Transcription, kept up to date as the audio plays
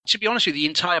to be honest with you, the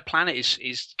entire planet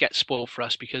is gets spoiled for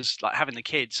us because, like, having the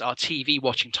kids, our TV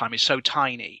watching time is so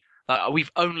tiny.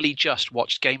 We've only just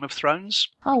watched Game of Thrones.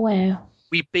 Oh, wow.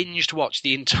 We binged watched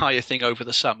the entire thing over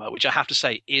the summer, which I have to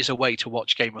say is a way to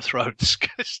watch Game of Thrones.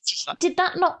 Did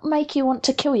that not make you want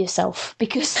to kill yourself?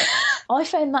 Because I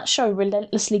found that show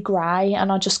relentlessly grey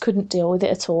and I just couldn't deal with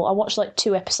it at all. I watched like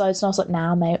 2 episodes and I was like,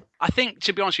 nah, I'm out. I think,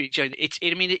 to be honest with you, Joe,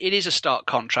 it is a stark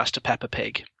contrast to Peppa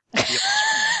Pig. It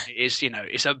is,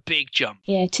 it's a big jump.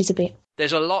 Yeah, it is a bit.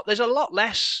 There's a lot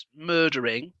less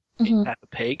murdering in Peppa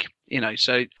Pig,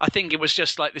 so I think it was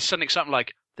just like there's something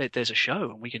like there's a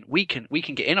show and we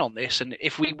can get in on this, and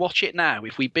if we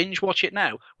we binge watch it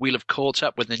now, we'll have caught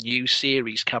up when the new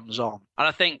series comes on. And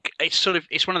I think it's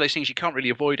one of those things you can't really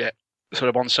avoid it sort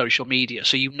of on social media,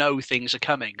 so things are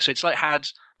coming. So it's like had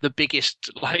the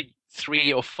biggest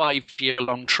 3 or 5 year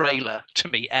long trailer to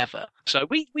me ever. So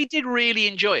we did really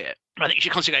enjoy it. I think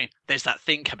you're constantly going, there's that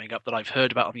thing coming up that I've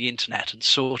heard about on the internet and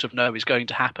sort of know is going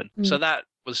to happen. So that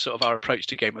was sort of our approach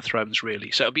to Game of Thrones, really.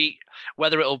 So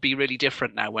whether it'll be really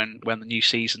different now when the new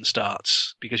season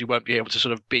starts, because you won't be able to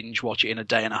sort of binge watch it in a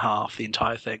day and a half, the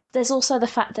entire thing. There's also the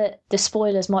fact that the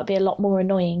spoilers might be a lot more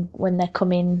annoying when they're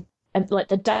coming like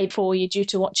the day before you're due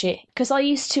to watch it. Because I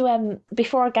used to,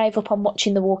 before I gave up on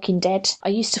watching The Walking Dead, I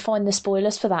used to find the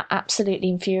spoilers for that absolutely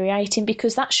infuriating,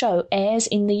 because that show airs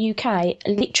in the UK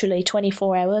literally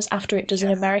 24 hours after it does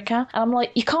in America. And I'm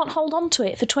like, you can't hold on to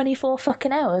it for 24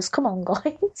 fucking hours. Come on,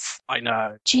 guys. I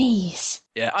know. Jeez.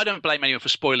 Yeah, I don't blame anyone for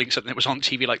spoiling something that was on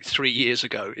TV like 3 years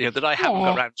ago, that I haven't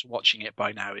got around to watching it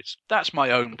by now. That's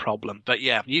my own problem. But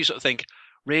yeah, you sort of think,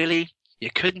 really? You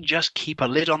couldn't just keep a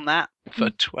lid on that for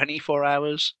 24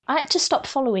 hours? I had to stop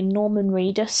following Norman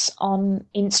Reedus on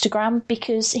Instagram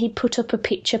because he put up a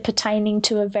picture pertaining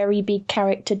to a very big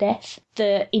character death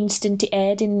the instant it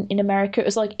aired in America. It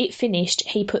was like, it finished,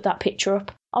 he put that picture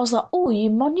up. I was like, oh, you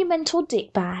monumental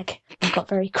dickbag. I got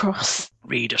very cross.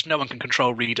 Reedus. No one can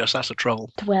control Reedus. That's a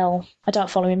troll. Well, I don't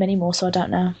follow him anymore, so I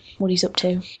don't know what he's up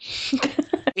to.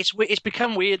 It's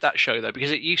become weird, that show, though,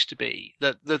 because it used to be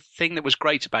that the thing that was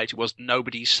great about it was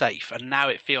nobody's safe, and now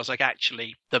it feels like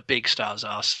actually the big stars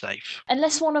are safe.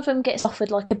 Unless one of them gets offered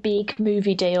like a big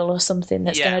movie deal or something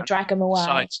that's going to drag them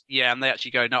away. And they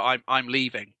actually go, no, I'm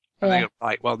leaving. And they go,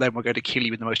 right, well, then we're going to kill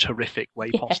you in the most horrific way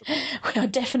possible. We are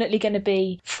definitely going to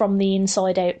be from the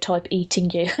inside out type eating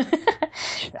you.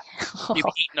 You've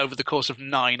eaten over the course of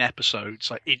 9 episodes,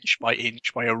 like inch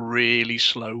by a really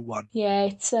slow one. Yeah,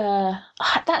 it's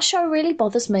that show really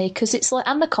bothers me because it's like,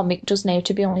 and the comic does now,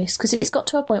 to be honest, because it's got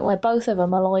to a point where both of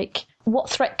them are like, what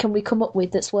threat can we come up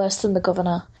with that's worse than the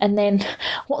governor? And then,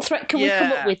 what threat can we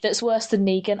come up with that's worse than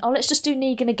Negan? Oh, let's just do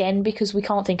Negan again because we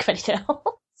can't think of anything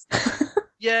else.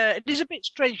 Yeah, it is a bit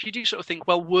strange. You do sort of think,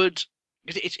 well,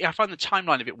 I find the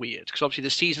timeline a bit weird because obviously the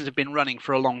seasons have been running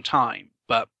for a long time,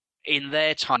 but in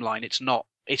their timeline, it's not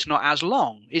as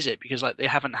long, is it? Because like they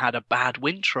haven't had a bad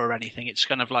winter or anything. It's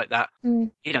kind of like that.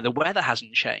 The weather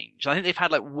hasn't changed. I think they've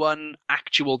had like one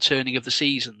actual turning of the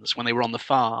seasons when they were on the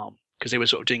farm because they were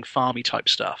sort of doing farmy type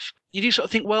stuff. You do sort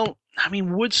of think, well, I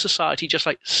mean, would society just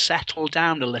like settle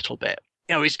down a little bit?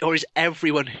 Or is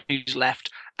everyone who's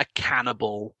left a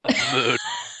cannibal, a murderer,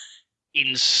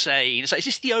 insane? It's like, is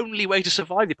this the only way to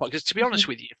survive the apocalypse? Because to be honest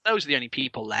with you, if those are the only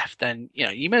people left, then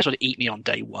you may as well eat me on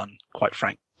day one, quite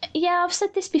frankly. Yeah, I've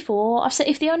said this before. I've said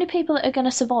if the only people that are going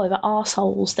to survive are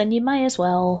arseholes, then you may as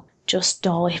well just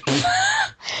die.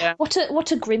 Yeah.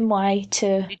 What a grim way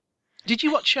to... Did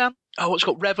you watch what's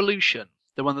called Revolution?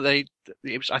 The one that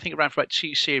it was, I think, around for about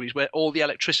 2 series where all the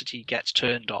electricity gets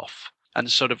turned off. And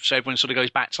so everyone sort of goes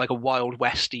back to like a Wild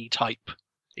Westy type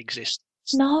existence.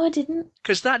 No, I didn't.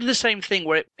 Because that did the same thing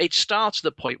where it starts at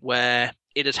the point where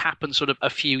it has happened sort of a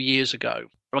few years ago.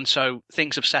 And so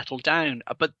things have settled down.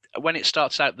 But when it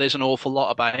starts out, there's an awful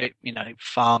lot about,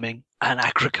 farming and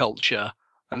agriculture.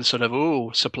 And sort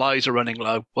of, supplies are running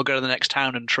low. We'll go to the next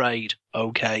town and trade.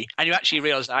 Okay. And you actually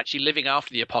realise that actually living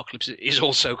after the apocalypse is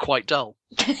also quite dull.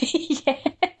 Yeah.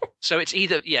 So it's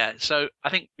either, so I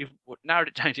think we've narrowed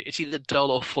it down to it's either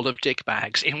dull or full of dick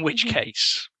bags, in which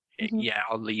case,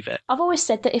 I'll leave it. I've always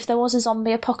said that if there was a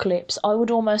zombie apocalypse, I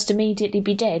would almost immediately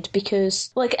be dead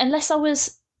because, unless I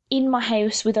was in my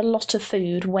house with a lot of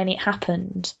food when it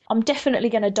happened, I'm definitely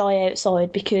going to die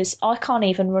outside because I can't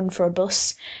even run for a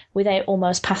bus without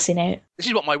almost passing out. This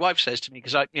is what my wife says to me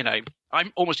because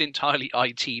I'm almost entirely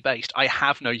IT based. I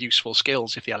have no useful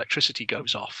skills if the electricity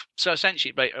goes off. So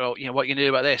essentially, what are you going to do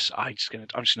about this? I'm just going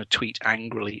to tweet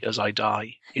angrily as I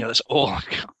die. That's all I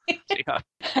got.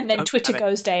 And then Twitter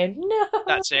goes down. No.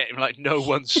 That's it. I'm like, no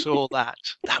one saw that.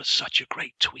 That was such a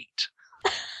great tweet.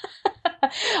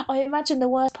 I imagine the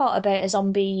worst part about a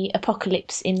zombie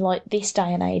apocalypse in like this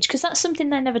day and age, because that's something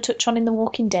they never touch on in The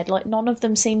Walking Dead. Like none of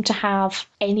them seem to have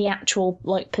any actual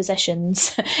like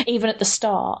possessions, even at the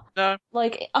start. No.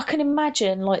 Like I can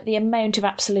imagine like the amount of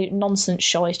absolute nonsense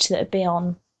shite that would be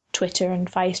on Twitter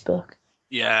and Facebook.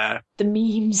 Yeah. The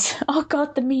memes. Oh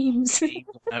God, the memes.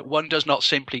 One does not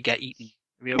simply get eaten.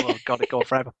 Well, got it go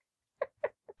forever.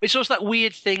 It's also that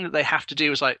weird thing that they have to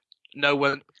do is like, no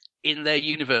one in their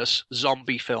universe,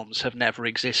 zombie films have never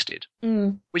existed.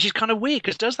 Which is kind of weird,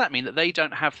 because does that mean that they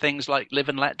don't have things like Live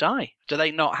and Let Die? Do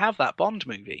they not have that Bond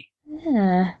movie?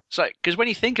 Yeah. So, because when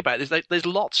you think about it, there's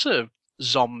lots of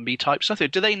zombie type stuff.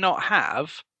 Do they not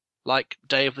have like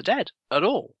Day of the Dead at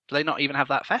all? Do they not even have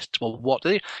that festival? What do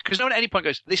they? Because no one at any point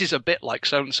goes, this is a bit like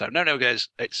so and so. No, goes,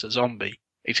 it's a zombie.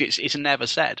 It's never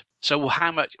said. So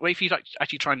how much? Well, if you like,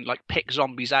 actually try and like pick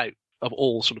zombies out of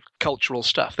all sort of cultural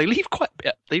stuff, they leave a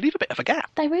bit of a gap.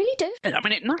 They really do. I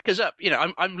mean, it knackers up.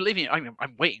 I'm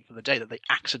waiting for the day that they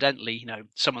accidentally,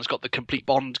 someone's got the complete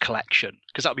Bond collection,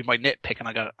 because that would be my nitpick, and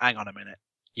I go, hang on a minute,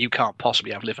 you can't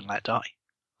possibly have Live and Let Die.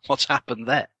 What's happened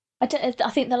there? I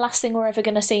think the last thing we're ever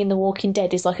going to see in The Walking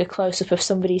Dead is like a close-up of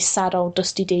somebody's sad old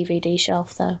dusty DVD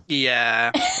shelf, though.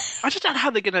 Yeah. I just don't know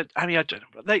how they're going to... I mean, I don't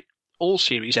know. All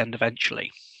series end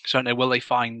eventually. So I don't know, will they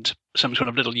find some sort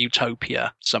of little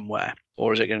utopia somewhere?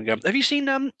 Or is it going to go...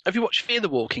 Have you watched Fear the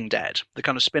Walking Dead? The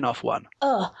kind of spin-off one?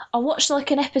 I watched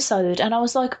like an episode and I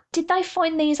was like, did they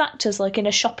find these actors like in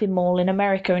a shopping mall in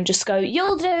America and just go,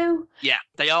 you'll do? Yeah,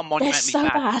 they are monumentally They're so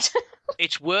bad.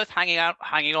 It's worth hanging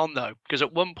on though, because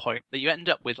at one point you end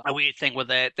up with a weird thing where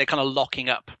they're kind of locking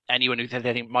up anyone who they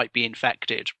think might be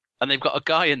infected, and they've got a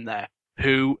guy in there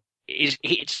who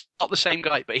it's not the same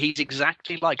guy, but he's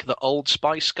exactly like the Old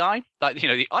Spice guy, like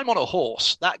the I'm on a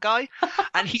horse, that guy,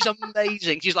 and he's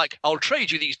amazing. He's like, I'll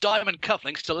trade you these diamond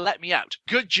cufflinks to let me out.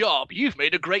 Good job, you've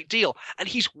made a great deal. And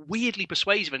he's weirdly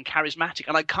persuasive and charismatic,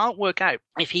 and I can't work out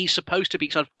if he's supposed to be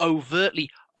sort of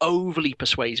overly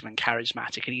persuasive and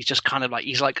charismatic, and he's just kind of like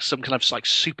he's like some kind of like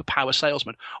superpower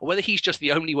salesman, or whether he's just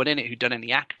the only one in it who'd done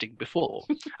any acting before,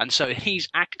 and so he's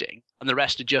acting and the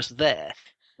rest are just there.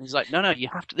 And he's like, no, you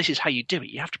have to. This is how you do it.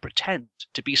 You have to pretend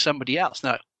to be somebody else.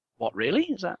 No, what really?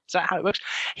 Is that how it works?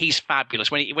 He's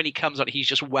fabulous when he comes on. He's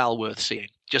just well worth seeing.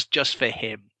 Just for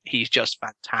him, he's just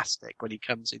fantastic when he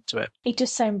comes into it. He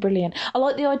does sound brilliant. I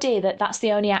like the idea that that's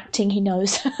the only acting he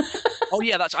knows. Oh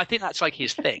yeah, I think that's like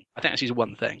his thing. I think that's his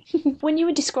one thing. When you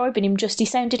were describing him, he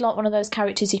sounded like one of those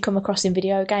characters you come across in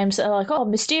video games that are like, oh,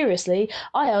 mysteriously,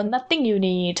 I own that thing you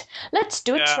need. Let's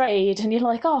do a trade. And you're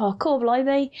like, oh, cool,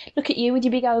 blimey. Look at you with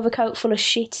your big overcoat full of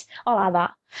shit. I'll have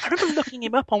that. I remember looking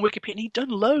him up on Wikipedia, and he'd done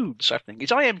loads, I think.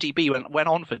 His IMDb went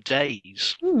on for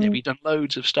days. He'd done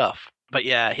loads of stuff. But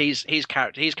yeah, his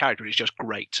character is just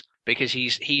great. Because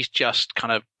he's just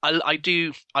kind of I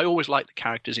always like the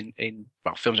characters in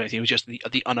films or anything who's just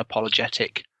the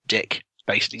unapologetic dick.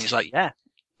 Basically, he's like, yeah,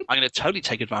 I'm going to totally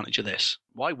take advantage of this.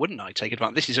 Why wouldn't I take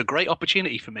advantage? This is a great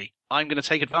opportunity for me. I'm going to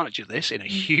take advantage of this in a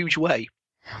huge way.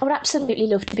 I would absolutely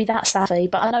love to be that savvy,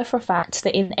 but I know for a fact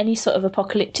that in any sort of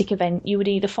apocalyptic event, you would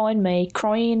either find me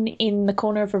crying in the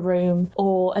corner of a room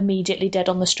or immediately dead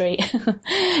on the street.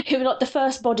 It would be like the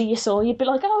first body you saw, you'd be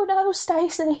like, oh no,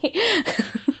 Stacey.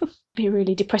 Be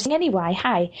really depressing. Anyway,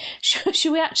 hey,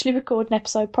 should we actually record an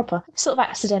episode proper? Sort of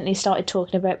accidentally started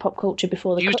talking about pop culture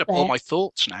before the used up all my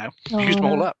thoughts now. Used them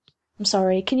all up. I'm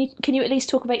sorry. Can you at least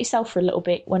talk about yourself for a little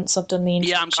bit once I've done the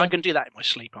introduction? Yeah, I can do that in my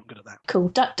sleep. I'm good at that. Cool.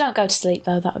 Don't go to sleep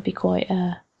though. That would be quite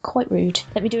rude.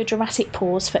 Let me do a dramatic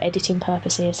pause for editing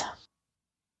purposes.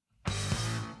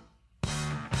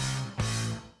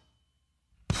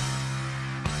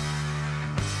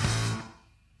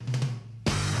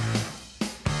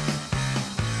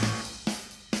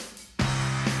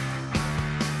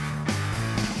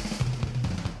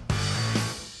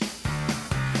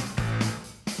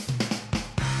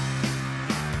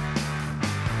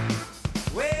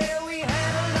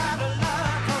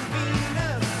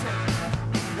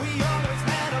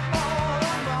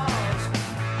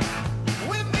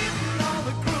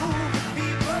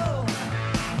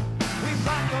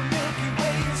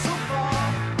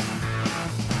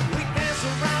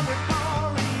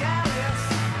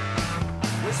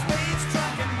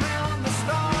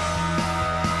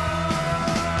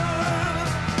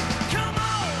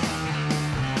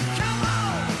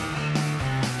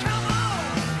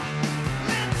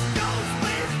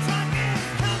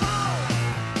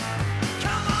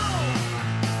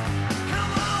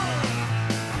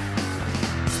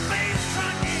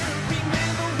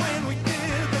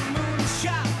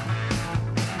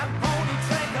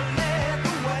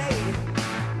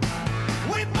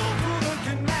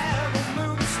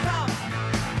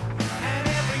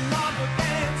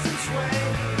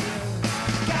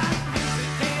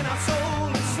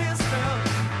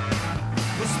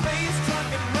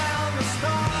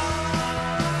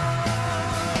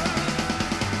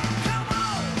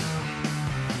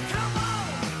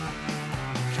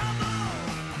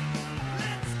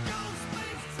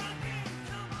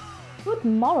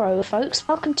 Good morrow, folks.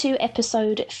 Welcome to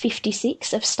episode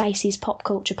 56 of Stacey's Pop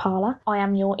Culture Parlour. I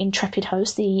am your intrepid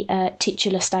host, the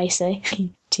titular Stacey.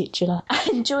 Titular.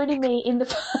 And joining me in the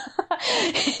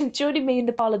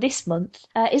parlour this month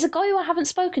is a guy who I haven't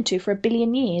spoken to for a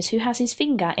billion years, who has his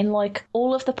finger in like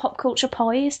all of the pop culture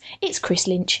pies. It's Chris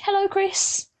Lynch. Hello,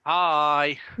 Chris.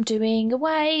 Hi. I'm doing a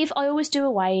wave. I always do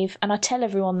a wave, and I tell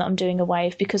everyone that I'm doing a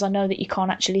wave because I know that you can't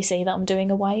actually see that I'm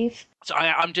doing a wave. So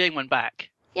I'm doing one back.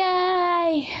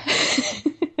 Yay!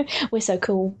 We're so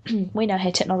cool. We know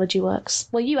how technology works.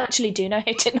 Well, you actually do know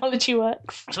how technology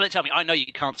works. So tell me, I know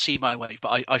you can't see my wave,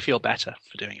 but I feel better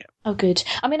for doing it. Oh, good.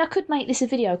 I mean, I could make this a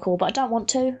video call, but I don't want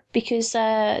to because the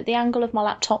angle of my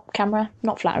laptop camera,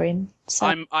 not flattering. So.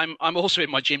 I'm also in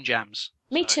my gym jams.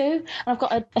 Me too. And I've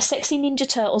got a sexy Ninja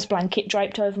Turtles blanket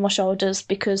draped over my shoulders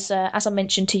because, as I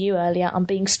mentioned to you earlier, I'm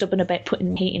being stubborn about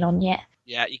putting the heating on yet.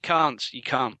 Yeah, you can't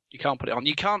put it on.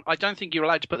 You can't. I don't think you're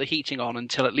allowed to put the heating on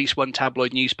until at least one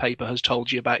tabloid newspaper has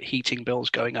told you about heating bills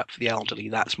going up for the elderly.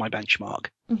 That's my benchmark.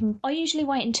 Mm-hmm. I usually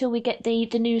wait until we get the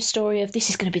news story of this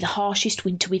is going to be the harshest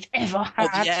winter we've ever had.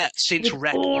 Oh, yeah, since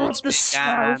records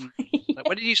began.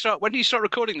 When did you start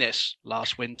recording this?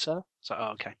 Last winter. So,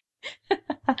 okay.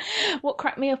 What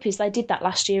cracked me up is they did that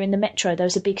last year in the Metro. There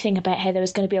was a big thing about how there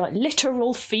was going to be like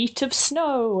literal feet of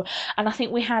snow, and I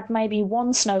think we had maybe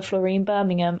one snow flurry in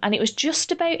Birmingham, and it was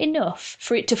just about enough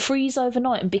for it to freeze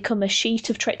overnight and become a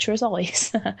sheet of treacherous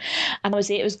ice. And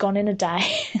it was gone in a day.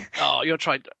 Oh, you're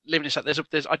trying living this up.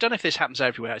 There's I don't know if this happens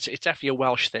everywhere. It's definitely a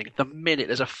Welsh thing. The minute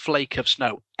there's a flake of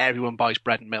snow, everyone buys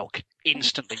bread and milk.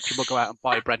 Instantly, people go out and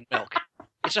buy bread and milk.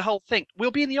 It's a whole thing.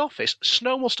 We'll be in the office,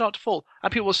 snow will start to fall,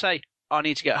 and people will say, I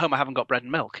need to get home, I haven't got bread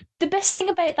and milk. The best thing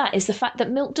about that is the fact that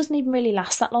milk doesn't even really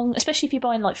last that long, especially if you're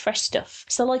buying like fresh stuff.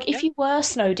 So like if you were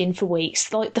snowed in for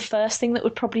weeks, like the first thing that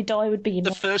would probably die would be your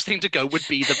milk. The first thing to go would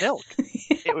be the milk.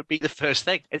 It would be the first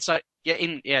thing. It's like,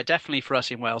 definitely for us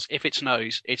in Wales, if it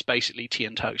snows, it's basically tea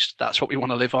and toast. That's what we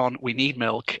want to live on. We need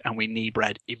milk and we need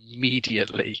bread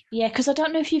immediately. Yeah, because I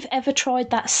don't know if you've ever tried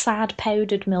that sad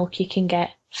powdered milk you can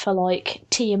get for like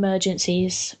tea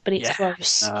emergencies, but it's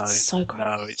gross. No, it's so gross.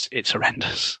 No, it's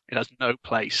horrendous. It has no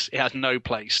place. It has no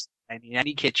place in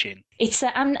any kitchen. It's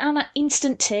and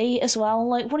instant tea as well.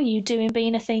 Like, what are you doing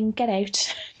being a thing? Get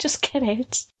out. Just get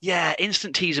out. Yeah,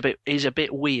 instant tea is a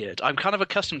bit weird. I'm kind of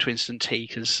accustomed to instant tea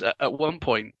because at one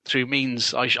point, through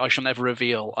means I shall never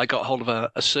reveal, I got hold of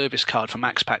a service card for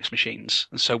Max Packs machines,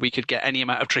 and so we could get any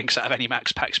amount of drinks out of any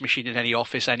Max Packs machine in any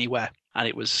office anywhere. And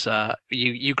it was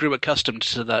you grew accustomed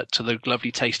to the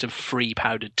lovely taste of free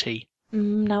powdered tea.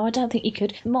 No, I don't think you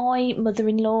could. My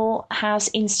mother-in-law has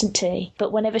instant tea,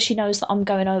 but whenever she knows that I'm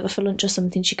going over for lunch or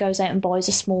something, she goes out and buys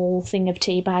a small thing of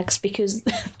tea bags because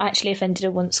I actually offended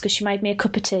her once because she made me a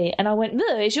cup of tea and I went,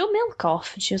 is your milk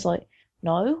off? And she was like,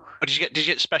 no. Oh, did you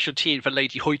get special tea for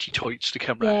Lady Hoity-Toits to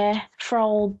come round? Yeah, for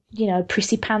old,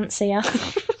 prissy pants here.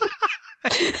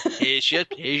 Here's your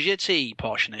tea,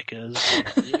 posh knickers.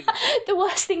 The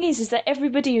worst thing is that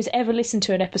everybody who's ever listened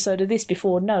to an episode of this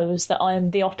before knows that I am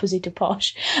the opposite of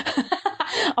posh.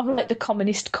 I'm like the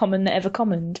commonest common that ever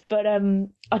commoned. But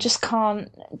I just can't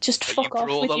fuck off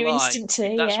with your instant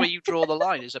tea. That's where you draw the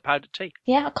line, is a powdered tea.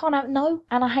 Yeah, I can't have no.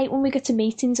 And I hate when we go to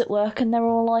meetings at work and they're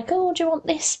all like, oh, do you want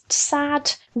this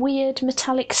sad, weird,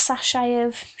 metallic sachet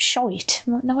of shite?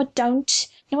 I'm like, no, I don't.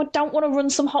 No, I don't want to run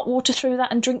some hot water through that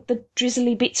and drink the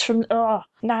drizzly bits from...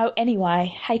 No,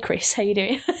 anyway. Hey, Chris, how you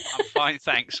doing? I'm fine,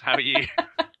 thanks. How are you?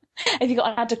 Have you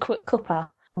got an adequate cuppa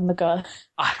on the go?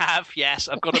 I have, yes.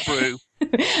 I've got a brew.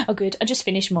 Oh, good. I just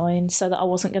finished mine so that I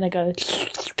wasn't going to go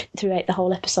throughout the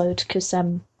whole episode because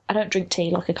I don't drink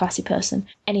tea like a classy person.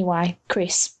 Anyway,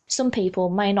 Chris, some people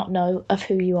may not know of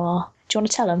who you are. Do you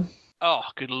want to tell them? Oh,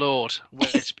 good Lord. Where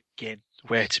to begin?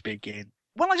 Where to begin?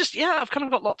 Well, I've kind of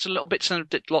got lots of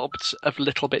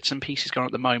little bits and pieces going on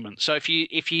at the moment. So if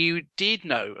you did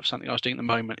know of something I was doing at the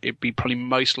moment, it'd be probably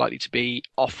most likely to be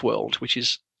Offworld, which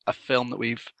is a film that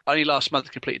we've only last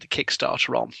month completed the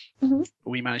Kickstarter on. Mm-hmm.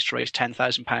 We managed to raise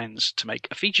 £10,000 to make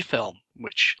a feature film,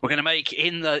 which we're going to make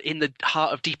in the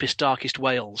heart of deepest, darkest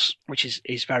Wales, which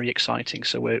is very exciting.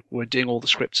 So we're doing all the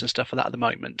scripts and stuff for that at the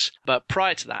moment. But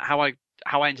prior to that, how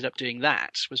I ended up doing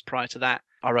that was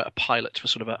I wrote a pilot for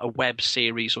sort of a web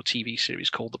series or TV series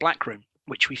called The Black Room,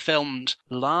 which we filmed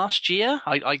last year.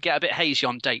 I get a bit hazy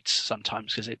on dates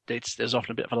sometimes because there's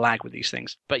often a bit of a lag with these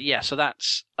things. But yeah, so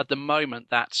that's at the moment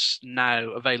that's now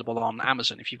available on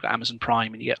Amazon. If you've got Amazon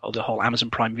Prime and you get the whole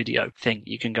Amazon Prime Video thing,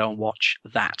 you can go and watch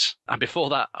that. And before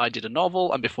that, I did a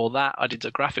novel, and before that, I did a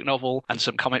graphic novel and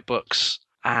some comic books.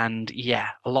 And yeah,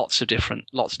 lots of different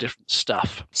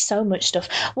stuff. So much stuff.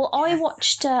 Well, I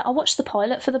watched the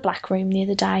pilot for The Black Room the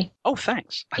other day. Oh,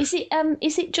 thanks. Is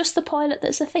it just the pilot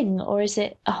that's a thing, or is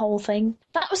it a whole thing?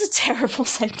 That was a terrible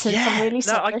sentence. Yeah, I'm really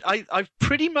sorry. No, I've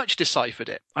pretty much deciphered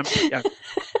it.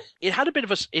 It had a bit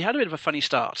of a funny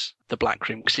start, The Black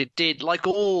Room, because it did, like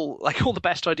all the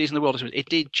best ideas in the world, it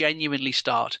did genuinely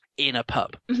start in a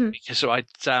pub. Mm-hmm. So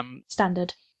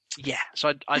Standard. Yeah,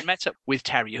 so I'd met up with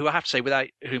Terry, who I have to say, without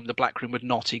whom The Black Room would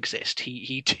not exist.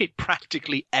 He did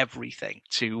practically everything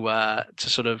to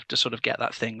sort of get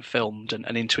that thing filmed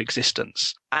and into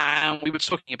existence. And we were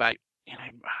talking about,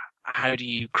 how do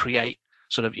you create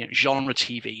sort of genre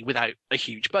TV without a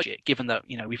huge budget, given that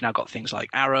we've now got things like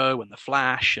Arrow and The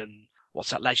Flash and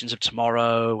what's that, Legends of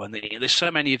Tomorrow, and there's so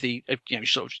many of the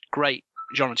sort of great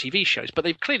genre TV shows, but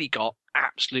they've clearly got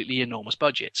absolutely enormous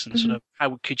budgets, and sort of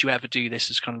how could you ever do this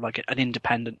as kind of like an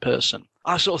independent person?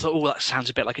 I sort of thought, oh, that sounds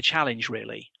a bit like a challenge,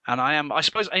 really. And I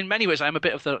suppose in many ways I am a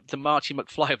bit of the Marty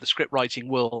McFly of the script writing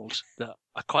world, that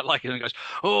I quite like it. And he goes,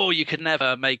 oh, you could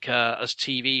never make a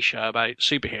TV show about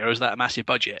superheroes that a massive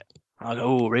budget. And I go,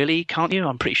 oh, really? Can't you?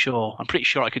 I'm pretty sure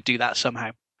I could do that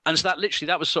somehow. And so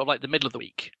that was sort of like the middle of the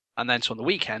week. And then so on the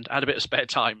weekend, I had a bit of spare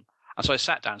time. And so I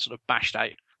sat down, sort of bashed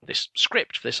out this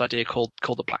script for this idea called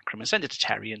The Black Room, and sent it to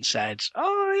Terry and said,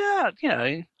 oh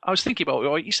yeah, I was thinking about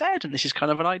what you said, and this is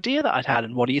kind of an idea that I'd had,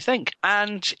 and what do you think?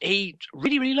 And he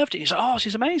really, really loved it. He's like, oh, this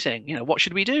is amazing. What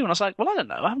should we do? And I was like, well, I don't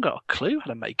know. I haven't got a clue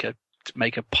how to make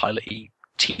a pilot-y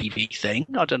TV thing.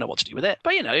 I don't know what to do with it.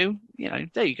 But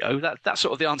there you go. That's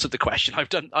sort of the answer to the question. I've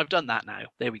done that now.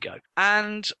 There we go.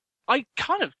 And I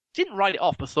kind of didn't write it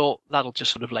off, but thought that'll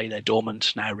just sort of lay there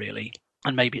dormant now, really.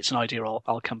 And maybe it's an idea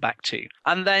I'll come back to.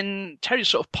 And then Terry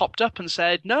sort of popped up and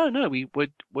said, no, we're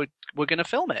going to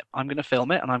film it. I'm going to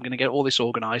film it, and I'm going to get all this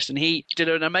organised. And he did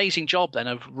an amazing job then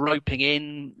of roping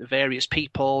in various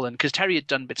people, and because Terry had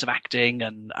done bits of acting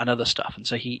and other stuff, and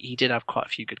so he did have quite a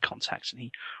few good contacts, and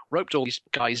he roped all these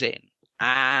guys in.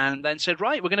 And then said,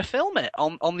 right, we're going to film it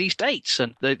on these dates.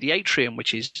 And the Atrium,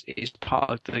 which is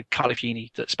part of the Cardiff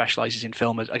Uni that specialises in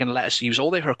film, are going to let us use all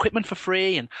their equipment for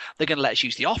free, and they're going to let us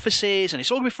use the offices, and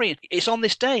it's all going to be free. And it's on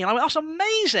this day. And I went, that's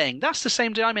amazing. That's the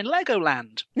same day I'm in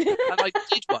Legoland. And I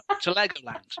did one to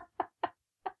Legoland.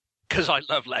 Because I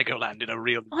love Legoland in a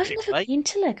real I've never been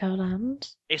to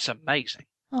Legoland. It's amazing.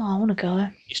 Oh, I want to go.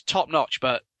 It's top notch,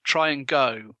 but try and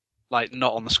go. Like,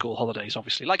 not on the school holidays,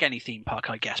 obviously. Like any theme park,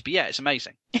 I guess. But yeah, it's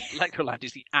amazing. Legoland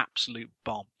is the absolute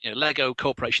bomb. Lego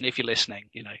Corporation, if you're listening,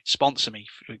 sponsor me,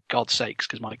 for God's sakes,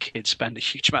 because my kids spend a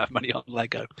huge amount of money on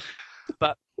Lego.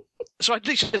 But, so I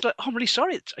literally said, oh, I'm really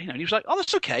sorry. And he was like, oh,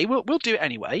 that's okay. We'll do it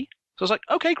anyway. So I was like,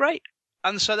 okay, great.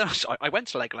 And so then I went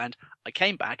to Legoland. I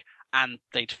came back, and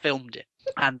they'd filmed it.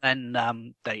 And then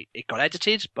it got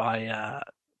edited by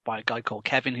a guy called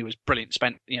Kevin, who was brilliant.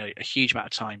 Spent a huge amount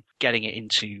of time getting it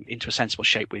into a sensible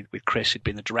shape with Chris, who'd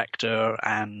been the director,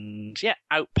 and yeah,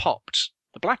 out popped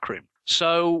The Black Room.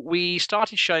 So we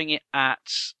started showing it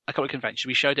at a couple of conventions.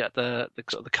 We showed it at the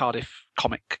Cardiff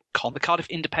Comic Con, the Cardiff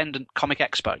Independent Comic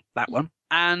Expo, that one.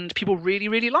 And people really,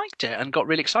 really liked it and got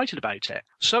really excited about it.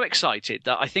 So excited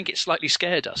that I think it slightly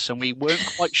scared us, and we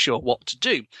weren't quite sure what to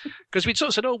do, because we'd sort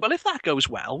of said, oh, well, if that goes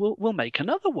well, we'll make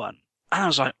another one. And I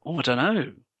was like, oh, I don't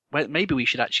know. Well, maybe we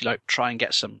should actually try and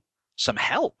get some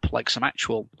help, like some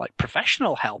actual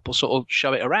professional help, or sort of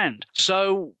show it around.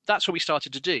 So that's what we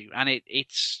started to do, and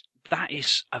that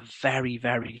is a very,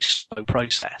 very slow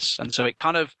process. And so it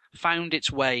kind of found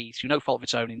its way through no fault of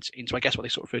its own into I guess what they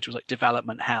sort of refer to as like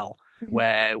development hell,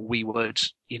 where we would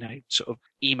sort of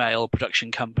email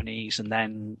production companies, and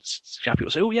then people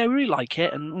say, oh yeah, we really like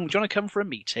it, and do you want to come for a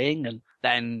meeting? And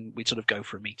then we'd sort of go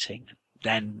for a meeting.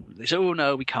 Then they said, oh,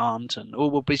 no, we can't, and oh,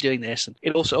 we're busy doing this, and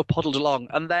it all sort of poddled along.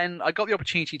 And then I got the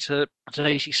opportunity to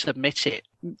actually submit it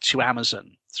to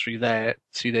Amazon through their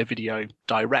video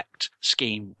direct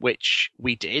scheme, which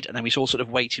we did, and then we all sort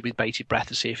of waited with bated breath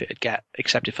to see if it would get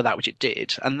accepted for that, which it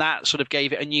did, and that sort of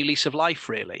gave it a new lease of life,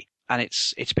 really. And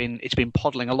it's been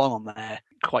poddling along on there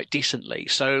quite decently.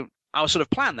 So our sort of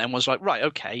plan then was like, right,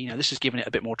 okay, this has given it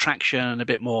a bit more traction, a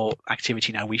bit more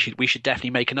activity now. We should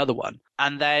definitely make another one.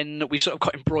 And then we sort of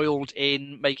got embroiled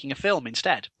in making a film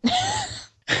instead.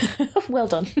 Well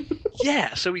done.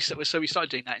 Yeah, so we started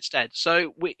doing that instead.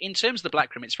 So in terms of The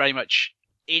Black Room, it's very much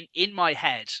in my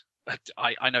head.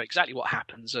 I know exactly what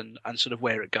happens and sort of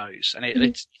where it goes, and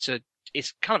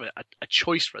it's kind of a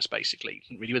choice for us, basically,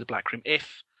 really, with The Black Room.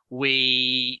 If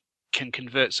we can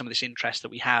convert some of this interest that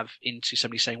we have into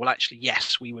somebody saying, well, actually,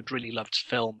 yes, we would really love to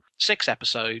film 6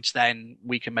 episodes, then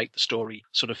we can make the story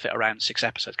sort of fit around 6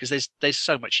 episodes, because there's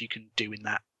so much you can do in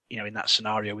in that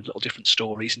scenario with little different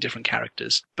stories and different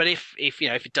characters. But if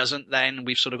it doesn't, then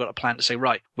we've sort of got a plan to say,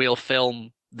 right, we'll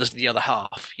film the other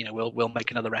half. We'll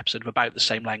make another episode of about the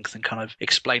same length and kind of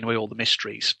explain away all the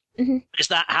mysteries. Mm-hmm. Because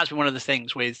that has been one of the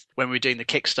things with when we were doing the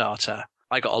Kickstarter.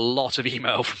 I got a lot of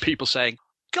email from people saying,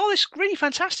 God, it's really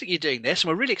fantastic you're doing this, and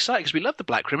we're really excited because we love the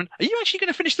Black Room. And are you actually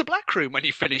going to finish the Black Room when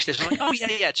you finish this? I'm like, oh,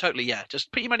 yeah, totally, yeah.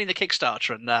 Just put your money in the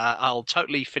Kickstarter, and I'll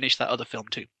totally finish that other film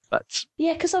too. But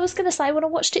yeah, because I was going to say, when I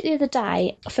watched it the other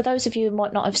day, for those of you who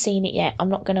might not have seen it yet, I'm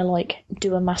not going to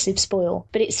do a massive spoil,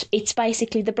 but it's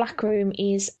basically the Black Room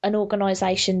is an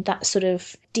organisation that sort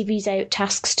of divvies out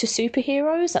tasks to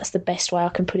superheroes. That's the best way I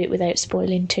can put it without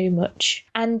spoiling too much.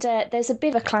 And there's a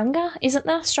bit of a clanger, isn't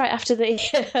there, straight after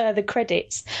the the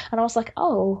credits? And I was like,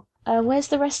 oh. Where's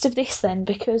the rest of this then?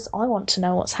 Because I want to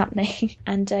know what's happening.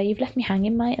 And you've left me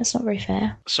hanging, mate. That's not very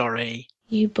fair. Sorry.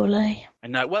 You it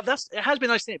has been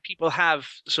nice that people have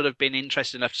sort of been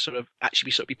interested enough to sort of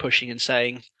actually be pushing and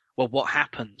saying, well, what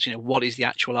happens? What is the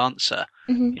actual answer?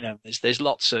 Mm-hmm. There's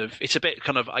lots of, it's a bit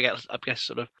kind of, I guess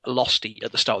sort of losty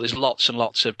at the start. There's lots and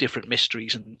lots of different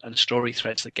mysteries and story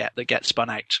threads that get spun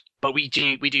out. But we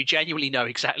do genuinely know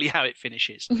exactly how it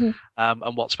finishes, mm-hmm.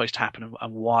 And what's supposed to happen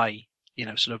and why.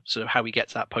 Sort of how we get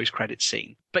to that post-credit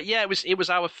scene. But yeah, it was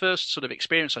our first sort of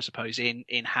experience, I suppose, in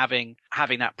having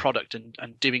that product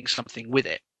and doing something with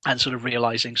it, and sort of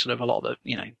realizing sort of a lot of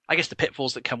the, I guess the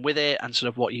pitfalls that come with it, and sort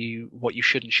of what you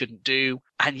should and shouldn't do.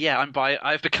 And yeah,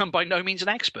 I've become by no means an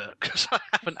expert because I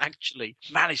haven't actually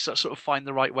managed to sort of find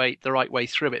the right way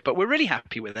through it. But we're really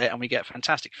happy with it, and we get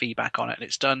fantastic feedback on it, and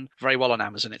it's done very well on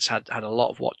Amazon. It's had a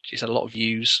lot of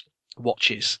views.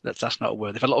 Watches, that's not a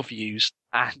word. They've had a lot of views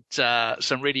and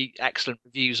some really excellent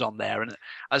reviews on there, and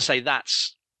as I say,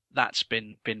 that's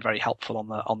been very helpful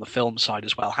on the film side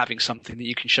as well, having something that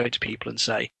you can show to people and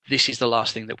say, this is the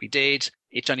last thing that we did,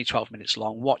 it's only 12 minutes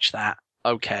long, watch that,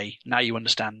 okay, now you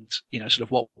understand sort of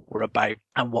what we're about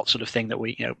and what sort of thing that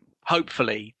we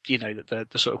hopefully, that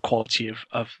the sort of quality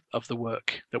of the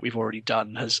work that we've already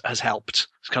done has helped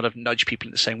kind of nudge people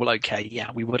into saying, well, okay,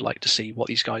 yeah, we would like to see what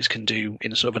these guys can do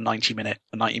in a sort of a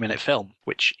 90-minute film,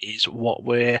 which is what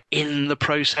we're in the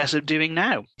process of doing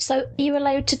now. So are you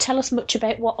allowed to tell us much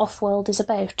about what Offworld is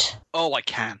about? Oh, I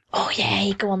can. Oh,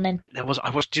 yeah, go on then. I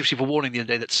was due for warning the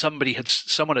other day that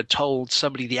someone had told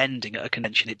somebody the ending at a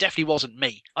convention. It definitely wasn't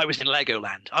me. I was in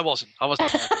Legoland. I wasn't.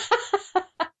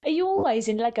 Are you always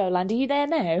in Legoland? Are you there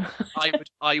now?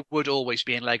 I would always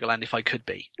be in Legoland if I could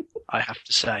be. I have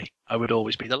to say, I would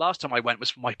always be. The last time I went was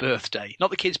for my birthday,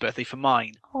 not the kids' birthday, for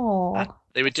mine. Oh,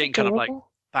 they were doing adorable. kind of like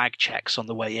bag checks on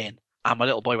the way in, and my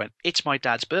little boy went, "It's my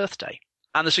dad's birthday,"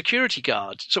 and the security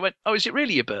guard went, "Oh, is it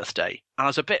really your birthday?" And I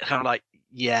was a bit kind of like,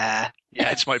 "Yeah,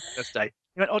 it's my birthday."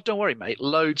 He went, "Oh, don't worry, mate.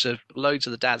 Loads of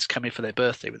the dads come in for their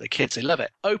birthday with their kids. They love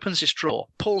it." Opens this drawer,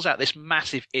 pulls out this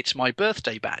massive "It's my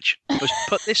birthday" badge. Goes,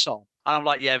 "Put this on." And I'm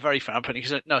like, "Yeah, very fun." I'm putting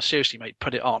it. No, seriously, mate,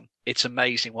 put it on. It's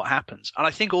amazing what happens. And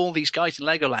I think all these guys in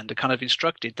Legoland are kind of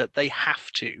instructed that they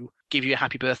have to give you a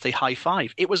happy birthday high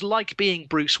five. It was like being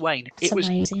Bruce Wayne. It's it was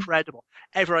amazing. Incredible.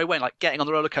 Everywhere I went, like getting on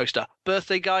the roller coaster,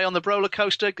 birthday guy on the roller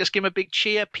coaster, just give him a big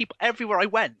cheer. People everywhere I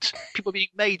went, people being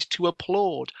made to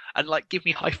applaud and like give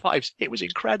me high fives. It was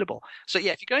incredible. So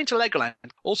yeah, if you're going to Legoland,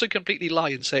 also completely lie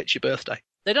and say it's your birthday.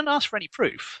 They don't ask for any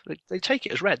proof. They take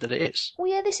it as read that it is.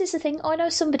 Well, yeah, this is the thing. I know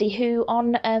somebody who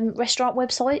on restaurant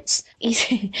websites,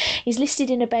 he's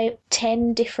listed in about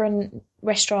 10 different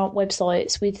restaurant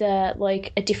websites with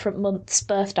like a different month's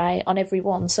birthday on every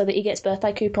one, so that he gets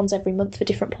birthday coupons every month for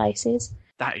different places.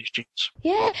 That is genius.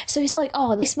 Yeah, so it's like,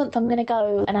 oh, this month I'm going to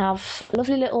go and have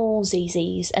lovely little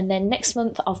ZZ's, and then next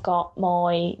month I've got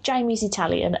my Jamie's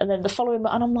Italian, and then the following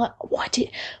month, and I'm like,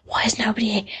 why has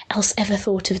nobody else ever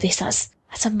thought of this?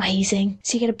 That's amazing.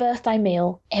 So you get a birthday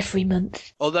meal every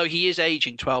month. Although he is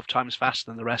aging 12 times faster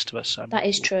than the rest of us. So that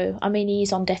is true. I mean,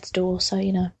 he's on death's door, so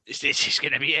you know. This is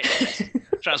going to be it.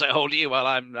 Sounds like how old are you? Well,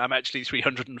 I'm actually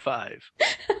 305.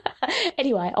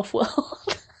 Anyway,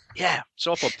 Offworld. Yeah,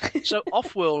 so Offworld. So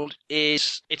Offworld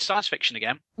it's science fiction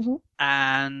again, mm-hmm.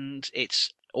 and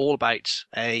it's all about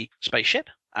a spaceship.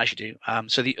 As you do.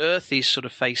 So the Earth is sort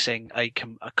of facing a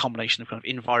combination of kind of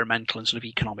environmental and sort of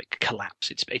economic collapse.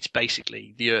 It's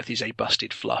basically the Earth is a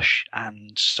busted flush,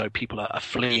 and so people are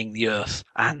fleeing the Earth,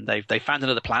 and they found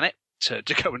another planet to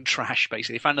go and trash.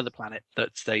 Basically, they found another planet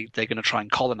that they're going to try and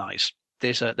colonize.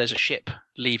 there's a ship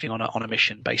leaving on a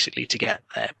mission basically to get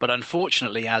there. But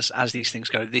unfortunately, as these things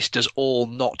go, this does all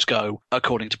not go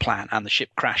according to plan, and the ship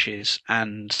crashes,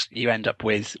 and you end up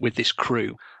with this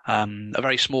crew, a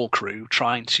very small crew,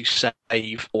 trying to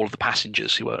save all of the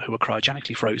passengers who are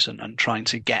cryogenically frozen, and trying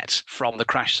to get from the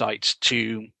crash site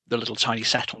to the little tiny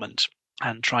settlement,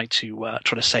 and try to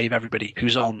save everybody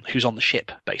who's on the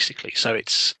ship, basically. So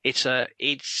it's a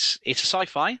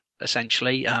sci-fi,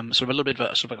 essentially, sort of a little bit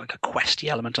of a sort of like a questy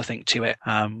element, I think, to it.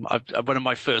 One of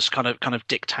my first kind of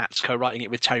diktats co-writing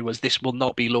it with Terry was, this will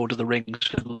not be Lord of the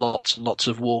Rings with lots and lots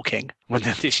of walking. When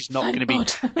this is not going to be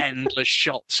endless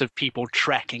shots of people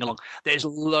trekking along. There's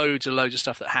loads of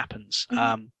stuff that happens.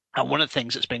 Mm-hmm. And one of the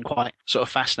things that's been quite sort of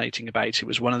fascinating about it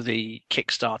was one of the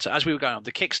Kickstarter, as we were going on,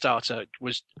 the Kickstarter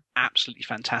was absolutely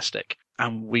fantastic.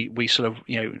 And we sort of,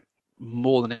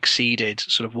 more than exceeded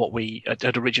sort of what we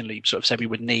had originally sort of said we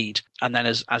would need. And then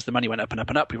as the money went up and up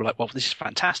and up, we were like, well, this is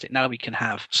fantastic. Now we can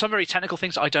have some very technical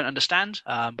things that I don't understand,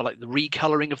 but like the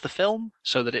recoloring of the film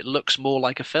so that it looks more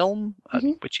like a film,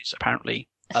 which is apparently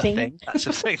a thing. That's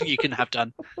a thing that you can have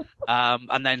done.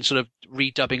 And then sort of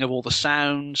redubbing of all the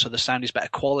sound, so the sound is better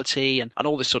quality, and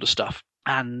all this sort of stuff.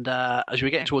 And as we were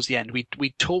getting towards the end,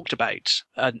 we talked about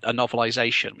a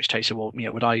novelization, which Tay said, well,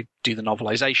 would I do the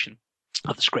novelization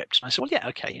of the script? And I said, well, yeah,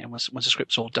 okay. Once the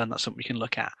script's all done, that's something we can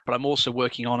look at. But I'm also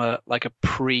working on a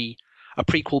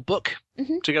prequel book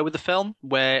to go with the film,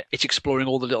 where it's exploring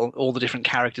all the different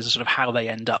characters and sort of how they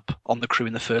end up on the crew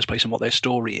in the first place and what their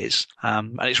story is.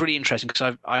 And it's really interesting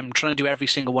because I'm trying to do every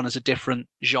single one as a different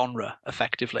genre,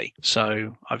 effectively.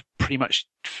 So I've pretty much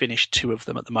finished 2 of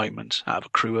them at the moment out of a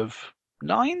crew of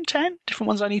 9, 10 different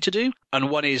ones I need to do. And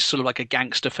one is sort of like a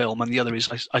gangster film, and the other is,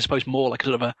 I suppose, more like a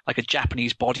sort of a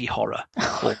Japanese body horror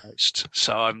almost.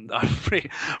 So I'm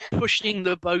really pushing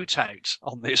the boat out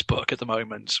on this book at the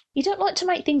moment. You don't like to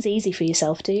make things easy for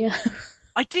yourself, do you?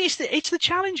 I do. It's the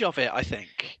challenge of it, I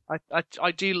think.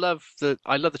 I do love the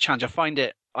challenge. I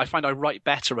find I write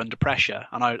better under pressure,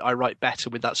 and I write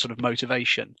better with that sort of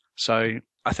motivation. So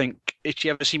I think if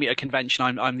you ever see me at a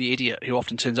convention, I'm the idiot who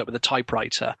often turns up with a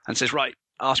typewriter and says, right,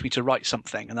 ask me to write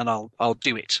something, and then I'll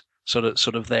do it sort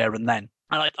of there and then.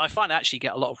 And I find I actually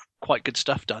get a lot of quite good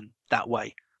stuff done that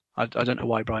way. I don't know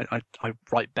why, but I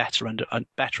write better under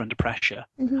pressure.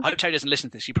 Mm-hmm. I hope Terry doesn't listen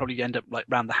to this. You probably end up like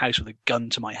round the house with a gun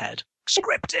to my head.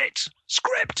 Script it!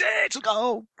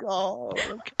 Oh, God.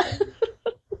 Okay.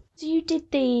 So you did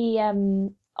the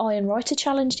Iron Writer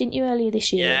Challenge, didn't you, earlier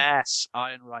this year? Yes,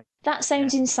 Iron Writer. That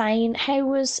sounds insane.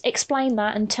 Explain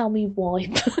that and tell me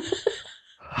why.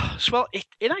 Well,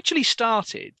 it actually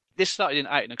started. This started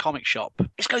out in a comic shop.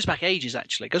 This goes back ages,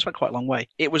 actually. It goes back quite a long way.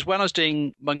 It was when I was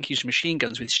doing Monkeys and Machine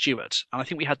Guns with Stuart, and I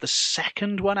think we had the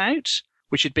second one out,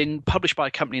 which had been published by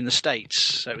a company in the States.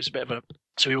 So it was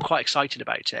so we were quite excited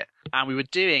about it. And we were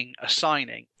doing a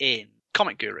signing in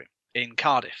Comic Guru in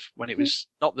Cardiff when it was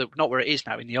not where it is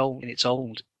now, in its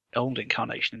old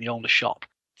incarnation, in the older shop.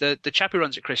 The chap who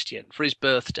runs it, Christian, for his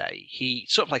birthday, he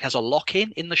sort of like has a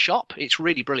lock-in in the shop. It's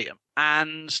really brilliant.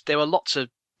 And there were lots of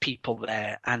people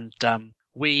there, and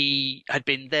we had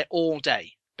been there all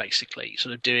day, basically,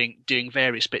 sort of doing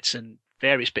various bits and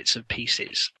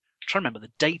pieces. I'm trying to remember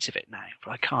the date of it now,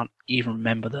 but I can't even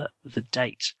remember the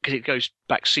date because it goes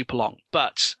back super long.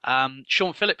 But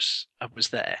Sean Phillips was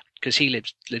there because he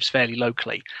lives fairly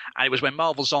locally, and it was when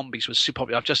Marvel Zombies was super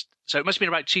popular. So it must have been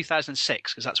about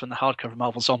 2006 because that's when the hardcover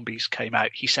Marvel Zombies came out.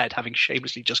 He said, having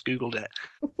shamelessly just Googled it.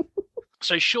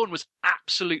 So Sean was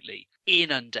absolutely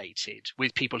inundated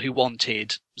with people who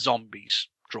wanted zombies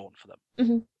drawn for them.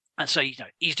 Mm-hmm. And so,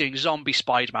 he's doing zombie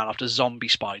Spider-Man after zombie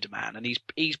Spider-Man, and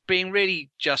he's being really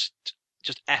just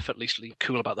effortlessly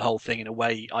cool about the whole thing in a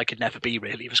way I could never be,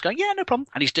 really. He was going, yeah, no problem.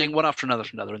 And he's doing one after another,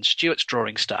 and Stuart's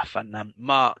drawing stuff, and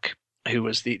Mark, who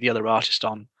was the other artist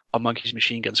on Monkeys and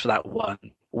Machine Guns for that one,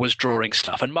 was drawing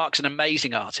stuff. And Mark's an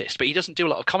amazing artist, but he doesn't do a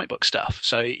lot of comic book stuff,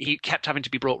 so he kept having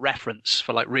to be brought reference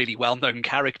for like really well-known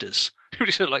characters. He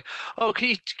was sort of like, oh,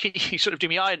 can you sort of do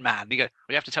me Iron Man? And you go, well,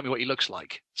 you have to tell me what he looks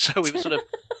like. So we were sort of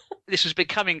this was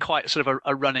becoming quite sort of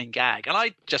a running gag. And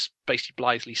I just basically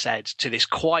blithely said to this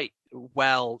quite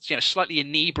slightly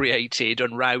inebriated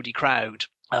and rowdy crowd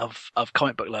of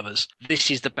comic book lovers,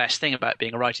 this is the best thing about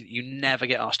being a writer, that you never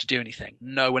get asked to do anything.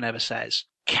 No one ever says,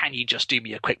 can you just do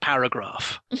me a quick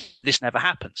paragraph? This never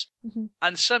happens. Mm-hmm.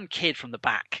 And some kid from the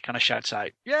back kind of shouts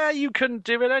out, yeah, you can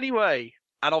do it anyway.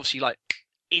 And obviously, like,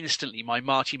 instantly my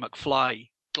Marty McFly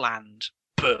gland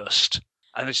burst.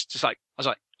 And it's just like, I was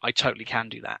like, I totally can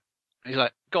do that. And he's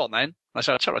like, go on then. And I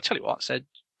said, I'll tell you what. I said,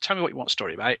 tell me what you want a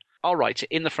story about. I'll write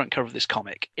it in the front cover of this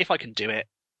comic. If I can do it,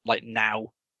 like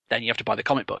now, then you have to buy the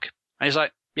comic book. And he's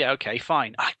like, Yeah, okay,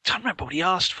 fine. I don't remember what he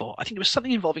asked for. I think it was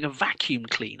something involving a vacuum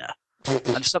cleaner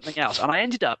and something else. And I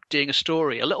ended up doing a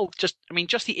story, just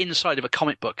the inside of a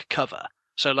comic book cover.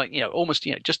 So like, almost,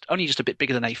 just a bit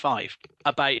bigger than A5,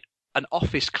 about an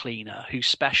office cleaner who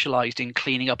specialized in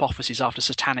cleaning up offices after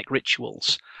satanic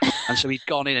rituals. And so he'd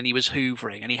gone in and he was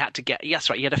hoovering and he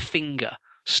had a finger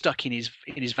stuck in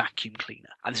his vacuum cleaner.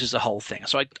 And this was the whole thing.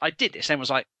 So I did this and was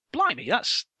like, blimey,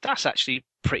 that's actually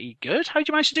pretty good. How did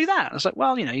you manage to do that? And I was like,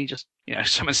 well, you just,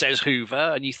 someone says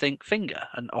Hoover and you think finger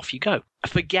and off you go.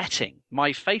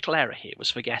 My fatal error here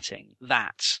was forgetting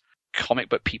that comic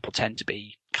book people tend to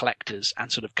be collectors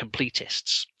and sort of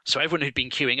completists. So everyone who'd been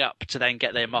queuing up to then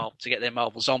get their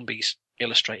Marvel Zombies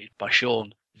illustrated by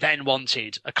Sean then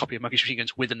wanted a copy of Monkeys Machine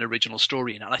Guns with an original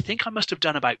story in it. And I think I must have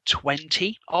done about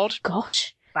 20 odd.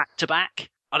 Gosh. Back to back.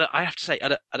 I have to say,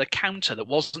 at a counter that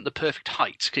wasn't the perfect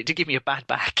height, because it did give me a bad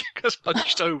back because I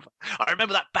hunched over. I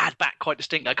remember that bad back quite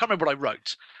distinctly. I can't remember what I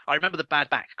wrote. I remember the bad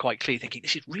back quite clearly, thinking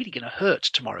this is really going to hurt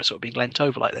tomorrow, sort of being leant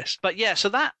over like this. But yeah, so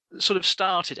that sort of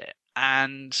started it,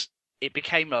 and it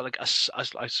became like I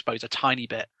suppose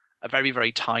a very,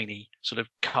 very tiny sort of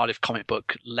Cardiff comic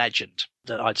book legend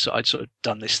that I'd sort of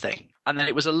done this thing. And then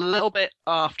it was a little bit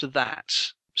after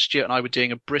that, Stuart and I were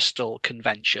doing a Bristol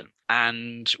convention,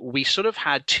 and we sort of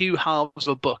had two halves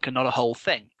of a book and not a whole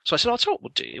thing. So I said, I'll tell you what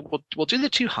we'll do. We'll do the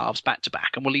two halves back to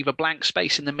back, and we'll leave a blank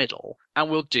space in the middle, and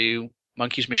we'll do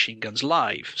Monkeys Machine Guns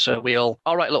live. So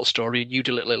I'll write a little story and you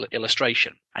do a little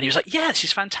illustration. And he was like, yeah, this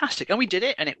is fantastic. And we did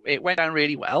it, and it went down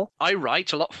really well. I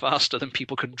write a lot faster than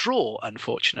people can draw,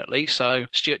 unfortunately. So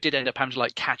Stuart did end up having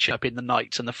to catch up in the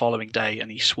night and the following day, and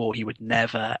he swore he would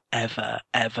never, ever,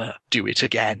 ever do it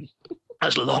again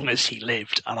as long as he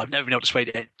lived. And I've never been able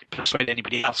to persuade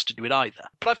anybody else to do it either.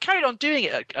 But I've carried on doing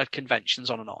it at conventions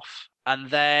on and off.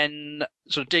 And then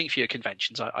sort of doing fewer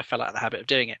conventions, I fell out of the habit of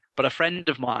doing it. But a friend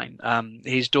of mine,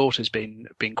 his daughter's been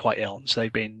quite ill, and so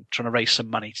they've been trying to raise some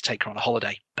money to take her on a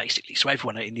holiday, basically. So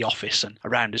everyone in the office and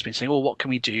around has been saying, "Well, what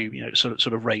can we do? Sort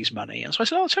of raise money." And so I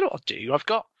said, "Oh, I'll tell you what I'll do.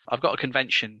 I've got a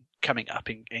convention coming up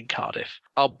in Cardiff.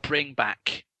 I'll bring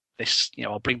back this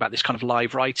kind of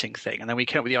live writing thing." And then we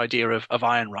came up with the idea of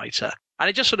Iron Writer. And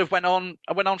it just sort of went on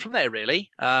from there, really.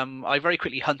 I very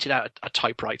quickly hunted out a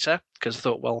typewriter because I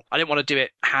thought, well, I didn't want to do it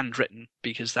handwritten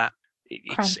because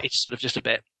it's sort of just a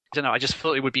bit, I don't know, I just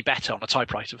thought it would be better on a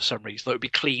typewriter for some reason. Thought it would be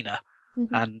cleaner.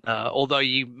 Mm-hmm. And although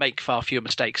you make far fewer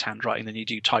mistakes handwriting than you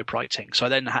do typewriting. So I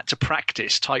then had to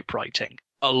practice typewriting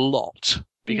a lot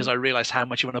because I realized how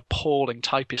much of an appalling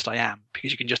typist I am,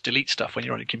 because you can just delete stuff when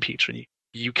you're on a computer and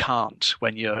you can't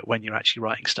when you're actually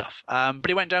writing stuff. But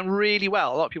it went down really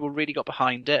well. A lot of people really got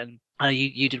behind it, and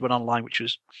you did one online, which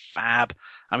was fab.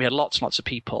 And we had lots and lots of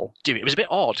people do it. It was a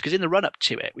bit odd because in the run up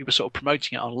to it, we were sort of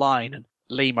promoting it online, and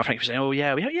Lee, my friend, was saying, "Oh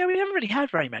yeah, we haven't really had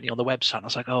very many on the website." And I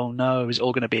was like, "Oh no, is it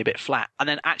all going to be a bit flat?" And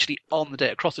then actually on the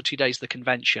day, across the 2 days of the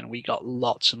convention, we got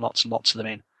lots and lots and lots of them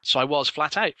in. So I was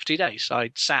flat out for 2 days.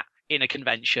 I sat in a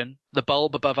convention. The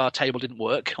bulb above our table didn't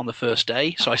work on the first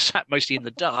day, so I sat mostly in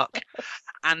the dark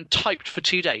and typed for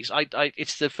 2 days.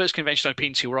 It's the first convention I've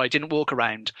been to where I didn't walk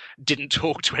around, didn't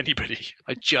talk to anybody.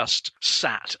 I just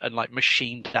sat and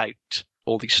machined out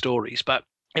all these stories. But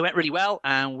it went really well,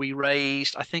 and we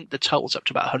raised, I think the total's up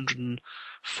to about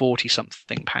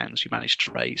 £140-something we managed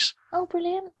to raise. Oh,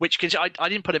 brilliant. Which, I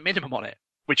didn't put a minimum on it,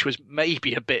 which was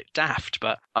maybe a bit daft,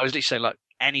 but I was literally saying,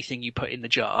 anything you put in the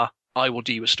jar, I will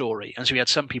do a story. And so we had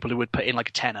some people who would put in a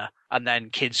tenner, and then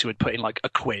kids who would put in a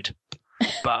quid.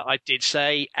 But I did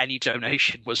say any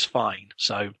donation was fine.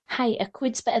 So hey, a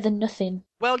quid's better than nothing.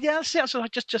 Well, yeah, so I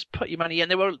just put your money in.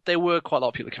 There were quite a lot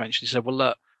of people at the convention who said, "Well,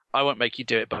 look, I won't make you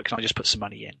do it, but can I just put some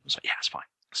money in?" I was like, "Yeah, it's fine."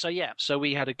 So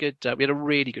we had a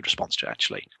really good response to it.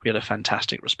 Actually, we had a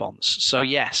fantastic response. So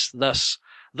yes, thus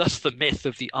the myth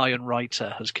of the Iron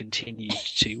Writer has continued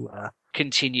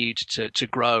to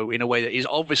grow in a way that is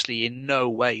obviously in no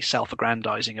way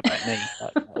self-aggrandizing about me.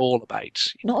 All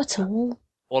about not at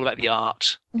all about the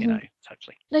art,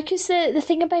 totally. No, because the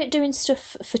thing about doing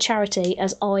stuff for charity,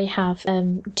 as I have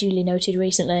duly noted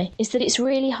recently, is that it's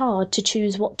really hard to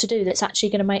choose what to do that's actually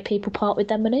going to make people part with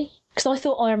their money. Because I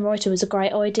thought Iron Writer was a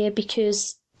great idea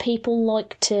because people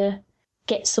like to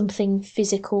get something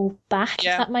physical back,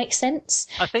 if that makes sense.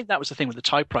 I think that was the thing with the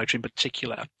typewriter in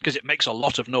particular, because it makes a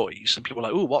lot of noise, and people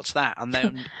are like, "Oh, what's that?" And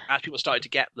then as people started to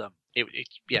get them,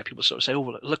 people sort of say,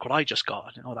 "Oh, look what I just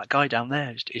got," and that guy down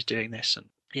there is doing this, and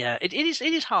yeah, it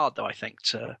is hard though, I think,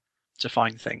 to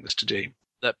find things to do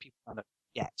that people kind of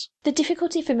get. The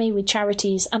difficulty for me with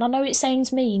charities, and I know it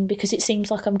sounds mean because it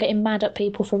seems like I'm getting mad at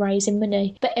people for raising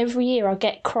money, but every year I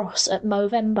get cross at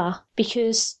Movember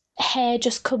because hair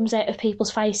just comes out of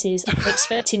people's faces. I'm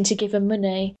expecting to give them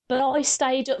money. But I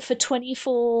stayed up for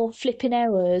 24 flipping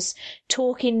hours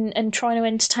talking and trying to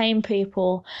entertain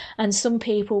people, and some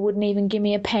people wouldn't even give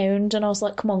me £1. And I was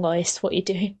like, come on, guys, what are you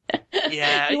doing?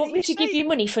 Yeah, you want me to give you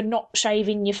money for not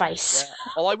shaving your face? Yeah.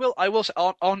 Well, I will say,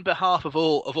 on behalf of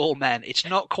all men, it's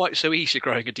not quite so easy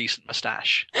growing a decent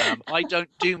moustache. I don't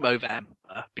do Movember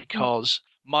because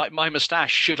my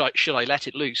moustache, should I let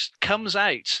it loose, comes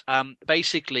out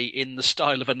basically in the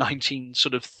style of a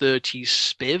 1930s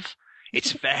spiv.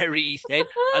 It's very thin.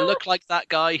 I look like that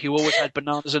guy who always had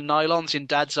bananas and nylons in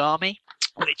Dad's Army,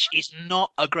 which is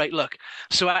not a great look.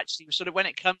 So actually, sort of when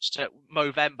it comes to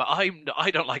Movember,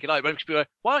 I don't like it either. When people go,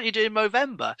 why aren't you doing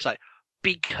Movember? It's like,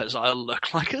 because I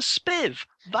look like a spiv.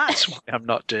 That's why I'm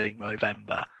not doing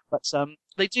Movember. But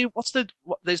they do.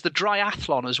 There's the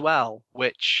triathlon as well,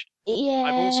 which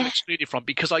I'm also excluded from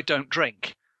because I don't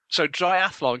drink. So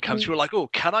triathlon comes, people are like, oh,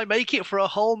 can I make it for a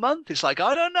whole month? It's like,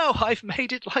 I don't know. I've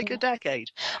made it like a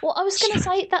decade. Well, I was going to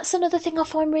say, that's another thing I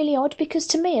find really odd, because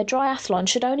to me, a triathlon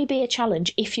should only be a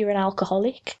challenge if you're an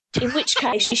alcoholic, in which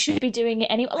case you should be doing it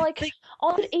anyway. Like,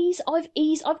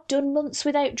 I've done months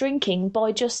without drinking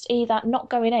by just either not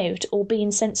going out or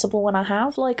being sensible when I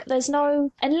have. Like, there's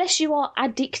no, unless you are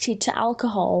addicted to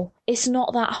alcohol, it's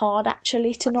not that hard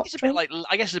actually to not drink.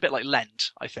 I guess it's a bit like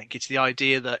Lent. I think it's the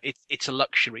idea that it's a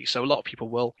luxury. So a lot of people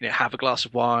will, have a glass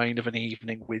of wine of an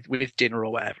evening with dinner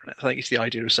or whatever. And I think it's the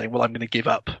idea of saying, well, I'm going to give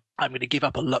up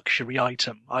a luxury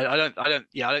item. I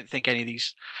don't think any of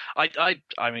these.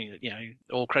 I mean,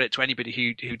 all credit to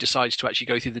anybody who decides to actually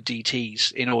go through the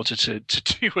DTs in order to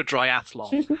do a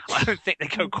triathlon. I don't think they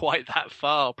go quite that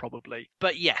far, probably.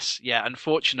 But yes,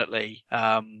 unfortunately,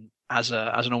 as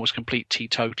an almost complete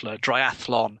teetotaler,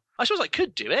 triathlon, I suppose I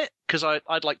could do it because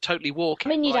I'd like totally walk. I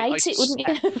mean, you'd hate it, wouldn't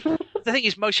you? The thing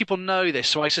is, most people know this,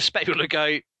 so I suspect people would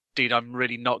go, dude, I'm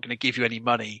really not going to give you any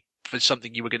money for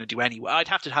something you were going to do anyway. I'd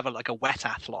have to have a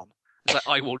wet-athlon. It's like,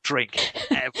 I will drink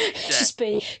every day. Just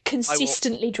be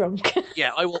consistently drunk.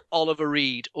 Yeah, I will Oliver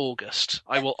Reed August.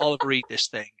 I will Oliver Reed this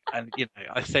thing. And,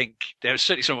 I think there are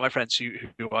certainly some of my friends who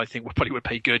I think probably would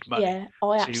pay good money. Yeah,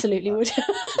 I absolutely would.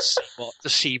 to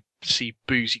see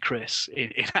Boozy Chris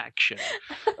in action.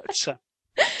 But,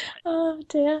 oh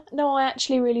dear. No, I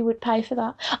actually really would pay for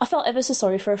that. I felt ever so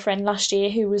sorry for a friend last year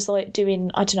who was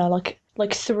doing, I don't know, like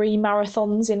 3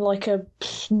 marathons in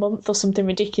a month or something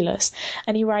ridiculous,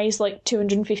 and he raised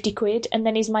 £250, and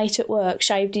then his mate at work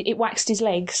waxed his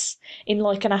legs in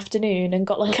an afternoon and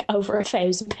got over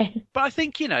 £1,000. But I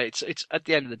think it's at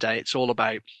the end of the day, it's all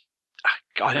about.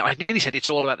 I nearly said it's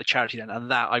all about the charity then,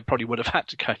 and that I probably would have had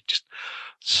to go just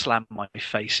slam my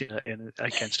face in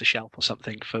against a shelf or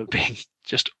something for being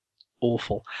just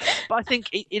awful. But I think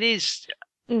it is.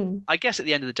 I guess at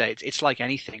the end of the day, it's like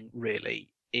anything really.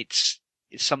 It's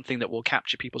something that will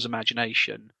capture people's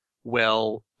imagination,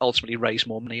 will ultimately raise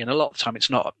more money, and a lot of the time it's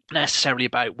not necessarily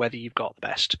about whether you've got the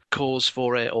best cause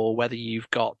for it or whether you've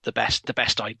got the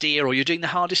best idea or you're doing the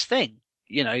hardest thing.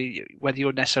 Whether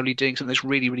you're necessarily doing something that's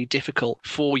really, really difficult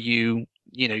for you,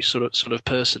 sort of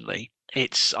personally.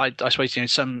 It's I suppose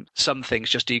some things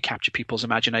just do capture people's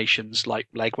imaginations, like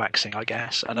leg waxing, I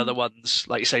guess, and other ones,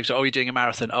 like you say, so you're doing a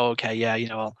marathon. Oh, okay, yeah,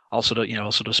 I'll sort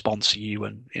of sponsor you,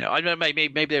 and I don't know,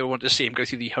 maybe they wanted to see him go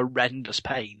through the horrendous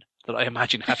pain that I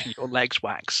imagine having your legs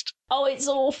waxed. Oh, it's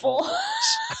awful.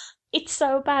 It's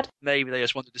so bad. Maybe they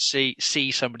just wanted to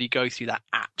see somebody go through that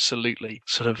absolutely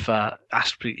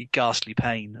absolutely ghastly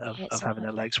pain of having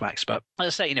their legs waxed. But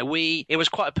as I say, it was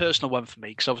quite a personal one for me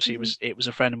because obviously it was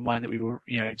a friend of mine that we were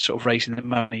sort of raising the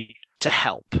money to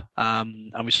help,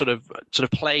 and we sort of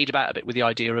played about a bit with the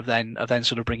idea of then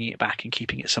sort of bringing it back and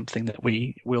keeping it something that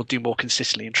we'll do more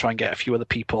consistently and try and get a few other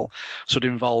people sort of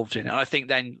involved in it. And I think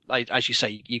then, as you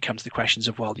say, you come to the questions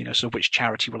of, well, sort of which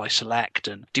charity will I select,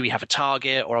 and do we have a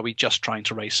target, or are we just trying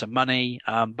to raise some money?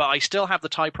 But I still have the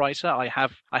typewriter. I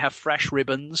have fresh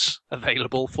ribbons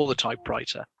available for the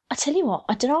typewriter. I tell you what,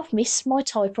 I don't know if I've missed my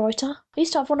typewriter. I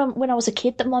used to have one when I was a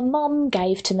kid that my mum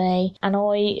gave to me, and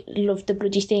I loved the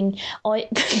bloody thing.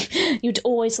 You'd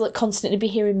always constantly be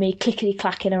hearing me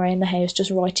clickety-clacking around the house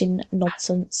just writing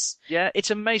nonsense. Yeah,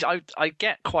 it's amazing. I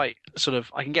get quite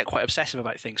I can get quite obsessive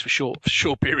about things for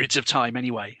short periods of time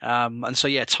anyway. And so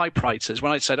yeah, typewriters.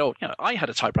 When I said, I had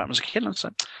a typewriter when I was a kid, I was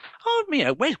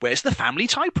like, where's the family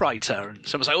typewriter? And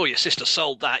someone's like, your sister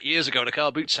sold that years ago at a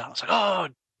car boot sale. I was like, oh,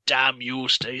 damn you,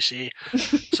 Stacey.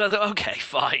 So I thought, okay,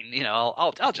 fine,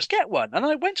 I'll just get one. And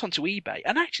I went onto eBay,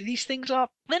 and actually these things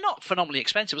they're not phenomenally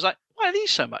expensive. I was like, why are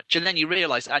these so much? And then you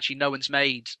realise that actually no one's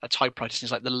made a typewriter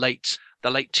since the late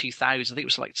 2000s. I think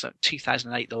it was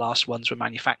 2008 the last ones were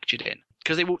manufactured in.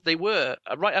 because they were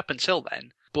right up until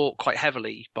then bought quite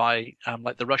heavily by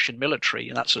like the Russian military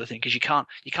and that sort of thing, because you can't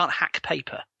hack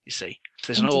paper. You see, so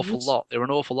there's an awful lot. There are an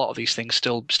awful lot of these things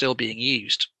still being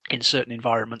used in certain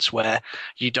environments where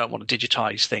you don't want to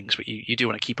digitize things, but you do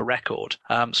want to keep a record.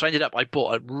 So I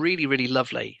bought a really, really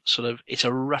lovely sort of, it's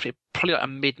a roughly probably like a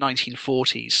mid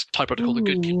 1940s typewriter called the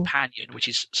Good Companion, which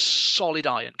is solid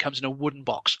iron, comes in a wooden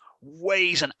box,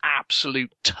 weighs an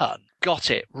absolute ton.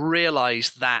 Got it,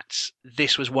 realized that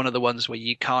this was one of the ones where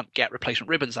you can't get replacement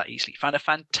ribbons that easily. Found a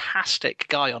fantastic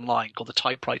guy online called the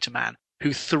Typewriter Man,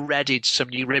 who threaded some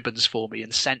new ribbons for me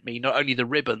and sent me not only the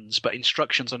ribbons, but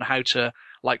instructions on how to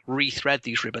like rethread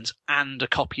these ribbons and a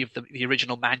copy of the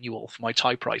original manual for my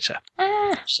typewriter.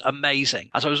 It's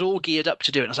amazing. As I was all geared up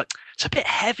to do it, I was like, it's a bit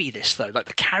heavy, this though. Like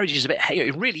the carriage is a bit heavy.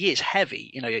 It really is heavy.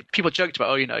 You know, people joked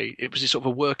about, it was this sort of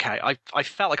a workout. I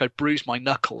felt like I'd bruised my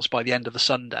knuckles by the end of the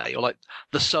Sunday, or like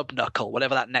the sub knuckle,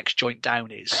 whatever that next joint down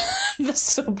is. The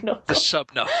sub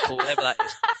knuckle, whatever that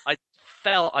is. I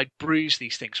felt I'd bruised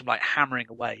these things from like hammering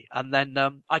away, and then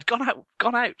I'd gone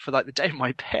out for like the day with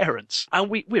my parents, and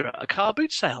we were at a car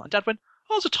boot sale, and Dad went,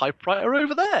 "Oh, there's a typewriter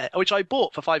over there," which I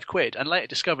bought for £5, and later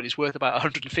discovered it's worth about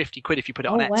 150 quid if you put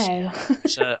it on Etsy. Wow.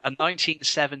 It's a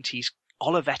 1970s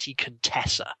Olivetti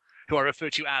Contessa, who I refer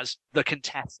to as the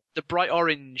Contessa, the bright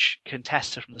orange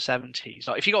Contessa from the 70s.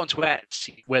 Like if you go onto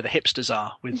Etsy, where the hipsters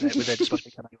are with their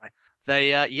disposable anyway.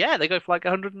 They go for like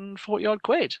 140 odd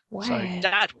quid. Wow. So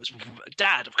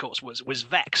Dad of course was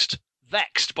vexed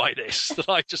by this, that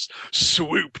I just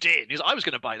swooped in. I was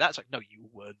going to buy that. It's like, no, you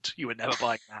weren't. You were never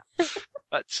buying that.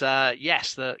 But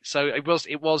yes, so it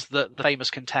was the famous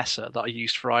Contessa that I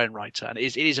used for Iron Writer, and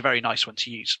it is a very nice one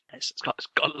to use. It's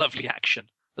got lovely action,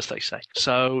 as they say.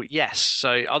 So yes,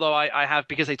 so although I have,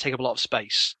 because they take up a lot of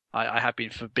space, I have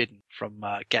been forbidden from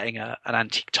getting an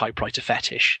antique typewriter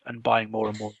fetish and buying more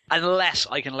and more, unless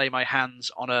I can lay my hands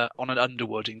on an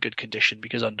Underwood in good condition,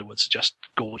 because Underwoods are just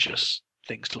gorgeous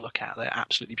things to look at. They're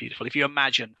absolutely beautiful. If you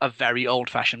imagine a very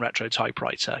old-fashioned retro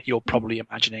typewriter, you're probably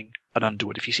imagining an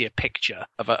Underwood. If you see a picture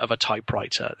of a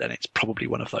typewriter, then it's probably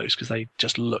one of those, because they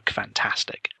just look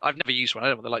fantastic. I've never used one. I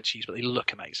don't know what they like to use, but they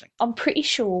look amazing. I'm pretty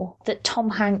sure that Tom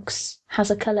Hanks has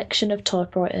a collection of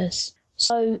typewriters.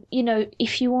 So,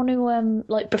 if you want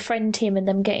to befriend him and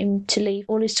then get him to leave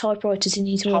all his typewriters in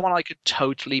his room. Tom and I could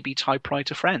totally be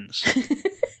typewriter friends.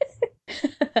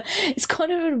 It's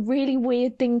kind of a really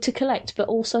weird thing to collect, but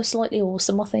also slightly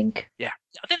awesome, I think. Yeah,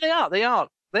 I think they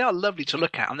are lovely to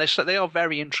look at, and they are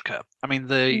very intricate. I mean,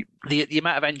 the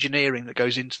amount of engineering that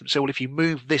goes into them. So, if you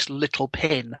move this little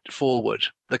pin forward,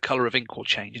 the color of ink will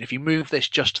change, and if you move this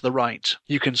just to the right,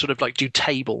 you can sort of like do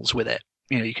tables with it.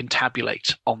 You can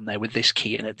tabulate on there with this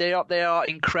key in it. They are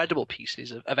incredible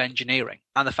pieces of engineering,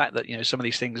 and the fact that some of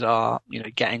these things are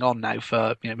getting on now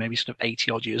for maybe sort of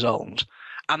 80 odd years old,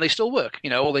 and they still work.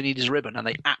 All they need is a ribbon, and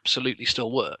they absolutely still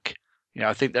work.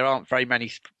 I think there aren't very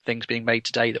many things being made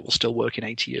today that will still work in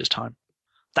 80 years' time.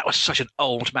 That was such an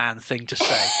old man thing to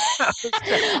say.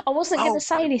 I wasn't going to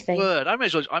say anything. Word. I may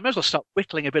as well start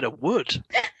whittling a bit of wood.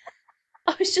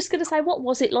 I was just going to say, what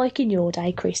was it like in your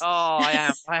day, Chris? Oh,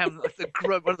 I am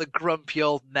one of the grumpy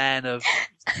old men of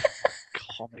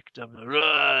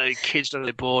comicdom. Kids don't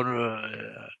get born.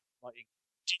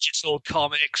 Digital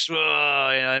comics. In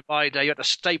my day, you had to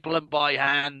staple them by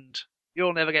hand.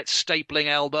 You'll never get stapling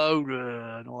elbow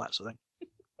and all that sort of thing.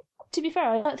 To be fair,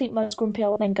 I don't think most grumpy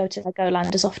old men go to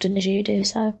Legoland as often as you do,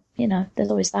 so, there's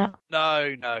always that.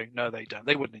 No, they don't.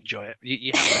 They wouldn't enjoy it.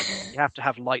 You have to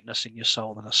have lightness in your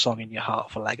soul and a song in your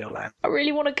heart for Legoland. I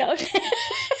really want to go there.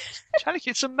 Tell you,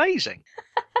 it's amazing.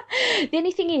 The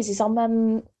only thing is I'm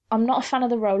not a fan of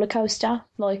the roller coaster,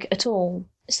 at all.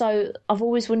 So I've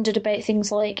always wondered about things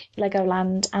like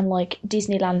Legoland and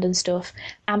Disneyland and stuff.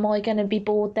 Am I going to be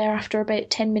bored there after about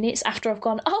 10 minutes after I've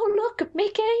gone, oh, look,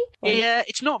 Mickey? Yeah,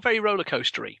 it's not very roller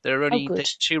coastery.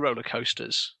 There's two roller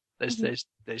coasters. There's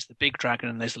the big dragon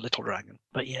and there's the little dragon.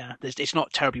 But yeah, it's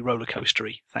not terribly roller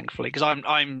coastery, thankfully, because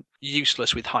I'm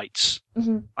useless with heights.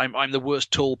 Mm-hmm. I'm the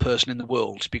worst tall person in the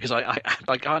world, because I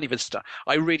can't even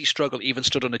I really struggle even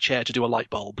stood on a chair to do a light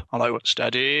bulb. I'm like,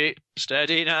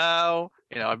 steady now.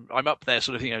 I'm up there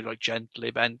sort of,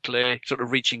 gently, Bentley, sort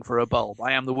of reaching for a bulb.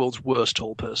 I am the world's worst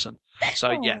tall person.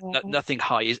 So, yeah, nothing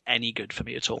high is any good for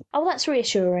me at all. Oh, that's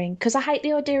reassuring, because I hate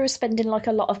the idea of spending a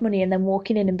lot of money and then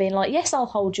walking in and being like, yes, I'll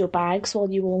hold your bags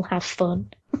while you all have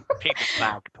fun. People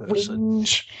bag person.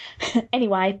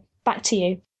 Anyway, back to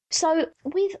you. So,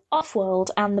 with Offworld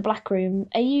and the Black Room,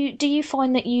 do you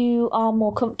find that you are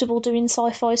more comfortable doing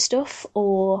sci-fi stuff,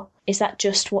 or is that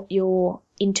just what you're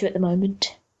into at the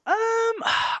moment?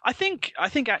 I think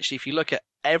actually, if you look at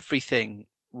everything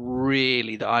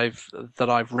really that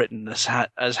I've written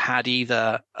has had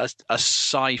either a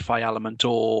sci-fi element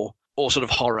or sort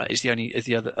of horror is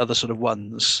the other sort of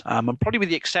ones. And probably with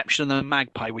the exception of the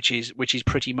Magpie, which is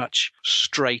pretty much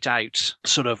straight out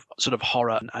sort of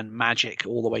horror and magic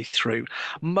all the way through.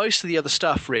 Most of the other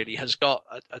stuff really has got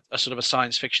a sort of a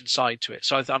science fiction side to it.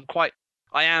 So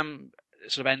I am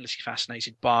sort of endlessly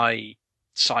fascinated by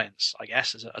science, I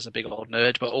guess, as a big old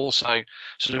nerd, but also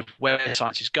sort of where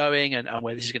science is going and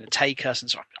where this is going to take us.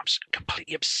 And so I'm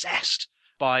completely obsessed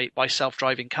by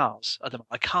self-driving cars.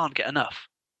 I can't get enough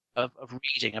of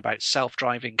reading about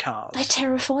self-driving cars. They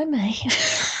terrify me.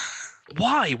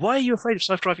 Why? Why are you afraid of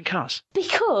self-driving cars?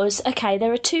 Because, okay,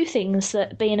 there are two things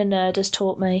that being a nerd has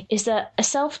taught me. Is that a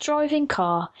self-driving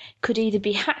car could either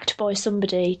be hacked by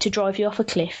somebody to drive you off a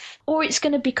cliff, or it's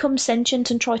going to become sentient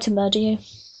and try to murder you.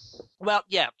 Well,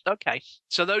 yeah, okay.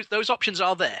 So those options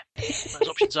are there. Those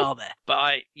options are there.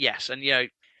 But yes, and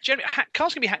generally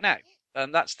cars can be hacked now.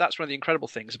 And that's one of the incredible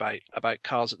things about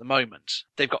cars at the moment.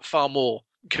 They've got far more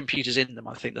computers in them,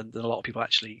 I think, than a lot of people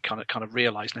actually kind of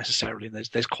realize necessarily. And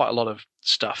there's quite a lot of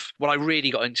stuff. When I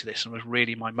really got into this and was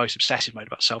really my most obsessive mode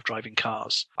about self-driving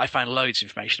cars, I found loads of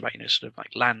information about sort of like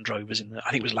Land Rovers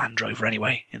I think it was Land Rover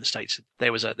anyway in the States.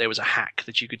 There was a hack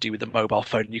that you could do with the mobile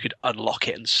phone. You could unlock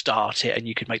it and start it, and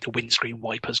you could make the windscreen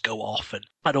wipers go off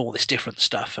and all this different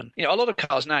stuff. And a lot of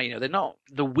cars now, they're not,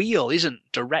 the wheel isn't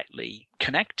directly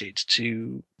connected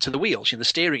to the wheels. The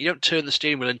steering, you don't turn the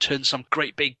steering wheel and turn some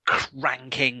great big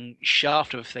cranking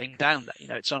shaft of a thing down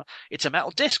there. It's a metal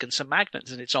disc and some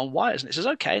magnets, and it's on wires, and it says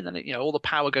okay, and then all the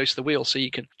power goes to the wheel, so you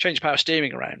can change power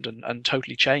steering around and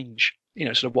totally change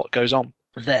sort of what goes on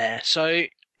there. So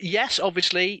yes,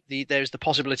 obviously there's the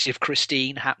possibility of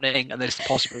Christine happening, and there's the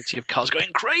possibility of cars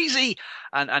going crazy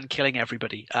and killing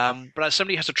everybody. But as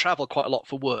somebody who has to travel quite a lot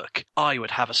for work, I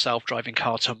would have a self-driving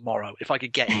car tomorrow if I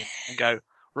could get in and go,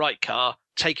 right car,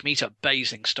 take me to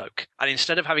Basingstoke. And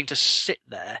instead of having to sit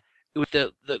there with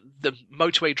the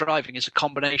motorway driving is a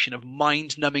combination of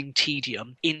mind-numbing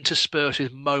tedium interspersed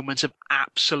with moments of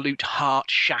absolute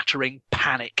heart-shattering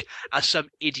panic as some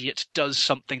idiot does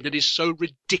something that is so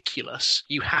ridiculous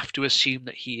you have to assume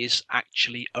that he is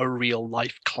actually a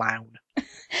real-life clown.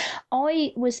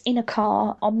 I was in a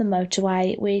car on the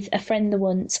motorway with a friend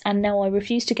once, and now I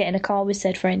refuse to get in a car with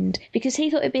said friend because he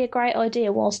thought it'd be a great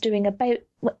idea whilst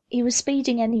he was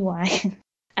speeding anyway.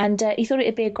 And he thought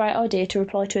it'd be a great idea to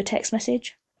reply to a text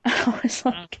message. I was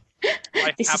like,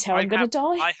 this is how I'm going to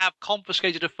die. I have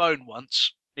confiscated a phone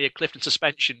once near Clifton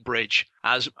Suspension Bridge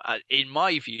as, in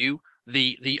my view,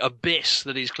 the abyss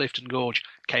that is Clifton Gorge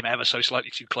came ever so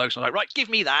slightly too close. I'm like, right, give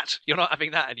me that. You're not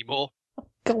having that anymore.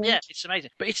 God. Yeah, it's amazing.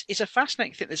 But it's a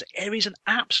fascinating thing. There is an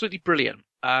absolutely brilliant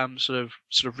sort of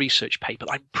research paper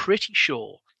that I'm pretty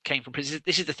sure came from.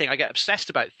 This is the thing. I get obsessed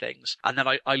about things, and then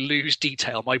I lose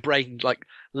detail. My brain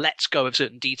lets go of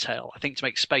certain detail, I think, to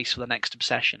make space for the next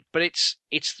obsession. But it's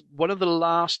one of the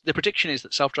last. The prediction is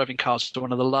that self-driving cars are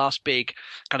one of the last big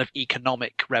kind of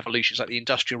economic revolutions, like the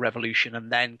Industrial Revolution,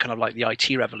 and then kind of like the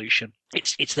IT revolution.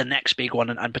 It's the next big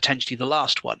one, and potentially the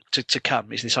last one to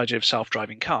come is this idea of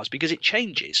self-driving cars, because it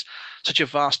changes such a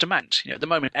vast amount. At the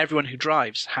moment, everyone who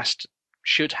drives has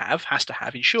to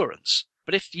have insurance.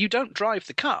 But if you don't drive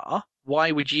the car,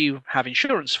 why would you have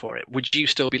insurance for it? Would you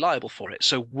still be liable for it?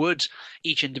 So would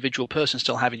each individual person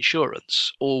still have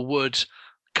insurance, or would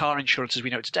car insurance as we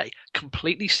know it today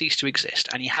completely cease to exist,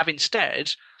 and you have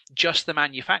instead just the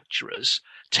manufacturers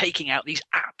taking out these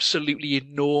absolutely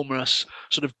enormous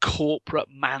sort of corporate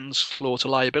manslaughter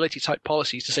liability type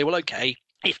policies to say, well, okay,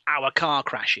 if our car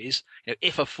crashes,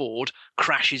 if a Ford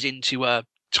crashes into a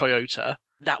Toyota,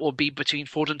 that will be between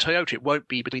Ford and Toyota. It won't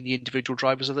be between the individual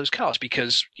drivers of those cars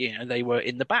because, they were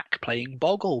in the back playing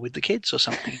Boggle with the kids or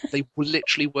something. They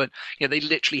literally weren't, they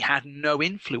literally had no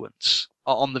influence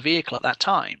on the vehicle at that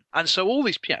time. And so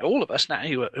all of us now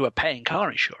who are paying car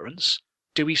insurance,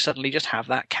 do we suddenly just have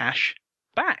that cash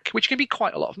back, which can be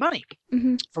quite a lot of money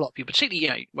for a lot of people,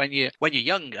 particularly, when you're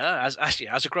younger. As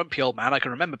a grumpy old man, I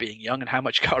can remember being young and how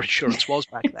much car insurance was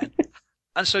back then.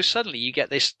 And so suddenly you get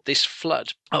this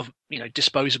flood of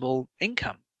disposable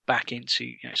income back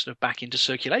into back into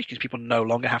circulation because people no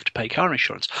longer have to pay car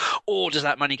insurance. Or does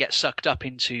that money get sucked up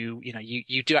into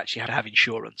you do actually have to have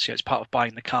insurance? It's part of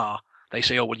buying the car. They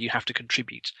say, oh well, you have to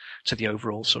contribute to the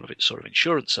overall sort of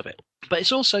insurance of it. But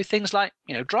it's also things like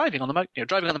driving on the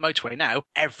motorway now.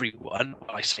 Everyone,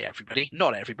 well, I say everybody,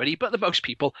 not everybody, but the most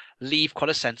people leave quite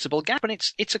a sensible gap, and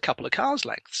it's a couple of cars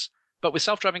lengths. But with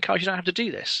self-driving cars, you don't have to do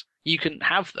this. You can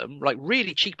have them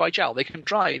really cheek by jowl. They can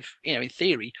drive, in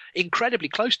theory, incredibly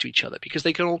close to each other because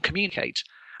they can all communicate.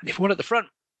 And if one at the front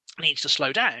needs to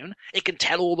slow down, it can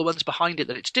tell all the ones behind it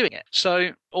that it's doing it.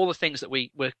 So all the things that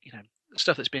we were,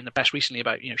 stuff that's been the best recently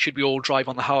about, should we all drive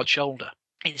on the hard shoulder?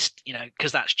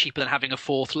 Because that's cheaper than having a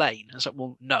fourth lane. And it's like,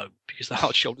 well, no, because the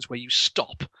hard shoulder is where you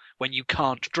stop when you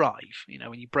can't drive.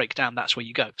 When you break down, that's where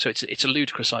you go. So it's a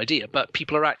ludicrous idea, but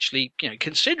people are actually,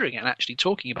 considering it and actually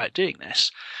talking about doing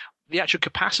this. The actual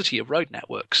capacity of road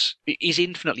networks is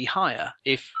infinitely higher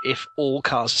if all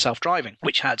cars are self-driving,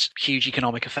 which has huge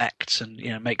economic effects and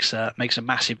makes a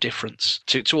massive difference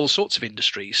to all sorts of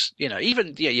industries.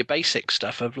 Even your basic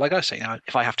stuff of, like I say,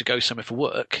 if I have to go somewhere for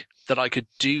work, that I could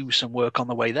do some work on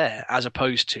the way there, as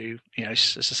opposed to,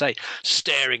 as I say,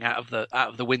 staring out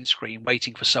of the windscreen,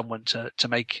 waiting for someone to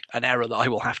make an error that I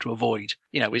will have to avoid.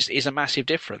 Is a massive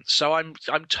difference. So I'm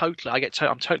totally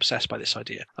obsessed by this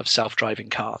idea of self-driving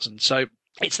cars, and so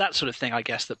it's that sort of thing, I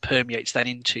guess, that permeates then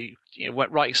into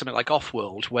writing something like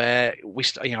Offworld, where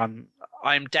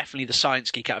I'm definitely the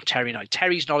science geek out of Terry and I.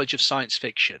 Terry's knowledge of science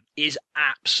fiction is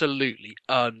absolutely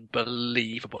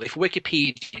unbelievable. If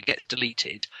Wikipedia gets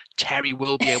deleted, Terry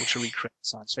will be able to recreate the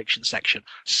science fiction section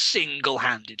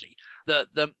single-handedly.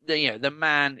 The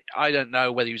man, I don't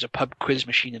know whether he was a pub quiz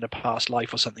machine in a past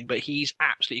life or something, but he's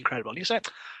absolutely incredible. And he'll say,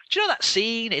 do you know that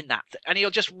scene in that? And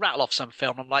he'll just rattle off some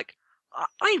film. I'm like,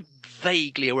 I'm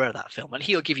vaguely aware of that film, and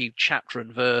he'll give you chapter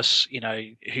and verse,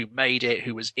 who made it,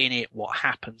 who was in it, what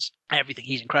happens, everything.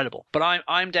 He's incredible. But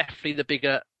I'm definitely the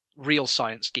bigger real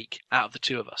science geek out of the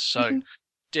two of us. So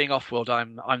doing Offworld,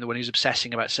 I'm the one who's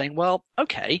obsessing about saying, well,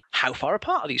 okay, how far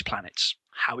apart are these planets?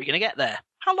 How are we going to get there?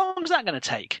 How long is that going to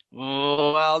take?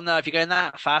 Well, no, if you're going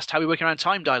that fast, how are we working around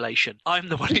time dilation? I'm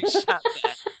the one who sat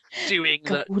there doing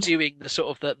the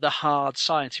sort of the hard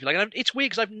science, if you like. And it's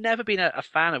weird because I've never been a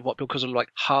fan of what people call like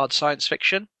hard science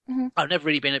fiction. Mm-hmm. I've never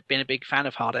really been a big fan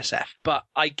of hard SF, but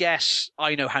I guess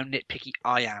I know how nitpicky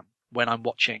I am when I'm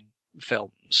watching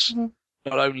films. Mm-hmm.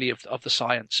 Not only of the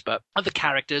science, but of the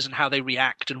characters and how they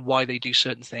react and why they do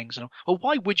certain things. And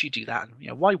why would you do that?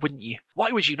 And why wouldn't you?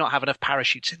 Why would you not have enough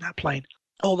parachutes in that plane?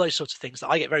 All those sorts of things that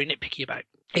I get very nitpicky about.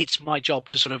 It's my job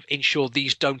to sort of ensure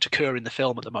these don't occur in the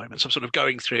film at the moment. So I'm sort of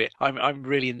going through it. I'm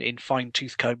really in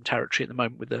fine-tooth comb territory at the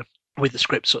moment with the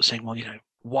script, sort of saying, well,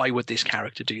 why would this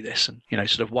character do this? And,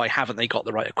 sort of why haven't they got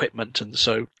the right equipment? And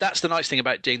so that's the nice thing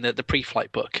about doing the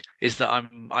pre-flight book, is that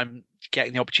I'm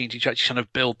getting the opportunity to actually kind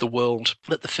of build the world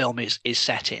that the film is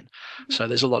set in. Mm-hmm. So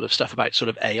there's a lot of stuff about sort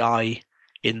of AI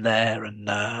in there and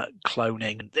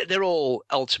cloning. They're all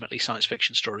ultimately science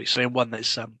fiction stories. So in one,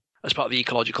 there's as part of the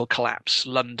ecological collapse,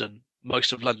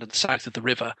 most of London south of the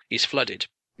river is flooded.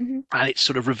 Mm-hmm. And it's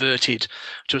sort of reverted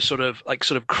to a sort of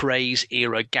craze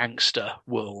era gangster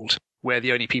world where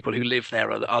the only people who live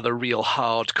there are the real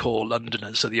hardcore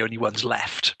Londoners, are the only ones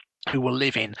left who will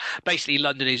live in. Basically,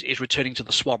 London is returning to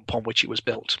the swamp on which it was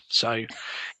built. So,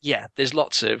 yeah, there's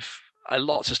lots of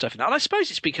stuff in that. And I suppose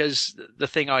it's because the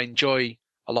thing I enjoy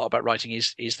a lot about writing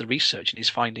is the research and is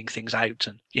finding things out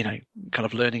and, kind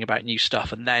of learning about new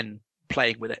stuff and then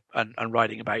playing with it and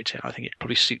writing about it. I think it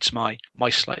probably suits my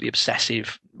slightly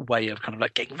obsessive way of kind of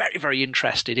like getting very, very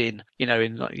interested in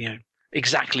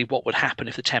exactly what would happen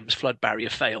if the Thames flood barrier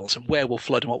fails and where will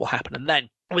flood and what will happen. And then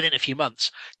within a few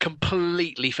months,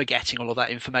 completely forgetting all of that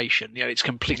information. It's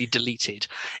completely deleted,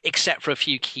 except for a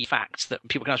few key facts that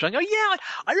people can ask. And go, yeah,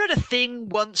 I read a thing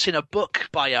once in a book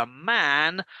by a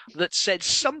man that said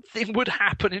something would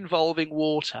happen involving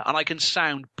water. And I can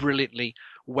sound brilliantly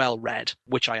well read,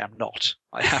 which I am not,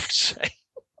 I have to say.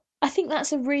 I think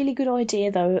that's a really good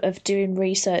idea, though, of doing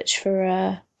research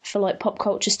for like pop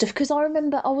culture stuff, because I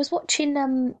remember I was watching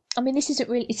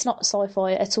it's not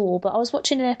sci-fi at all, but I was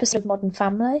watching an episode of Modern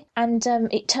Family, and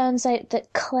it turns out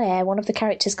that Claire, one of the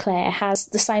characters, Claire, has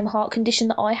the same heart condition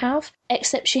that I have,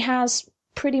 except she has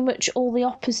pretty much all the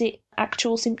opposite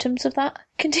actual symptoms of that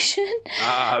condition.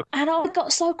 And I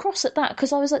got so cross at that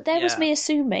because I was like, was me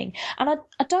assuming, and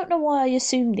I don't know why I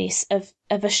assumed this of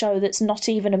a show that's not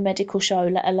even a medical show,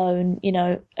 let alone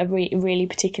a really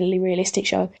particularly realistic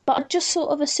show. But I just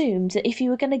sort of assumed that if you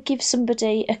were going to give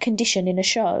somebody a condition in a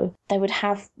show, they would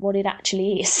have what it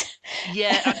actually is.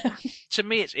 Yeah, to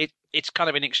me it's kind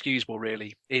of inexcusable,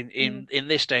 really, in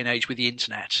this day and age with the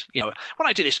internet. When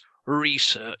I do this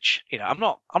research, I'm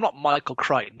not Michael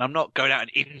Crichton. I'm not going out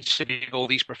and interviewing all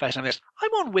these professionals.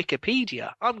 I'm on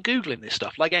Wikipedia. I'm Googling this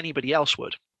stuff like anybody else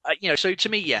would. So to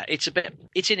me,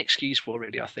 it's inexcusable,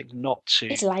 really, I think, not to.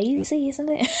 It's lazy, isn't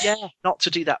it? Yeah, not to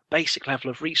do that basic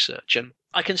level of research. And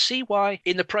I can see why,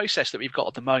 in the process that we've got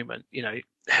at the moment,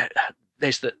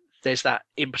 there's there's that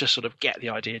impetus sort of get the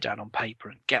idea down on paper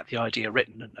and get the idea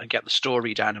written and get the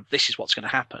story down and this is what's going to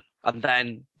happen, and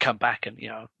then come back and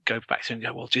go back through and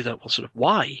go, well, do that. Well, sort of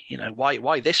why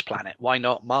why this planet? Why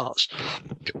not Mars?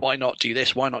 Why not do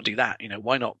this? Why not do that?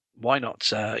 Why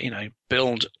not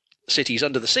build cities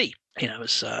under the sea?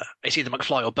 It's either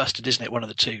McFly or Busted, isn't it? One of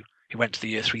the two who went to the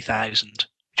year 3000.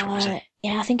 Which one was it?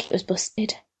 Yeah, I think it was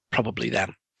Busted. Probably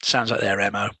them. Sounds like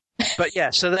their MO. But yeah,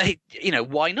 so they,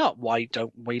 why not? Why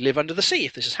don't we live under the sea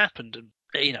if this has happened? And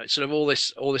it's sort of all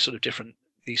this sort of different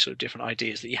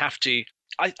ideas that you have to.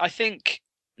 I think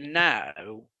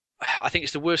now, I think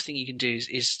it's the worst thing you can do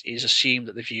is assume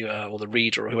that the viewer or the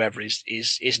reader or whoever is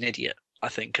an idiot. I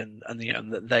think, and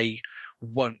that they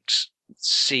won't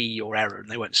see your error and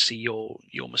they won't see your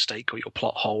mistake or your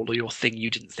plot hole or your thing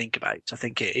you didn't think about. I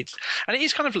think it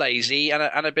is kind of lazy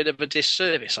and a bit of a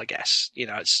disservice, I guess.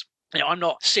 It's. I'm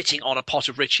not sitting on a pot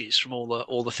of riches from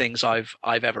all the things I've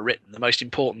ever written. The most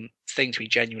important thing to me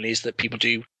genuinely is that people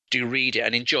do read it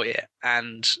and enjoy it.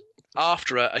 And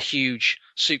after a huge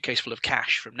suitcase full of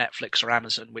cash from Netflix or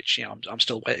Amazon, which I'm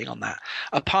still waiting on that.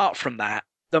 Apart from that,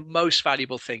 the most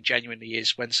valuable thing genuinely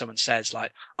is when someone says,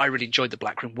 like, I really enjoyed The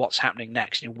Black Room. What's happening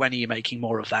next? When are you making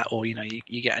more of that? Or you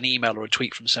get an email or a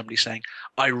tweet from somebody saying,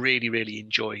 I really, really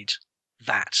enjoyed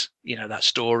that that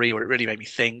story, or it really made me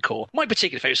think, or my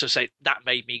particular favorite, so say that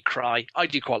made me cry. I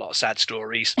do quite a lot of sad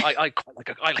stories. I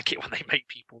like it when they make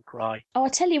people cry. I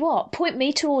tell you what, point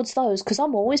me towards those, because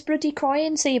I'm always bloody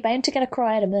crying, so you're bound to get a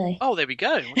cry out of me. Oh, there we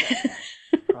go.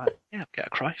 Right. Yeah, get a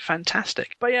cry.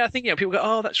 Fantastic. But yeah, I think people go,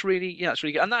 oh, that's really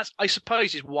good. And that's, I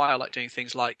suppose, is why I like doing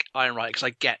things like Iron Writer, because I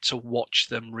get to watch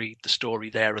them read the story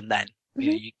there and then.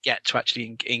 Mm-hmm. You get to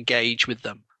actually engage with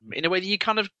them in a way that you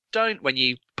kind of don't when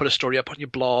you put a story up on your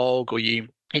blog, or you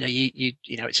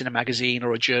it's in a magazine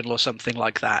or a journal or something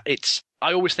like that.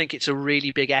 I always think it's a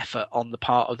really big effort on the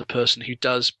part of the person who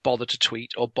does bother to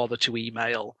tweet or bother to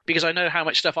email, because I know how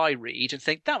much stuff I read and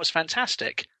think that was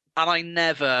fantastic, and I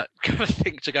never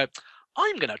think to go,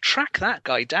 I'm going to track that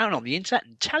guy down on the internet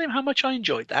and tell him how much I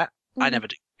enjoyed that. Mm. I never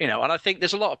do. And I think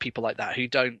there's a lot of people like that who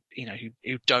don't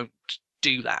who don't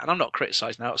do that. And I'm not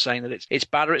criticizing that or saying that it's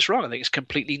bad or it's wrong. I think it's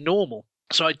completely normal.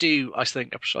 So I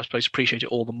suppose appreciate it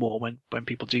all the more when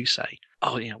people do say,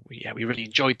 oh, we really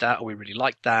enjoyed that, or we really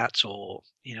liked that, or,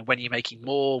 when you're making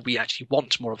more, we actually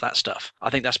want more of that stuff. I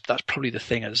think that's probably the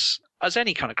thing as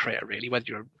any kind of creator, really,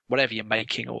 whatever you're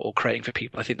making or creating for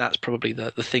people. I think that's probably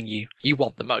the thing you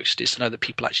want the most, is to know that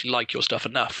people actually like your stuff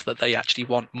enough that they actually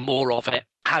want more of it,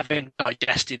 having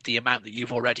digested the amount that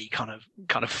you've already kind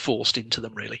of forced into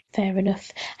them, really. Fair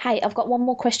enough. Hey, I've got one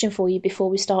more question for you before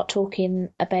we start talking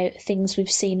about things we've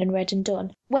seen and read and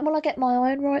done. When will I get my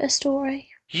Iron Writer story?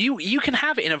 You can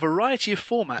have it in a variety of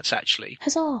formats, actually.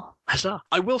 Huzzah.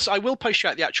 I will post you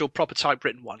out the actual proper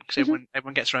typewritten one, because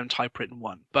everyone gets their own typewritten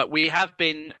one. But we have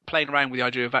been playing around with the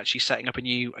idea of actually setting up a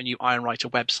new Iron Writer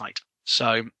website.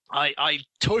 So I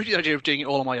toyed with the idea of doing it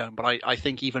all on my own, but I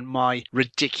think even my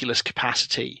ridiculous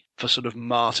capacity for sort of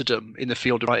martyrdom in the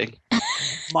field of writing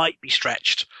might be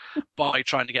stretched by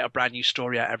trying to get a brand new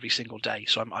story out every single day.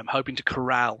 So I'm hoping to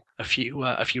corral a few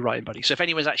writing buddies. So if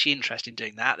anyone's actually interested in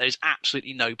doing that, there's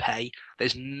absolutely no pay.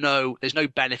 There's no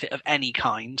benefit of any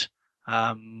kind.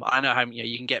 I know how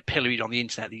you can get pilloried on the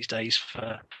internet these days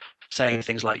for saying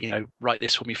things like, write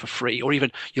this for me for free, or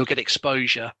even you'll get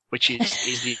exposure, which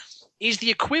is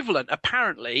the equivalent,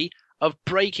 apparently, of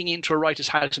breaking into a writer's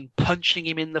house and punching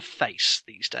him in the face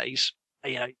these days.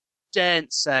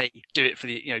 Don't say do it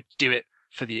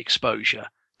for the exposure,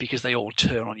 because they all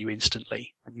turn on you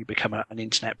instantly and you become an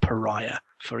internet pariah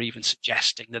for even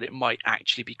suggesting that it might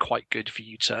actually be quite good for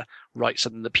you to write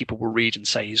something that people will read and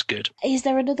say is good. Is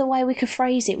there another way we could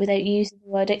phrase it without using the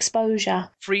word exposure?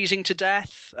 Freezing to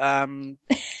death.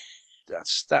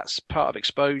 That's part of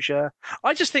exposure.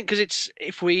 I just think because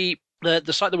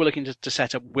the site that we're looking to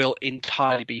set up will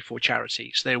entirely be for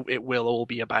charity. So it will all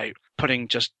be about putting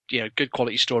just good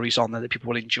quality stories on there that people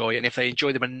will enjoy, and if they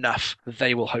enjoy them enough,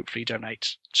 they will hopefully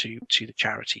donate to the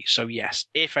charity. So yes,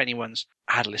 if anyone's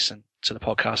had a listen to the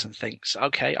podcast and thinks,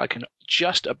 okay, I can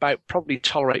just about probably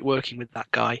tolerate working with that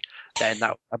guy, then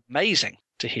that's amazing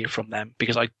to hear from them,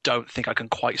 because I don't think I can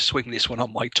quite swing this one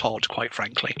on my Todd, quite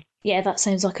frankly. Yeah, that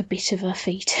sounds like a bit of a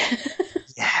feat.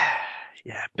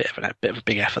 Yeah, a bit of a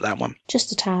big effort, that one.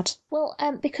 Just a tad. Well,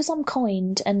 because I'm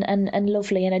kind and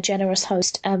lovely and a generous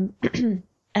host, and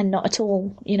not at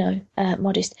all,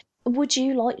 modest, would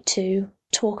you like to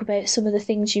talk about some of the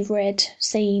things you've read,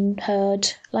 seen,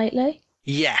 heard lately?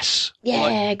 Yes. Yeah,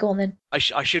 well, go on then. I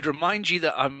should remind you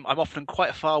that I'm often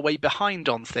quite a far way behind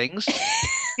on things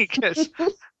because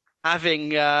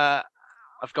having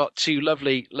I've got two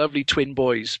lovely, lovely twin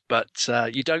boys, but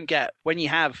you don't get when you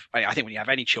have. I think when you have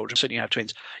any children, certainly you have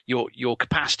twins, your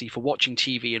capacity for watching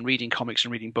TV and reading comics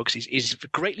and reading books is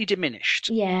greatly diminished.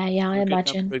 Yeah, I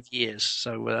imagine. Number of years.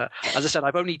 So as I said,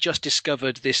 I've only just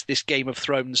discovered this Game of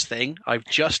Thrones thing. I've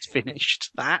just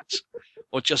finished that,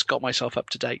 or just got myself up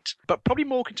to date. But probably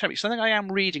more contemporary. Something I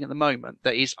am reading at the moment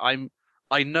that is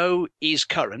I know is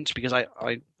current because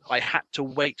I had to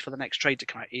wait for the next trade to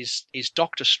come out is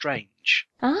Doctor Strange.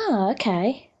 Ah,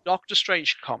 okay. Doctor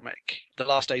Strange comic, The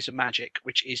Last Days of Magic,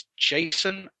 which is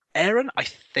Jason Aaron, I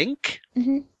think.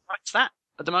 Mm-hmm. Writes that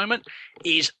at the moment,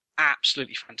 is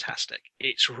absolutely fantastic.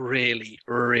 It's really,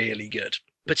 really good.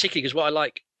 Particularly because what I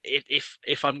like,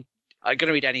 if I'm going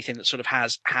to read anything that sort of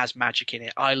has magic in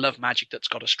it, I love magic that's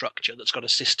got a structure, that's got a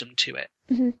system to it.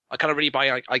 Mm-hmm. I kind of really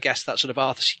buy, I guess, that sort of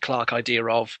Arthur C. Clarke idea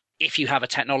of if you have a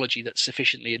technology that's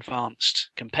sufficiently advanced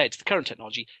compared to the current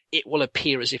technology, it will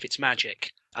appear as if it's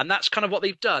magic. And that's kind of what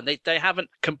they've done. They haven't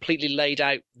completely laid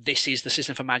out this is the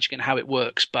system for magic and how it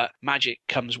works, but magic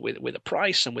comes with a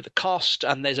price and with a cost,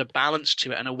 and there's a balance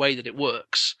to it and a way that it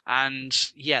works. And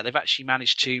yeah, they've actually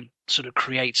managed to sort of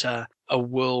create a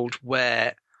world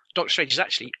where Doctor Strange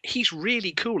he's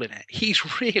really cool in it.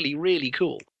 He's really, really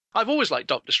cool. I've always liked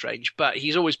Doctor Strange, but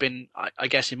he's always been, I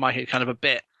guess in my head, kind of a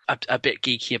bit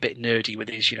geeky, a bit nerdy with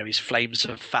his, his flames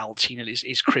of Faltine and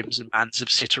his crimson bands of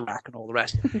Cyttorak and all the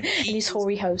rest. And his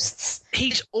hoary hosts.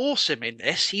 He's awesome in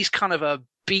this. He's kind of a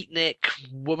beatnik,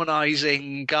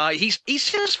 womanizing guy. He's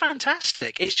just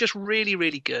fantastic. It's just really,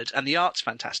 really good. And the art's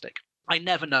fantastic. I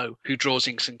never know who draws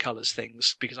inks and colors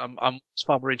things because I'm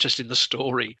far more interested in the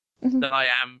story than I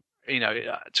am,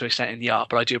 to an extent in the art,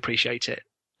 but I do appreciate it.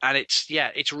 And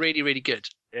it's really, really good.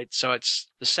 So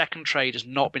the second trade has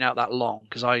not been out that long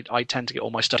because I tend to get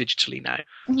all my stuff digitally now.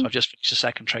 Mm-hmm. So I've just finished the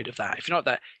second trade of that. If you're not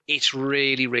there, it's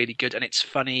really, really good and it's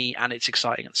funny and it's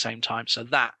exciting at the same time. So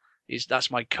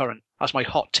that's my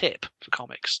hot tip for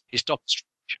comics is Doctor Strange.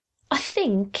 I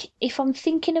think if I'm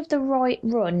thinking of the right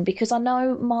run, because I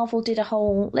know Marvel did a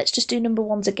whole let's just do number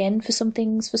ones again for some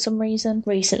things for some reason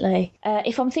recently.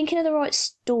 If I'm thinking of the right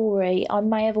story, I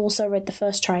may have also read the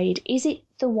first trade. Is it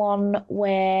the one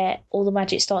where all the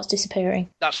magic starts disappearing?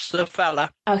 That's the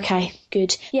fella. Okay,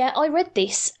 good. Yeah, I read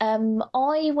this.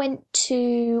 I went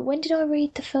to... When did I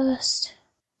read the first?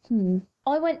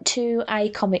 I went to a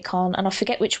Comic-Con, and I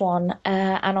forget which one,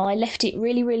 and I left it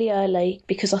really, really early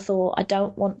because I thought I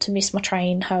don't want to miss my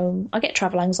train home. I get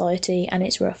travel anxiety, and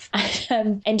it's rough.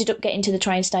 Ended up getting to the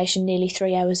train station nearly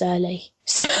 3 hours early.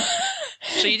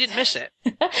 So you didn't miss it?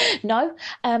 No,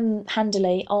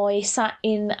 handily. I sat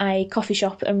in a coffee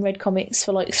shop and read comics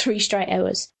for like 3 straight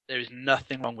hours. There is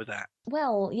nothing wrong with that.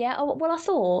 Well, yeah. Well, I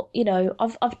thought,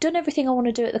 I've done everything I want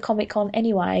to do at the Comic-Con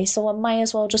anyway, so I may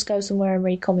as well just go somewhere and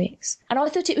read comics. And I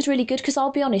thought it was really good because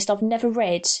I'll be honest, I've never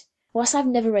read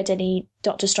any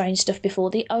Doctor Strange stuff before.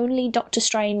 The only Doctor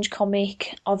Strange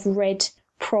comic I've read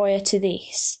prior to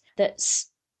this that's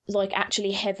like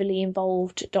actually heavily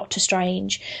involved Doctor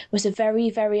Strange was a very,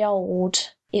 very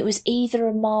old. It was either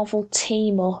a Marvel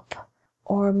team-up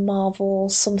or a Marvel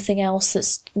something else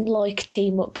that's like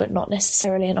team-up but not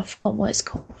necessarily, and I forgot what it's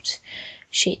called.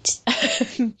 Shit.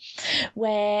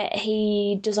 Where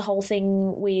he does a whole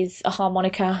thing with a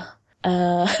harmonica.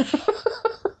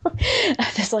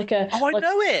 There's like a... Oh, I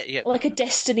know it! Yeah. Like a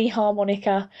Destiny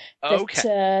harmonica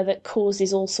that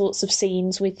causes all sorts of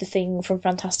scenes with the thing from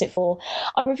Fantastic Four.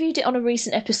 I reviewed it on a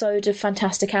recent episode of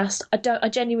Fantasticast. I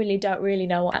genuinely don't really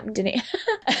know what happened in it.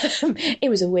 It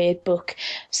was a weird book.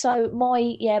 So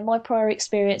my prior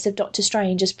experience of Doctor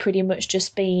Strange has pretty much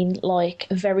just been like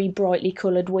very brightly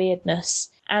coloured weirdness.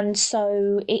 And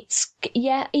so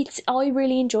I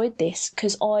really enjoyed this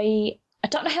because I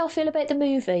don't know how I feel about the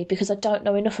movie because I don't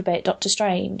know enough about Doctor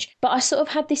Strange, but I sort of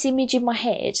had this image in my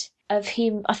head of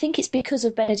him, I think it's because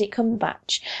of Benedict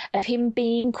Cumberbatch, of him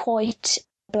being quite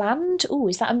bland. Oh,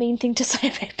 is that a mean thing to say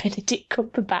about Benedict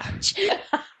Cumberbatch?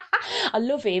 I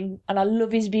love him and I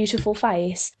love his beautiful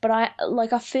face, but I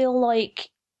feel like...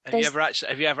 Have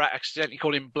you ever accidentally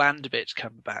called him Blandabit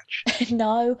Cumberbatch?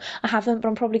 No, I haven't, but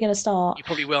I'm probably going to start. You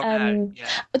probably will now. Yeah.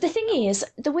 But the thing is,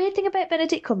 the weird thing about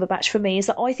Benedict Cumberbatch for me is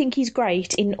that I think he's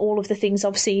great in all of the things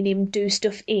I've seen him do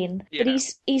stuff in. Yeah. But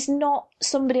he's not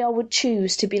somebody I would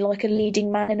choose to be like a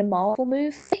leading man in a Marvel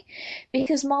movie,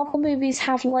 because Marvel movies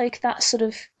have like that sort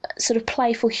of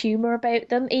playful humour about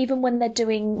them, even when they're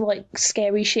doing like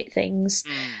scary shit things.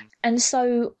 And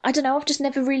so, I don't know, I've just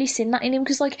never really seen that in him,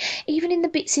 because like, even in the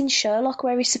bits in Sherlock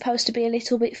where he's supposed to be a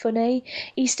little bit funny,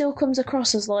 he still comes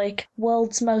across as like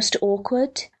world's most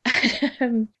awkward.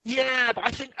 Yeah, but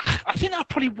I think that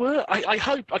probably work. I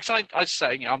hope, because I was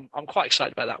saying, I'm quite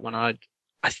excited about that one.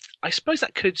 I suppose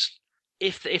that could,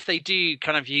 if they do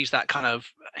kind of use that kind of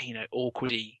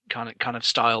awkwardy kind of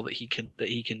style that he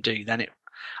can do, then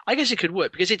I guess it could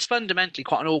work because it's fundamentally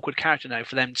quite an awkward character now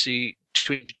for them to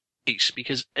introduce.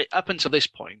 Because up until this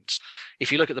point,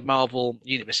 if you look at the Marvel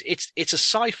universe, it's a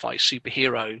sci-fi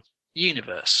superhero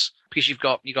universe. Because you've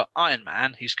got Iron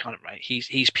Man, who's kind of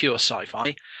he's pure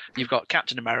sci-fi. You've got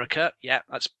Captain America, yeah,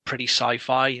 that's pretty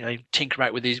sci-fi. Tinker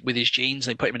out with his genes,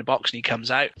 they put him in a box and he comes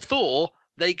out. Thor,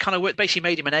 they kind of basically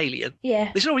made him an alien.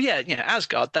 Yeah. They said, oh yeah,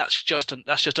 Asgard, that's just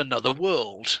another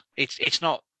world. It's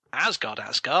not Asgard.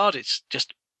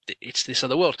 It's this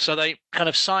other world. So they kind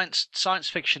of science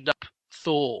fictioned up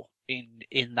Thor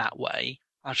in that way.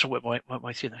 I'm sure what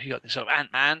my theory. You got this. So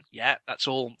Ant-Man, yeah, that's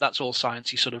all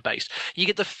sciencey sort of based. You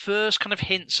get the first kind of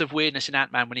hints of weirdness in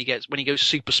Ant-Man when he goes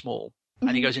super small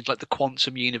and he goes into like the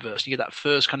quantum universe. You get that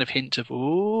first kind of hint of,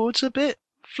 oh, it's a bit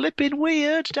flipping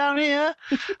weird down here.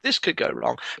 This could go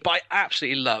wrong. But I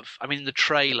absolutely love. I mean, in the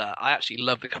trailer, I absolutely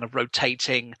love the kind of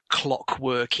rotating,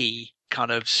 clockworky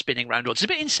kind of spinning round doors. It's a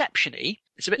bit Inception-y.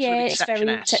 It's a bit sort of it's very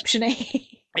Inception-y.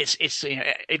 It's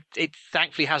it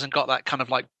thankfully hasn't got that kind of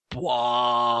like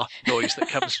bwah noise that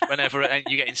comes whenever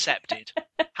you get incepted.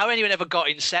 How anyone ever got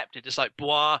incepted? It's like,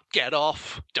 bwah, get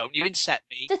off. Don't you incept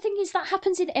me. The thing is, that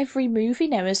happens in every movie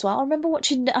now as well. I remember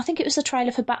watching, I think it was the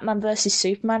trailer for Batman versus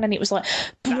Superman, and it was like,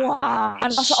 bwah. And I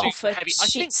was like, oh, for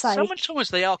shit's sake. Sometimes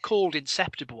they are called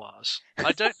inceptiboires.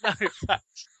 I don't know if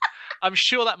that's... I'm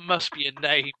sure that must be a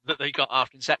name that they got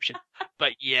after Inception.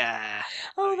 But yeah.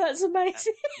 Oh, that's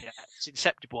amazing. Yeah, it's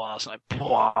Inceptiboires. Like,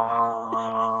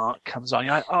 bwah, comes on.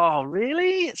 You're like, oh,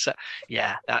 really? It's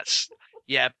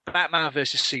Batman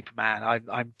versus Superman.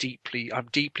 I'm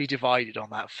deeply divided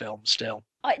on that film still.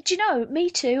 Do you know, me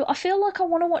too. I feel like I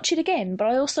want to watch it again, but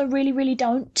I also really, really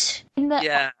don't. In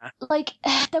that, like,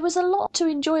 there was a lot to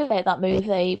enjoy about that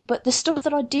movie, but the stuff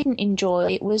that I didn't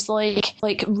enjoy was like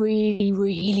really,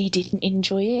 really didn't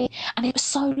enjoy it, and it was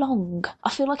so long. I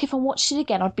feel like if I watched it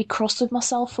again, I'd be cross with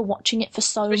myself for watching it for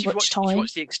so much time. If you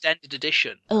watch the extended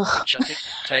edition, which I think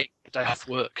would take a day off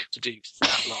work to do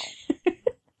that long.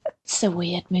 It's a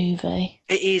weird movie.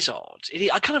 It is odd.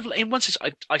 I kind of, in one sense,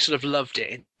 I sort of loved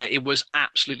it. It was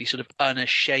absolutely sort of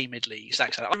unashamedly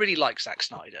Zack Snyder. I really like Zack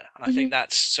Snyder, and I think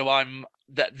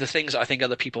the things that I think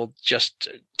other people just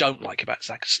don't like about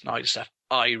Zack Snyder stuff,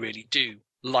 I really do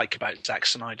like about Zack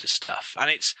Snyder stuff. And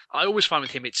I always find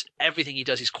with him, it's everything he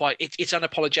does is it's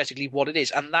unapologetically what it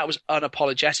is, and that was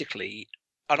unapologetically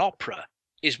an opera,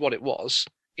 is what it was.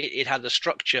 It had the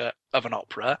structure of an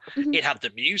opera. Mm-hmm. It had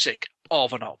the music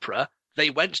of an opera. They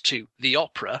went to the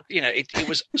opera. It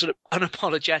was sort of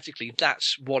unapologetically,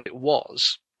 that's what it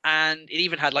was. And it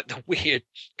even had like the weird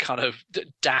kind of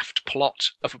daft plot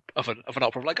of an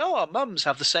opera. Like, oh, our mums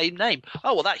have the same name.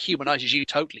 Oh, well, that humanizes you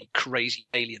totally, crazy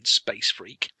alien space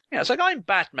freak. Yeah, it's like, I'm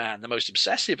Batman, the most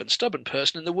obsessive and stubborn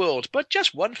person in the world. But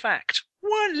just one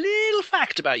little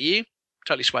fact about you.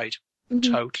 Totally swayed.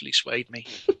 Mm-hmm. Totally swayed me.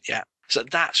 Yeah. So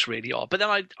that's really odd. But then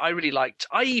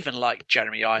I even liked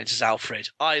Jeremy Irons as Alfred.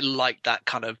 I liked that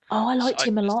kind of... Oh, I liked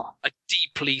him a lot. A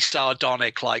deeply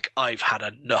sardonic, like, I've had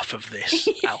enough of this,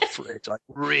 Alfred. Like,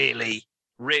 really?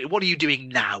 What are you doing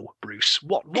now, Bruce?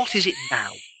 What is it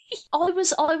now? I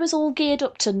was all geared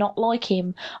up to not like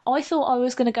him. I thought I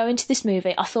was going to go into this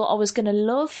movie. I thought I was going to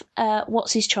love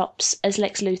what's his chops as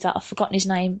Lex Luthor. I've forgotten his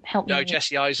name. Help me. No,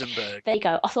 Jesse Eisenberg. There you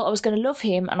go. I thought I was going to love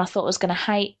him, and I thought I was going to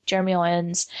hate Jeremy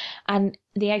Irons. And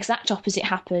the exact opposite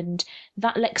happened.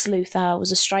 That Lex Luthor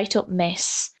was a straight up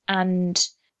mess, and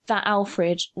that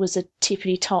Alfred was a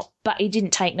tippity top, but he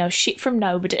didn't take no shit from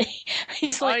nobody.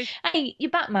 He's like, hey,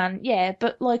 you're Batman, yeah,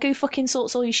 but like, who fucking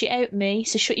sorts all your shit out? Me,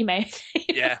 so shut your mouth.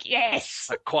 Yeah. Like, yes.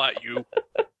 Like, quiet you.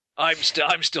 I'm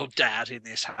still dad in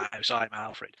this house. I'm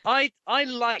Alfred. I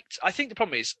think the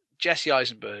problem is Jesse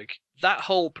Eisenberg, that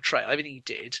whole portrayal, everything he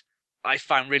did, I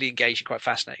found really engaging, quite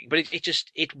fascinating. But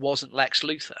it wasn't Lex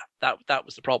Luthor. That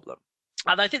was the problem.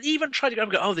 And I didn't even try to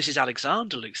go, oh, this is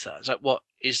Alexander Luthor. It's like, what,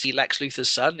 is he Lex Luthor's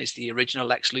son? Is the original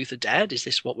Lex Luthor dead? Is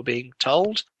this what we're being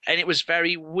told? And it was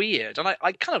very weird. And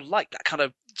I kind of like that kind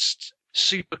of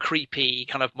super creepy,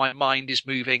 kind of my mind is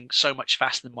moving so much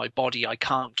faster than my body, I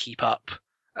can't keep up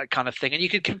kind of thing. And you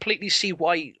could completely see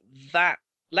why that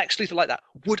Lex Luthor like that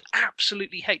would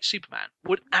absolutely hate Superman,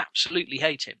 would absolutely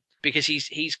hate him. Because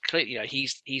he's clearly,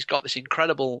 he's got this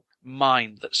incredible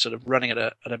mind that's sort of running at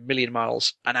a million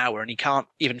miles an hour, and he can't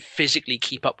even physically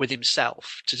keep up with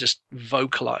himself to just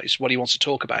vocalize what he wants to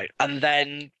talk about. And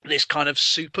then this kind of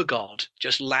super god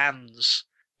just lands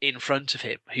in front of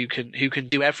him, who can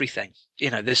do everything.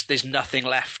 There's nothing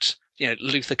left.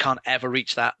 Luthor can't ever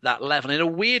reach that level. In a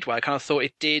weird way, I kind of thought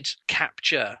it did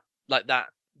capture like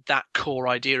that core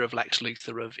idea of Lex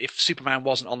Luthor of if Superman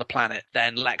wasn't on the planet,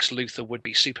 then Lex Luthor would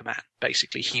be Superman.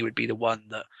 Basically, he would be the one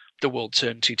that the world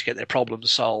turned to get their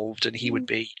problems solved, and he would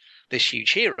be this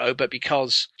huge hero. But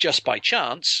because just by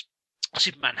chance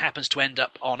Superman happens to end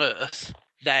up on Earth,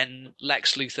 then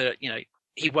Lex Luthor,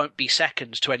 he won't be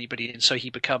second to anybody, and so he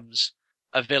becomes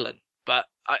a villain. But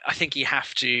I think you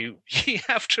have to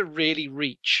really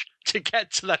reach to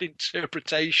get to that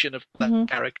interpretation of that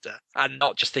character, and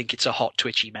not just think it's a hot,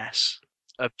 twitchy mess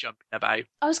of jumping about.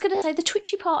 I was going to say the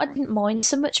twitchy part I didn't mind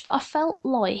so much, but I felt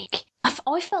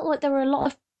like there were a lot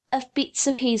of bits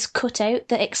of his cut out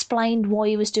that explained how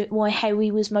he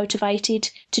was motivated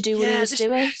to do what he was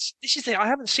doing. This is the thing. I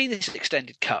haven't seen this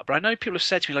extended cut, but I know people have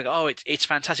said to me, like, oh, it's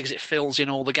fantastic because it fills in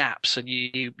all the gaps, and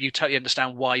you totally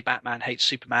understand why Batman hates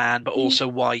Superman, but also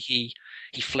why he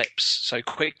flips so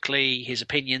quickly, his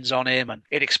opinions on him, and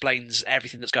it explains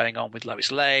everything that's going on with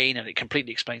Lois Lane, and it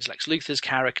completely explains Lex Luthor's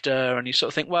character, and you sort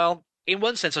of think, well, in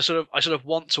one sense, I sort of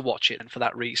want to watch it, and for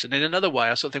that reason. In another way,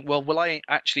 I sort of think, well, will I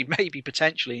actually maybe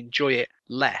potentially enjoy it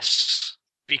less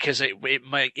because it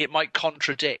might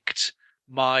contradict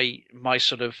my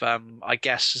sort of I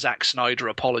guess Zack Snyder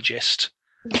apologist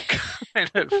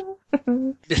kind of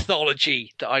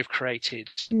mythology that I've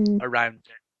created around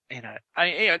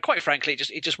it. Quite frankly,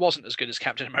 it just wasn't as good as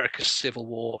Captain America's Civil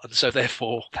War, and so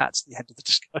therefore that's the end of the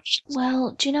discussion.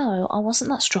 Well, do you know, I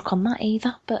wasn't that struck on that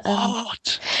either. But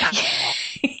what?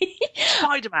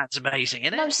 Spider-Man's amazing,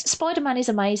 isn't it? No, Spider-Man is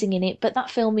amazing in it, but that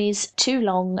film is too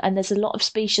long and there's a lot of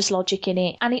specious logic in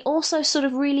it. And it also sort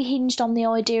of really hinged on the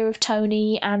idea of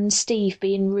Tony and Steve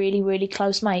being really, really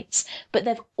close mates. But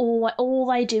they've all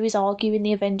they do is argue in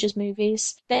the Avengers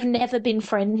movies. They've never been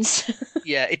friends.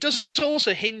 Yeah, it does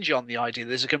also hinge on the idea that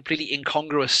there's a completely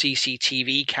incongruous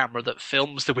CCTV camera that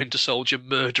films the Winter Soldier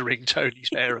murdering Tony's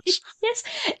parents. Yes,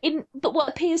 but what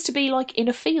appears to be like in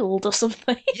a field or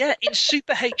something. Yeah, in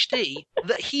Super HD,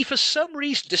 that he, for some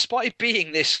reason, despite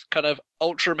being this kind of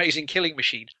ultra amazing killing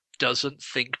machine, doesn't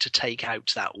think to take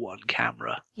out that one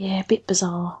camera. Yeah, a bit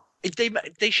bizarre.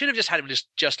 They should have just had him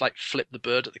just like flip the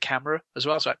bird at the camera as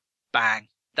well. So like, bang,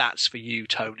 that's for you,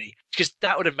 Tony. Because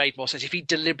that would have made more sense if he'd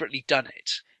deliberately done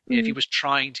it. If he was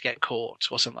trying to get caught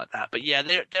or something like that. But yeah,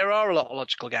 there are a lot of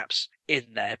logical gaps in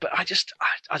there. But I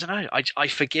don't know. I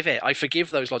forgive it. I forgive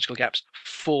those logical gaps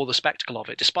for the spectacle of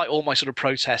it. Despite all my sort of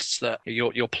protests that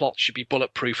your plot should be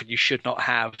bulletproof and you should not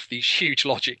have these huge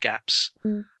logic gaps.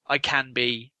 I can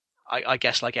be, I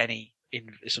guess, like any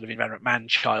sort of inveterate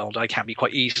man-child, I can be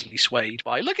quite easily swayed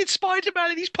by, look, it's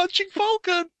Spider-Man and he's punching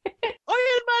Falcon.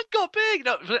 Iron Man got big.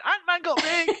 No, Ant-Man got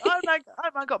big. Iron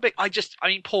Man got big. I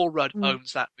mean, Paul Rudd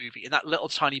owns that movie in that little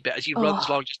tiny bit as he runs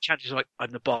along, just chanting like,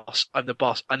 I'm the boss, I'm the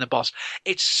boss, I'm the boss.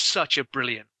 It's such a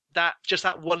brilliant, that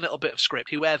one little bit of script,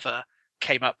 whoever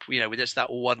came up, with just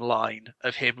that one line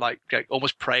of him like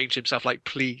almost praying to himself, like,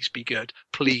 please be good,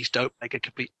 please don't make a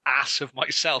complete ass of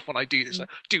myself when I do this. Like,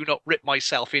 do not rip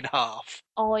myself in half.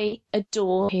 I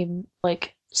adore him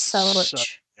like so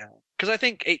much. Because I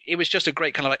think it was just a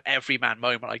great kind of like everyman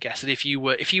moment, I guess. And if you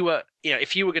were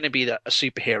going to be a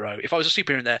superhero, if I was a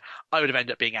superhero in there, I would have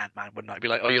ended up being Ant-Man, wouldn't I? I'd be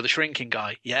like, oh, you're the shrinking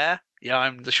guy, yeah,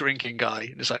 I'm the shrinking guy.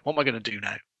 And it's like, what am I going to do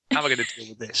now? How am I going to deal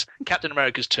with this? Captain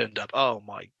America's turned up. Oh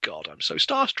my God, I'm so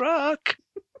starstruck.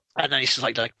 And then he's just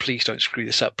like, please don't screw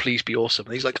this up. Please be awesome.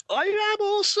 And he's like, I am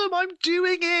awesome. I'm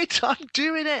doing it. I'm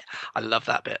doing it. I love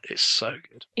that bit. It's so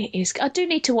good. It is. I do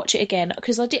need to watch it again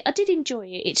because I did enjoy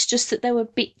it. It's just that there were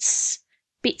bits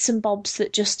and bobs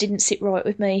that just didn't sit right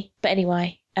with me. But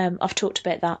anyway, I've talked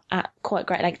about that at quite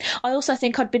great length. I also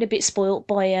think I'd been a bit spoilt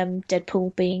by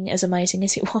Deadpool being as amazing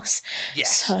as it was.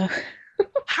 Yes. So...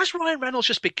 Has Ryan Reynolds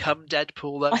just become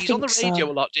Deadpool, though? He's on the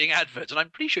radio a lot doing adverts, and I'm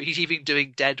pretty sure he's even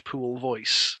doing Deadpool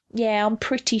voice. Yeah, I'm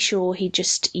pretty sure he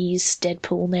just is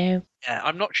Deadpool now. Yeah,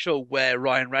 I'm not sure where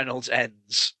Ryan Reynolds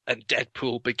ends and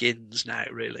Deadpool begins now,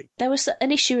 really. There was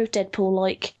an issue of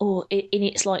Deadpool, in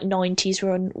its 90s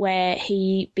run, where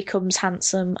he becomes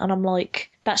handsome, and I'm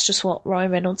like, that's just what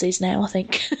Ryan Reynolds is now, I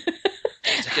think.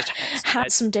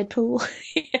 Handsome Deadpool.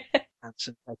 Yeah.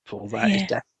 Handsome Deadpool, that is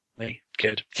definitely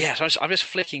good. Yeah, so I'm just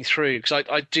flicking through because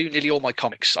I do nearly all my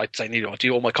comics. I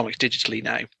do all my comics digitally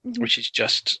now, which is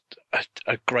just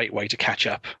a great way to catch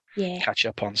up. Yeah. Catch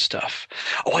up on stuff.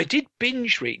 Oh, I did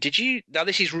binge read. Did you? Now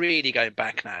this is really going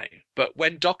back now. But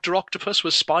when Dr. Octopus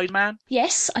was Spider-Man.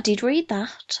 Yes, I did read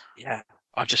that. Yeah,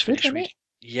 I've just finished reading.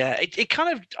 Yeah, it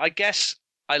kind of. I guess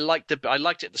I liked it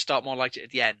at the start more. I liked it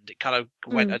at the end. It kind of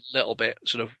went a little bit,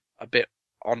 sort of a bit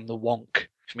on the wonk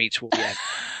for me toward the end.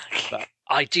 But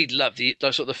I did love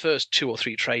those sort of the first 2 or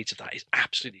 3 trades of that is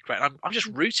absolutely great. I'm just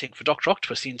rooting for Dr.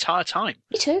 Octopus the entire time.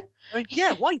 Me too. I mean,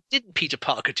 yeah, why didn't Peter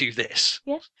Parker do this?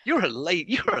 Yeah. You're a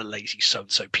lazy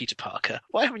so-and-so, Peter Parker.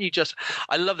 Why haven't you just...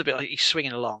 I love the bit like he's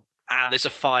swinging along and there's a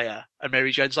fire and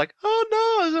Mary Jane's like,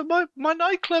 oh no, my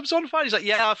nightclub's on fire. He's like,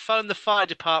 yeah, I phoned the fire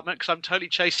department because I'm totally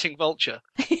chasing Vulture.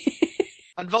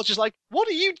 And Vulture's like, what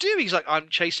are you doing? He's like, I'm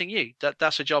chasing you.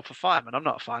 That's a job for firemen. I'm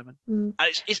not a fireman. And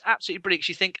it's absolutely brilliant because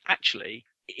you think, actually,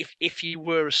 if you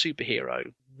were a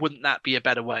superhero, wouldn't that be a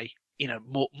better way? You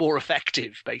know, more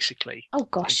effective, basically. Oh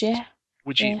gosh, yeah.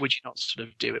 Would you not sort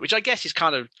of do it? Which I guess is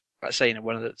kind of, like I say,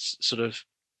 one of the sort of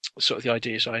the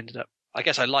ideas I ended up. I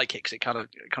guess I like it because it kind of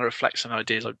reflects some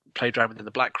ideas I played around with in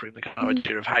the Black Room. The kind of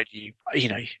idea of how do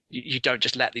you don't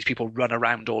just let these people run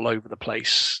around all over the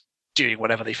place doing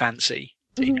whatever they fancy.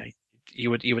 You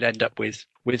would end up with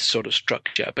sort of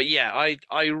structure. But yeah,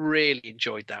 I really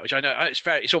enjoyed that, which I know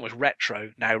it's almost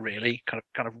retro now, really, kind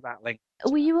of rattling.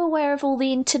 Were you aware of all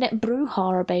the internet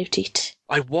brouhaha about it?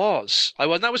 I was.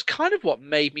 And that was kind of what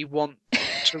made me want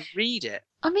to read it.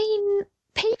 I mean,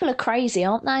 people are crazy,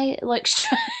 aren't they? Like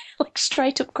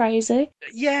straight up crazy.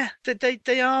 Yeah,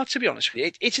 they are, to be honest with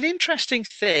you. It's an interesting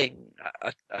thing.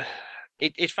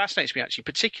 It fascinates me, actually,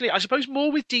 particularly, I suppose,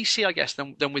 more with DC, I guess,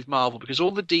 than with Marvel, because all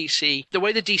the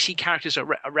way the DC characters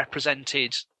are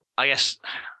represented, I guess,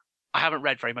 I haven't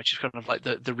read very much. It's kind of like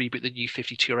the reboot, the New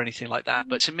 52 or anything like that.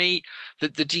 But to me, the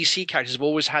DC characters have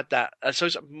always had that, so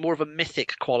it's more of a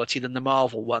mythic quality than the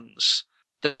Marvel ones.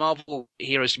 The Marvel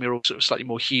heroes to me are all sort of slightly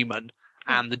more human,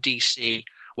 and the DC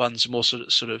ones more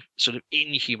sort of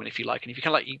inhuman, if you like. And if you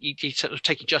kind of like you sort of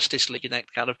take your Justice League and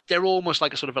they're almost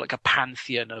like a sort of like a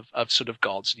pantheon of sort of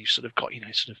gods, and you've sort of got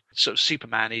sort of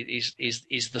Superman is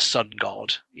the sun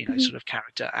god, sort of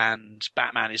character, and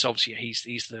Batman is obviously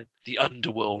he's the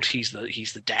underworld, he's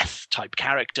the death type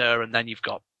character, and then you've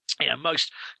got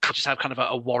most cultures have kind of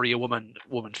a warrior woman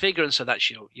figure, and so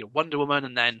that's your Wonder Woman,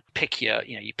 and then you pick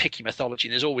your mythology,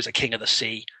 and there's always a king of the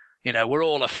sea. We're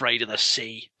all afraid of the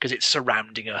sea because it's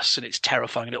surrounding us and it's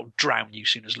terrifying and it'll drown you as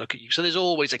soon as look at you. So there's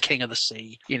always a king of the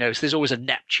sea, so there's always a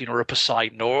Neptune or a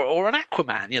Poseidon or an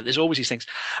Aquaman. There's always these things.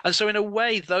 And so in a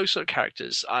way, those sort of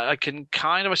characters, I can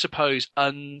kind of, I suppose,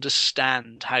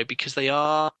 understand how, because they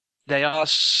are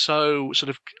so sort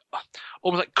of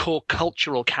almost like core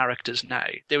cultural characters now.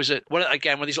 There was one of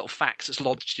these little facts that's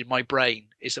lodged in my brain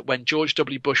is that when George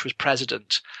W. Bush was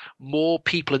president, more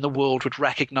people in the world would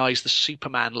recognize the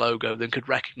Superman logo than could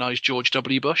recognize George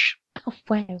W. Bush. Oh,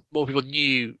 wow. More people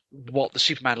knew what the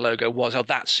Superman logo was. Oh,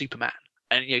 that's Superman.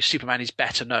 And, Superman is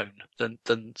better known than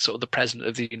sort of the president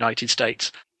of the United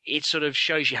States. It sort of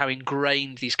shows you how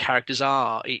ingrained these characters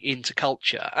are into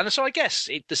culture. And so I guess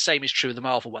the same is true of the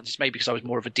Marvel ones. It's maybe because I was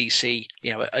more of a DC,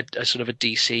 a sort of a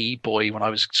DC boy when I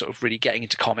was sort of really getting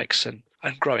into comics and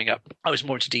growing up. I was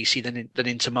more into DC than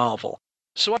into Marvel.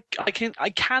 So I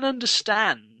can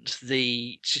understand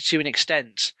to an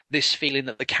extent this feeling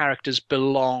that the characters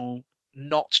belong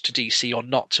not to DC or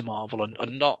not to Marvel and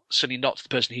certainly not to the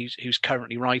person who's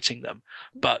currently writing them,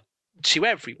 but to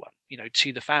everyone.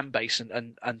 To the fan base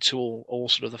and to all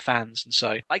sort of the fans. And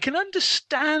so I can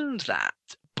understand that.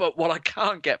 But what I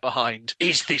can't get behind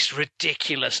is this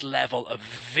ridiculous level of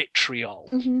vitriol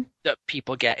that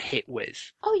people get hit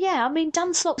with. Oh, yeah. I mean,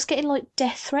 Dan Slott's getting, like,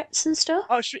 death threats and stuff.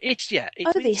 Oh, it's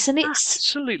this, and it's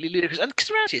absolutely ludicrous. And because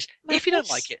the reality is, if you don't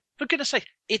like it, for goodness sake,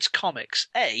 it's comics.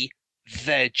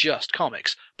 They're just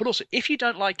comics. But also, if you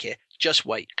don't like it, just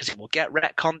wait, because it will get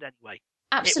retconned anyway.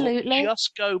 Absolutely. It will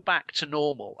just go back to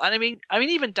normal. And I mean,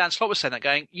 even Dan Slott was saying that,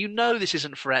 going, this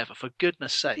isn't forever, for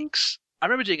goodness sakes. I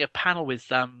remember doing a panel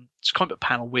with, a comic book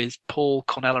panel with Paul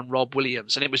Cornell and Rob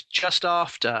Williams, and it was just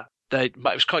after it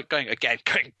was quite going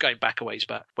back a ways,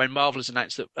 but when Marvel has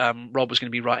announced that Rob was going to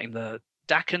be writing the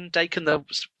Daken,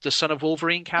 the Son of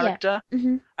Wolverine character. Yeah.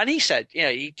 Mm-hmm. And he said,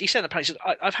 he said in the panel, he said,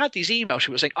 I've had these emails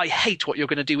from people saying, I hate what you're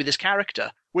going to do with this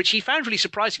character, which he found really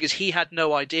surprising because he had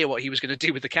no idea what he was going to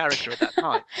do with the character at that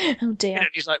time. Oh, dear. And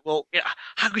he's like, well,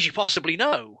 how could you possibly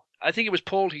know? I think it was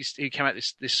Paul who came out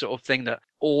with this sort of thing that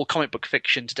all comic book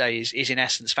fiction today is in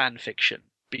essence fan fiction,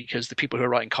 because the people who are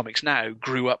writing comics now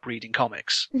grew up reading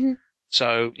comics. Mm-hmm.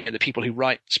 So, the people who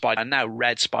write Spider-Man now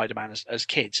read Spider-Man as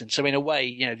kids. And so in a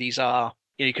way, these are,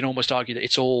 you can almost argue that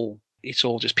it's all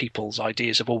just people's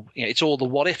ideas of all, it's all the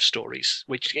what if stories,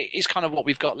 which is kind of what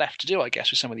we've got left to do, I guess,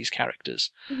 with some of these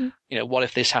characters. Mm-hmm. What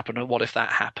if this happened and what if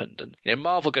that happened? And,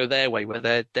 Marvel go their way where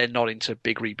they're not into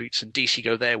big reboots, and DC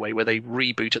go their way where they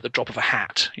reboot at the drop of a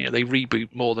hat. They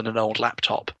reboot more than an old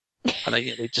laptop. And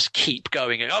they just keep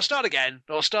going. Start again.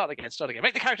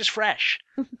 Make the characters fresh.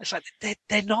 It's like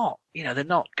they're not. They're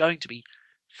not going to be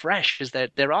fresh as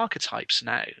their archetypes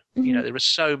now. Mm-hmm. There are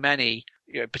so many,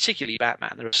 particularly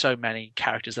Batman. There are so many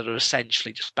characters that are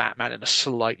essentially just Batman in a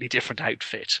slightly different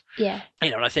outfit. Yeah.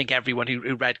 And I think everyone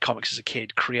who read comics as a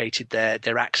kid created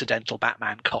their accidental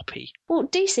Batman copy. Well,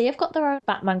 DC have got their own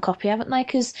Batman copy, haven't they?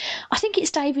 Because I think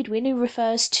it's David Wynn who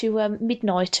refers to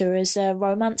Midnighter as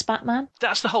romance Batman.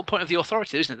 That's the whole point of the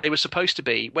Authority, isn't it? They were supposed to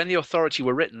be, when the Authority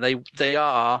were written, they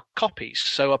are copies.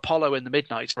 So Apollo and the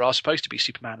Midnighter are supposed to be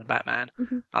Superman and Batman.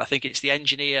 Mm-hmm. And I think it's the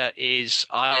Engineer is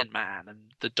Iron Man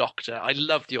and the Doctor. I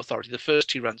love the Authority. The first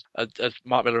two runs of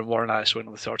Mark Miller and Warren Ellis were on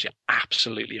the Authority are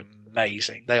absolutely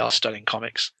amazing. They are stunning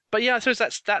comics. But yeah, I suppose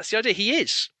that's the idea. He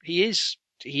is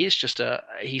just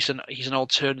he's an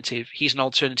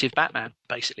alternative Batman,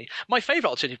 basically. My favourite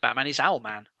alternative Batman is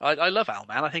Owlman. I love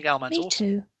Owlman. I think Owlman's awesome.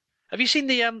 Me too. Have you seen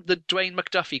the Dwayne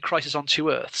McDuffie Crisis on Two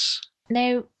Earths?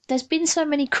 Now, there's been so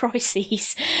many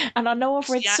crises, and I know I've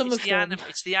read some of them.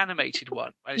 It's the animated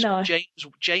one. And it's No.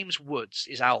 James Woods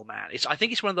is Owlman. I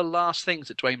think it's one of the last things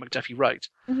that Dwayne McDuffie wrote.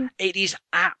 Mm-hmm. It is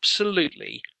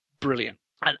absolutely brilliant.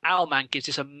 And Owlman gives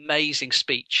this amazing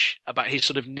speech about his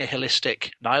sort of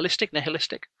nihilistic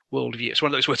worldview. It's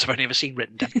one of those words I've only ever seen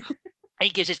written down. He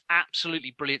gives this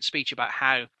absolutely brilliant speech about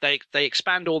how they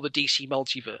expand all the DC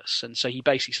multiverse. And so he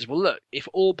basically says, well, look, if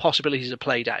all possibilities are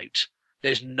played out,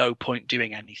 there's no point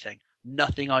doing anything.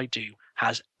 Nothing I do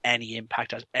has any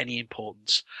impact, has any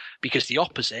importance, because the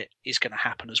opposite is going to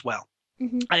happen as well.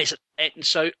 Mm-hmm. And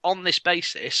so on this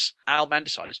basis, Owlman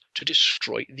decides to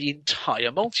destroy the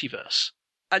entire multiverse.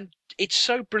 And it's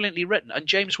so brilliantly written, and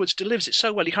James Woods delivers it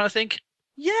so well. You kind of think,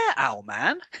 yeah,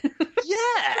 Owlman,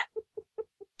 yeah,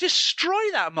 destroy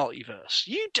that multiverse.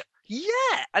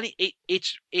 Yeah, and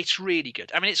it's really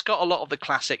good. I mean, it's got a lot of the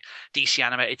classic DC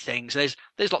animated things. There's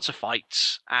lots of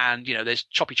fights, and there's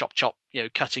choppy chop chop,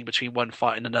 cutting between one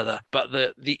fight and another. But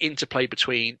the interplay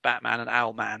between Batman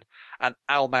and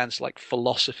Owlman's like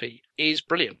philosophy is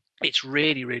brilliant. It's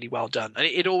really, really well done. And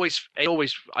it always,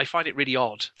 I find it really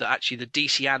odd that actually the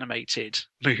DC animated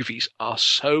movies are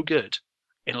so good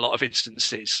in a lot of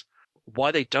instances.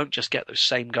 Why they don't just get those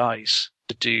same guys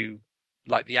to do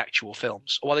like the actual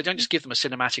films, or why they don't just give them a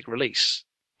cinematic release,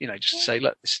 just say,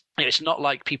 look, it's not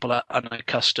like people are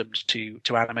unaccustomed to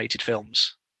animated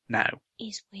films now.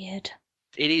 It's weird.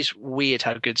 It is weird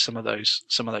how good some of those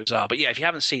are. But yeah, if you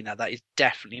haven't seen that is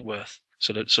definitely worth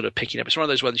sort of picking up. It's one of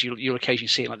those ones you'll occasionally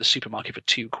see in like the supermarket for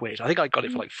 £2. I think I got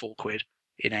it for like £4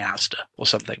 in Asda or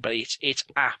something. But it's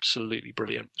absolutely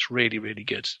brilliant. It's really, really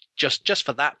good. Just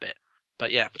for that bit.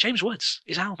 But yeah, James Woods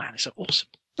is Owlman. It's awesome.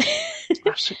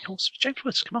 Absolutely awesome. James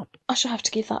Woods, come on. I shall have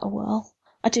to give that a whirl.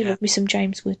 I do love me some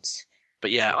James Woods.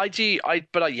 But yeah, I do. I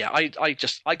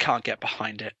can't get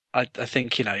behind it. I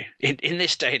think in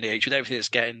this day and age, with everything that's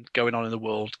going on in the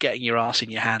world, getting your ass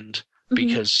in your hand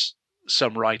because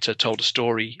some writer told a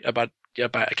story about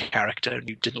a character and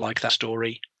you didn't like that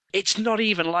story. It's not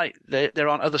even like there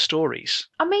aren't other stories.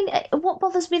 I mean, what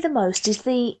bothers me the most is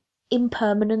the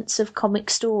impermanence of comic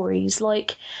stories.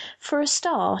 Like, for a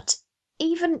start,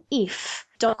 even if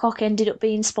Doc Ock ended up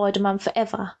being Spider-Man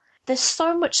forever, there's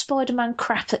so much Spider-Man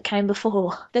crap that came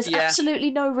before. There's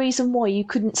absolutely no reason why you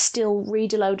couldn't still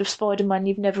read a load of Spider-Man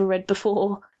you've never read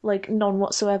before. Like, none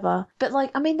whatsoever. But, like,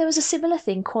 I mean, there was a similar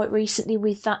thing quite recently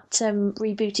with that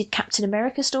rebooted Captain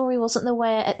America story, wasn't there,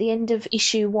 where at the end of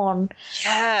issue 1,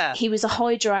 he was a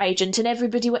Hydra agent and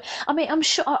everybody went... I mean, I'm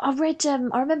sure... I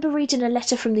remember reading a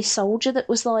letter from this soldier that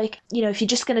was like, if you're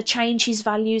just going to change his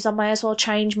values, I may as well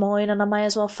change mine and I may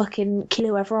as well fucking kill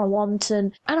whoever I want.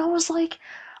 And I was like,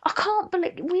 I can't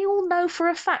believe... We all know for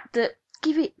a fact that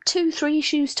give it 2-3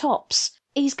 issues tops,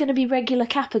 he's going to be regular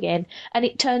Cap again, and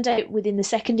it turned out within the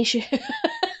second issue.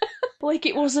 Like,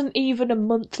 it wasn't even a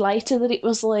month later that it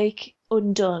was, like,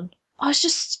 undone. I was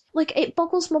just, like, it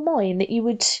boggles my mind that you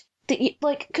would,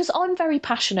 because I'm very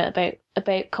passionate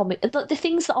about comic, the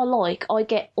things that I like, I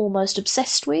get almost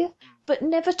obsessed with, but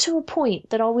never to a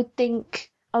point that I would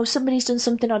think, oh, somebody's done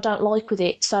something I don't like with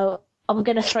it, so I'm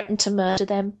going to threaten to murder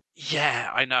them. Yeah,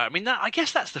 I know. I mean, I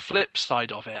guess that's the flip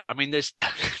side of it. I mean, there's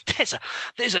a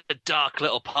dark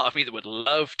little part of me that would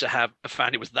love to have a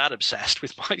fan who was that obsessed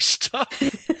with my stuff.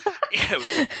 I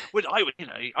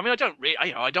mean, I don't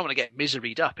want to get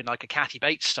miseried up in like a Kathy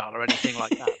Bates style or anything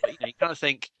like that. But you kind of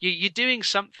think you're doing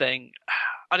something.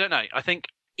 I don't know. I think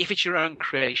if it's your own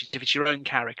creations, if it's your own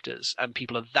characters, and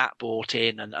people are that bought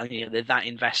in and they're that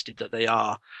invested that they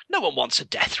are, no one wants a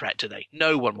death threat, do they?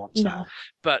 No one wants that.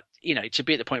 But to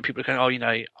be at the point where people are going,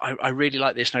 I really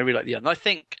like this and I really like the other.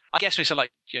 And I guess when someone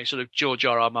like sort of George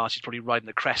R.R. Martin's probably riding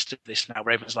the crest of this now,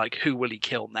 where everyone's like, who will he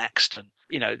kill next? And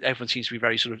everyone seems to be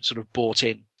very sort of bought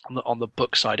in on the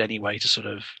book side anyway, to sort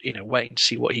of waiting to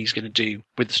see what he's going to do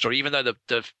with the story. Even though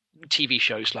the TV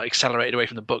show's like accelerated away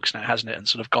from the books now, hasn't it, and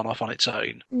sort of gone off on its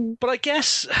own. But I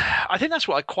guess I think that's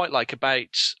what I quite like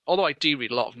about. Although I do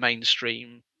read a lot of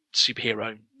mainstream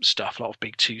superhero stuff, a lot of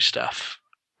big two stuff.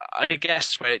 I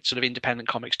guess where sort of independent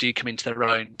comics do come into their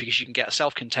own, because you can get a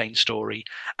self-contained story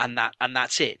and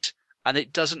that's it. And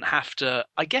it doesn't have to,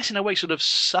 I guess, in a way, sort of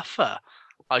suffer,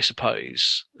 I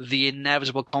suppose, the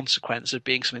inevitable consequence of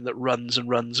being something that runs and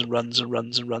runs and runs and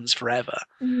runs and runs forever.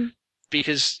 Mm-hmm.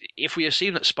 Because if we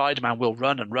assume that Spider-Man will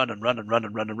run and run and run and run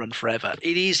and run and run forever,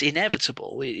 it is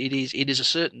inevitable. It is a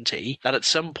certainty that at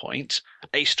some point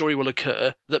a story will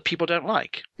occur that people don't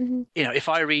like. Mm-hmm. If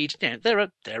I read, there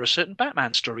are certain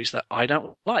Batman stories that I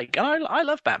don't like, and I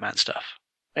love Batman stuff.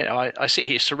 I sit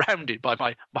here surrounded by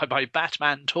my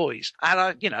Batman toys, and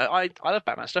I love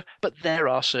Batman stuff. But there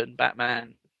are certain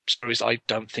Batman stories I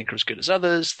don't think are as good as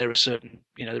others. There are certain,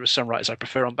 there are some writers I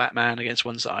prefer on Batman against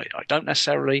ones that I don't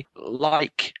necessarily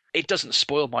like. It doesn't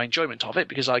spoil my enjoyment of it,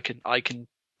 because I can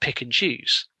pick and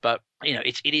choose. But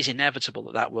it is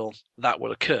inevitable that will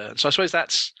occur. And so I suppose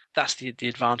that's the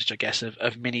advantage, I guess,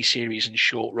 of mini-series and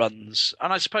short runs.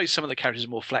 And I suppose some of the characters are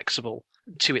more flexible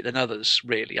to it than others,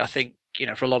 really. I think,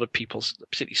 for a lot of people,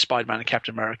 particularly Spider-Man and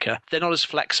Captain America, they're not as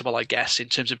flexible, I guess, in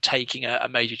terms of taking a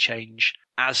major change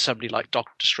as somebody like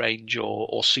Doctor Strange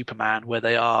or Superman, where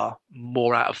they are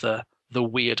more out of the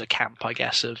weirder camp, I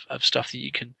guess, of stuff that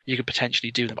you can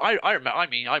potentially do them. I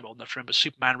remember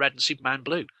Superman Red and Superman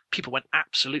Blue. People went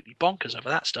absolutely bonkers over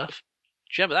that stuff.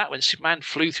 Do you remember that, when Superman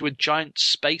flew through a giant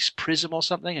space prism or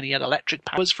something and he had electric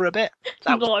powers for a bit?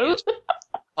 That was weird.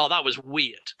 Oh, that was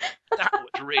weird. That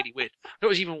was really weird. It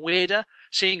was even weirder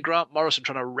seeing Grant Morrison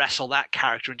trying to wrestle that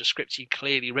character into scripts he'd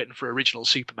clearly written for original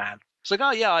Superman. It's like,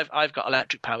 oh yeah, I've got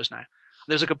electric powers now. And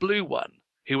there was like a blue one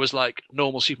who was like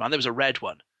normal Superman. There was a red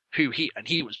one he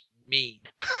was mean.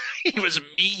 He was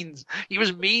mean. He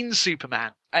was mean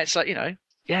Superman. And it's like,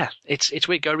 yeah, it's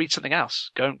weird. Go read something else.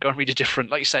 Go and read a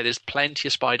different. Like you say, there's plenty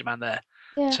of Spider-Man there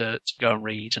to go and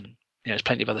read, and there's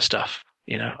plenty of other stuff.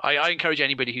 I encourage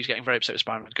anybody who's getting very upset with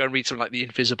Spider-Man to go and read something like The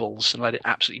Invisibles and let it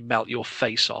absolutely melt your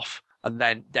face off, and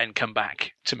then come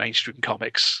back to mainstream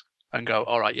comics and go,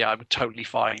 all right, yeah, I'm totally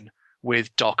fine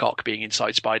with Doc Ock being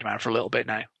inside Spider-Man for a little bit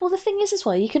now. Well, the thing is as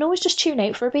well, you can always just tune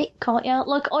out for a bit, can't you?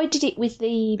 Like, I did it with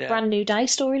the Brand New Day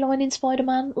storyline in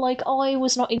Spider-Man. Like, I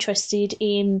was not interested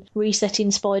in resetting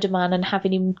Spider-Man and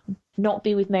having him not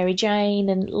be with Mary Jane,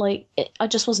 and, I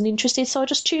just wasn't interested, so I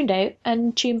just tuned out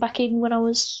and tuned back in when I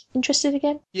was interested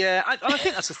again. Yeah, I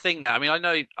think that's the thing. I mean, I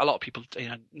know a lot of people,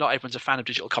 not everyone's a fan of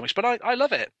digital comics, but I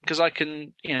love it, because I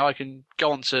can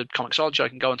go onto Comixology, I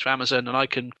can go onto Amazon, and I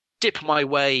can dip my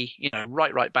way,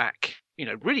 right back,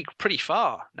 really pretty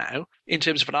far now in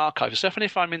terms of an archive of stuff. And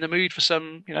if I'm in the mood for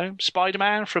some,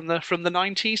 Spider-Man from the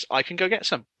 90s, I can go get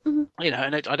some. Mm-hmm.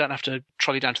 And I don't have to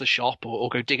trolley down to the shop or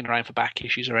go digging around for back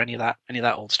issues or any of that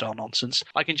old style nonsense.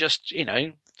 I can just,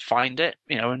 find it,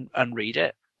 and read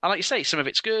it. And like you say, some of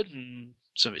it's good and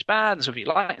some of it's bad, and some of it you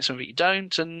like and some of it you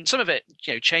don't, and some of it,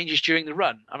 changes during the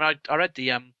run. I mean, I read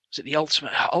the is it the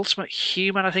Ultimate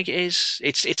Human? I think it is.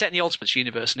 It's set in the Ultimates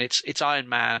universe, and it's Iron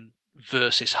Man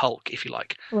versus Hulk, if you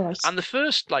like. Right. And the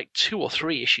first 2 or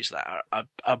 3 issues of that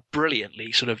are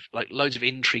brilliantly sort of loads of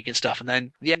intrigue and stuff, and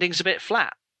then the ending's a bit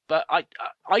flat. But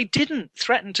I didn't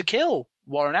threaten to kill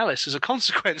Warren Ellis as a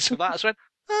consequence of that. I just went,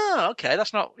 oh, okay,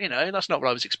 that's not what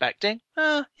I was expecting.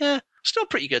 Yeah. Still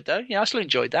pretty good though. Yeah, I still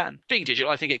enjoyed that. And being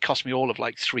digital, I think it cost me all of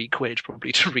 £3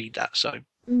 probably to read that. So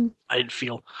I didn't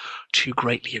feel too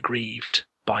greatly aggrieved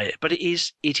by it. But it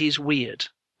is weird.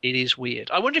 It is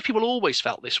weird. I wonder if people always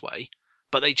felt this way,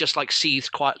 but they just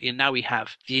seethed quietly. And now we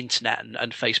have the internet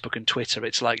and Facebook and Twitter.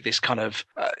 It's like this kind of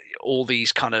all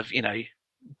these kind of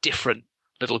different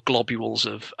little globules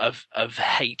of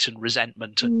hate and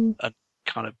resentment and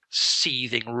kind of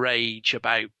seething rage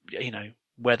about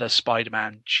whether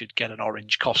Spider-Man should get an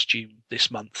orange costume this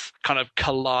month, kind of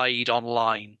collide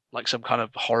online like some kind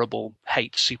of horrible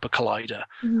hate super collider.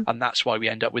 Mm-hmm. And that's why we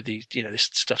end up with these, this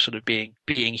stuff sort of being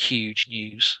huge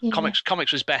news. Yeah.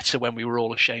 Comics was better when we were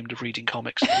all ashamed of reading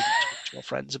comics and didn't talk to our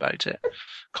friends about it.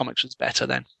 Comics was better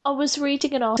then. I was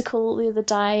reading an article the other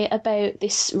day about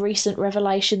this recent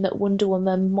revelation that Wonder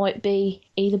Woman might be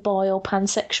either bi or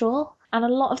pansexual. And a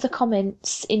lot of the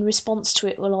comments in response to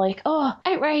it were like, oh,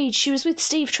 outrage, she was with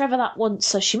Steve Trevor that once,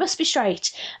 so she must be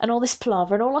straight, and all this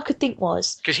palaver. And all I could think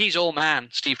was... Because he's all man,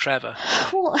 Steve Trevor.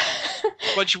 Well...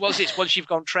 once you've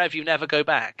gone Trev, you never go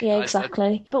back. Yeah,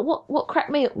 exactly. But what cracked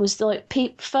me up was, like,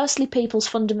 firstly, people's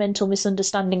fundamental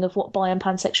misunderstanding of what bi and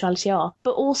pansexuality are,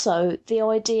 but also the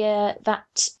idea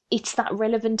that it's that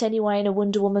relevant anyway in a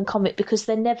Wonder Woman comic because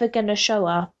they're never going to show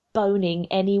her boning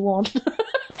anyone.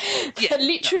 They're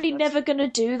literally never going to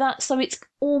do that, so it's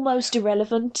almost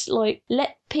irrelevant. Like,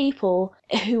 let people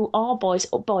who are bi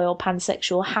or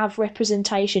pansexual have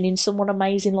representation in someone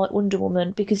amazing like Wonder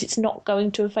Woman, because it's not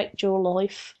going to affect your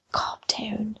life. Calm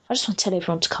down. I just want to tell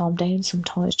everyone to calm down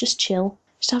sometimes. Just chill.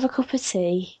 Just have a cup of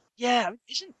tea. Yeah,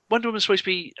 isn't Wonder Woman supposed to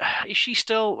be... Is she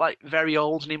still, like, very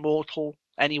old and immortal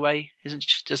anyway?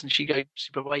 Doesn't she go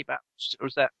super way back? Or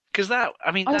is that... Because that...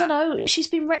 I mean... I don't know. She's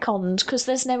been retconned because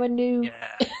there's now a new...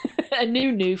 Yeah. a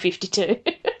new 52.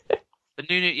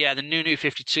 The new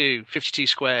 52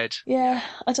 squared. Yeah,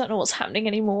 I don't know what's happening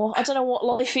anymore. I don't know what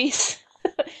life is.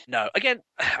 No, again,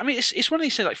 I mean, it's one of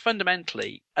these things, like,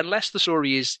 fundamentally, unless the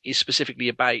story is specifically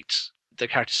about the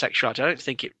character's sexuality, I don't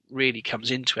think it really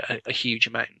comes into it a huge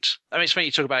amount. I mean, it's funny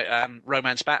you talk about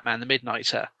Romance Batman, The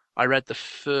Midnighter. I read the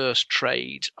first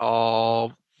trade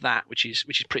of that, which is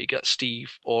pretty good,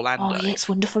 Steve Orlando. Oh, yeah, it's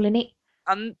wonderful, isn't it?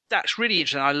 And that's really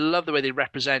interesting. I love the way they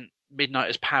represent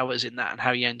Midnighter's powers in that, and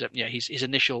how he end up, his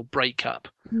initial breakup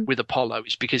with Apollo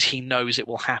is because he knows it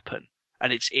will happen.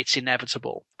 And it's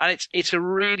inevitable, and it's a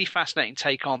really fascinating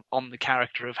take on the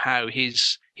character of how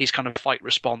his kind of fight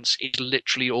response is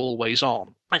literally always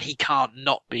on, and he can't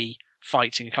not be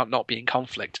fighting, he can't not be in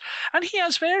conflict, and he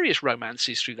has various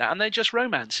romances through that, and they're just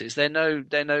romances. They're no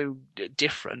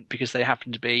different because they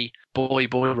happen to be boy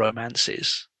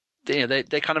romances. They're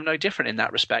kind of no different in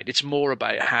that respect. It's more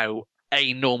about how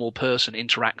a normal person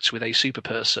interacts with a super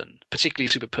person, particularly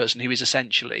a super person who is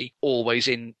essentially always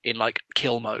in like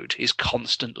kill mode, is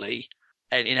constantly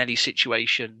in any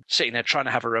situation sitting there trying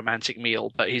to have a romantic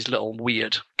meal, but his little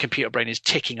weird computer brain is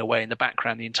ticking away in the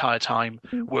background the entire time,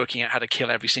 working out how to kill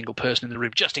every single person in the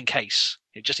room just in case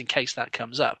that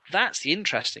comes up. That's the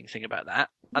interesting thing about that,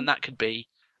 and that could be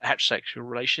a heterosexual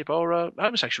relationship or a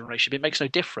homosexual relationship. It makes no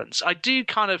difference. I think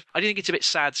it's a bit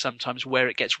sad sometimes where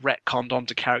it gets retconned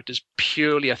onto characters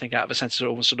purely, I think, out of a sense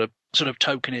of sort of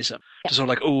tokenism. Just sort of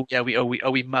like, oh yeah,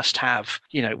 we must have,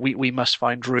 we must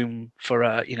find room for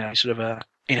a, sort of a,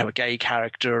 a gay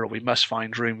character, or we must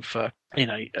find room for,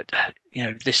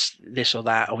 this or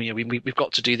that, or we've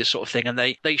got to do this sort of thing, and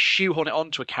they shoehorn it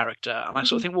onto a character, and I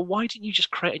sort of think, well, why didn't you just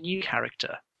create a new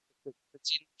character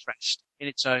that's interest in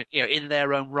its own, in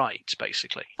their own right,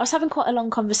 basically? I was having quite a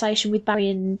long conversation with Barry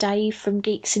and Dave from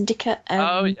Geek Syndicate.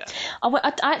 Oh, yeah.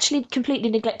 I actually completely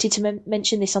neglected to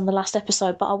mention this on the last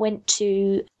episode, but I went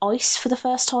to ICE for the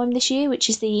first time this year, which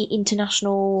is the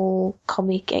International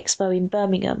Comic Expo in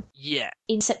Birmingham. Yeah.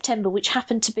 In September, which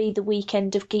happened to be the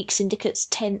weekend of Geek Syndicate's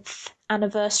 10th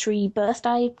anniversary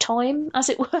birthday time, as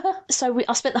it were. So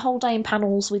I spent the whole day in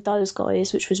panels with those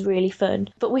guys, which was really fun.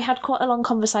 But we had quite a long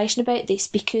conversation about this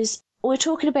because we're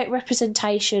talking about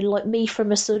representation, like me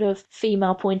from a sort of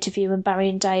female point of view and Barry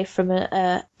and Dave from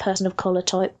a person of colour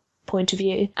type point of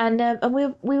view. And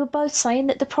we were both saying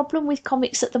that the problem with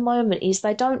comics at the moment is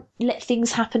they don't let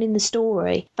things happen in the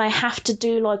story. They have to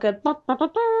do like a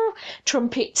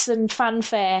trumpets and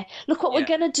fanfare. Look what we're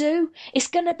going to do. It's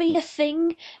going to be a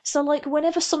thing. So like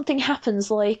whenever something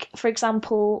happens, like for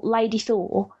example, Lady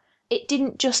Thor, it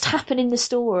didn't just happen in the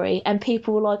story and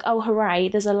people were like, oh, hooray,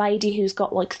 there's a lady who's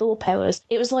got, like, Thor powers.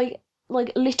 It was, like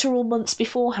literal months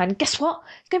beforehand. Guess what?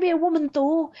 It's going to be a woman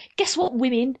Thor. Guess what,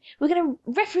 women? We're going to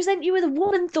represent you with a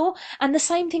woman Thor. And the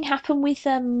same thing happened with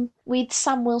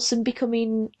Sam Wilson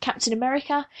becoming Captain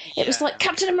America. It was like,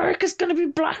 Captain America's going to be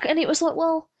black. And it was like,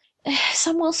 well,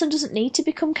 Sam Wilson doesn't need to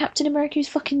become Captain America. He's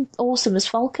fucking awesome as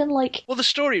Falcon. Like, well, the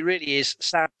story really is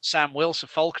Sam Wilson,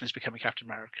 Falcon, is becoming Captain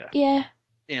America. Yeah.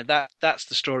 That's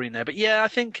the story in there. But yeah,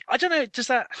 I don't know, do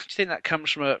you think that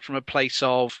comes from a place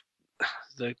of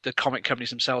the comic companies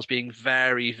themselves being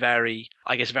very, very,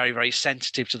 I guess, very, very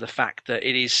sensitive to the fact that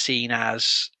it is seen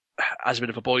as a bit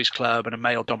of a boys' club and a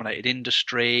male-dominated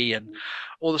industry and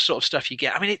all the sort of stuff you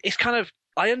get? I mean, it's kind of,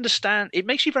 I understand, it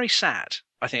makes you very sad,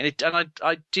 I think, and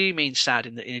I do mean sad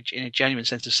in a genuine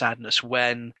sense of sadness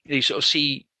when you sort of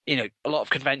see, a lot of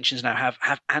conventions now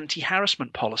have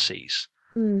anti-harassment policies.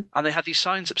 Mm. And they had these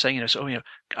signs up saying, there's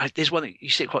one that you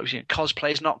see quite,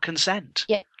 cosplay is not consent.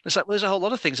 Yeah. It's like, well, there's a whole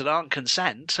lot of things that aren't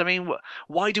consent. I mean,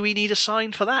 why do we need a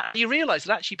sign for that? You realise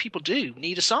that actually people do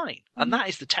need a sign, and that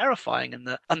is the terrifying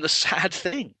and the sad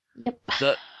thing. Yep.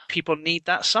 That people need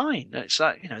that sign. It's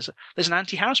like, there's an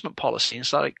anti-harassment policy.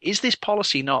 It's like, is this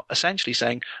policy not essentially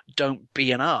saying don't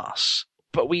be an arse?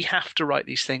 But we have to write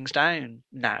these things down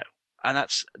now. And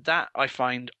that I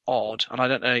find odd. And I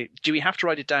don't know, do we have to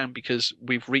write it down because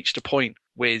we've reached a point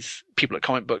with people at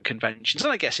comic book conventions,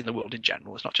 and I guess in the world in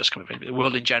general, it's not just comic book, the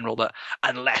world in general, that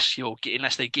unless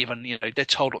they're given, they're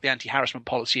told what the anti-harassment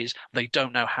policy is, they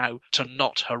don't know how to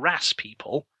not harass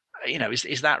people.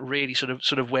 Is that really sort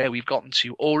of where we've gotten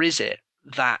to, or is it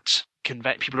that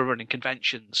people who are running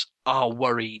conventions are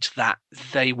worried that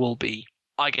they will be,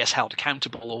 I guess, held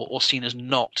accountable or seen as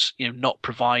not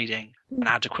providing an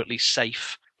adequately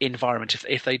safe environment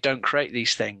if they don't create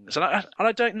these things? And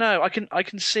I don't know. I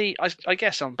can see. I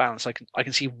guess on balance, I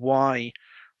can see why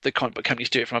the comic book companies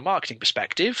do it from a marketing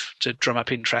perspective, to drum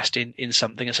up interest in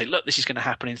something and say, look, this is going to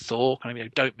happen in Thor.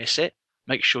 Don't miss it.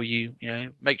 Make sure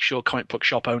make sure comic book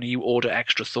shop owner, you order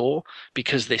extra Thor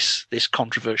because this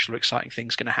controversial or exciting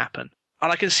thing's going to happen.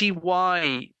 And I can see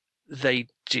why they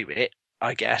do it.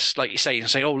 I guess, like you say,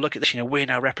 oh, look at this, we're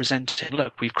now represented.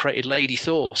 Look, we've created Lady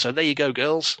Thor. So there you go,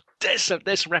 girls. There's some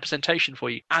representation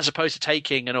for you, as opposed to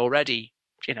taking an already,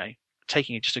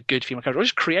 taking just a good female character, or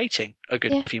just creating a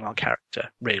good female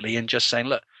character, really, and just saying,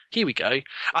 look, here we go.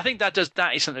 I think that is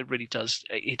something that really does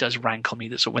rankle me.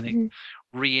 That's when they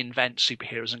reinvent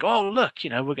superheroes and go, oh, look,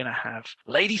 we're going to have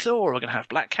Lady Thor, we're going to have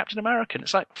Black Captain America. And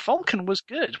it's like, Falcon was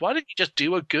good. Why didn't you just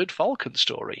do a good Falcon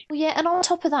story? Well, yeah, and on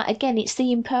top of that, again, it's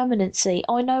the impermanency.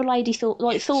 I know Lady Thor,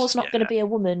 Thor's not going to be a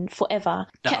woman forever.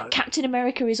 No. Captain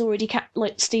America is already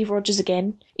Steve Rogers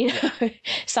again.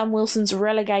 Sam Wilson's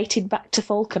relegated back to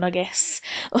Falcon, I guess.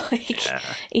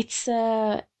 It's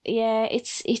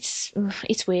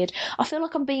it's weird. I feel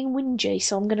like I'm being whingy,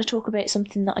 so I'm going to talk about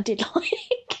something that I did like.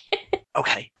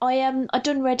 Okay. I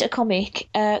done read a comic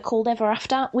called Ever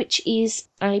After, which is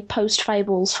a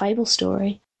post-Fables fable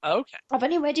story. Okay. I've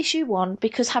only read issue 1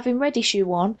 because, having read issue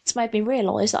 1, it's made me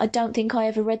realise that I don't think I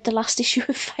ever read the last issue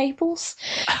of Fables.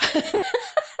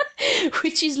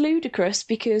 Which is ludicrous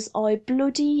because I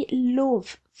bloody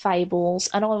love Fables,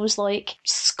 and I was like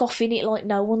scoffing it like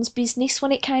no one's business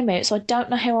when it came out, so I don't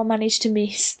know how I managed to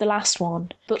miss the last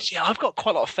one. But yeah, I've got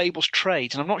quite a lot of Fables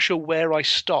trades, and I'm not sure where I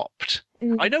stopped.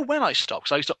 I know when I stopped,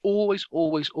 because I used to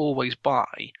always buy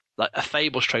like a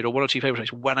Fables trade or one or two Fables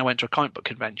trades when I went to a comic book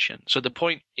convention. So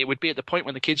it would be at the point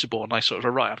when the kids are born, I sort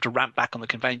of, right, I have to ramp back on the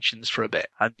conventions for a bit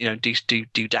and,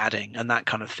 do dadding and that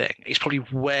kind of thing. It's probably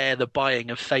where the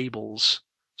buying of Fables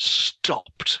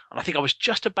stopped. And I think I was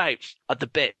just about at the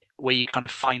bit where you kind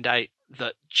of find out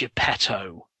that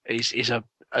Geppetto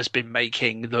has been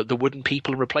making the wooden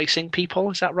people and replacing people.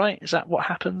 Is that right? Is that what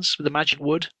happens with the magic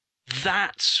wood?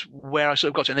 That's where I sort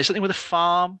of got to. And there's something with a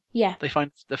farm. Yeah. They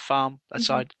find the farm that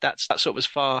side. That sort of as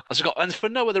far as I got, and for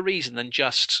no other reason than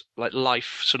just like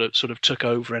life sort of took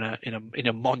over in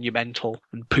a monumental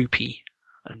and poopy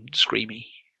and screamy,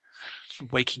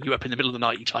 waking you up in the middle of the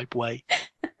night type way.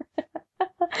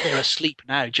 They're asleep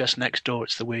now, just next door.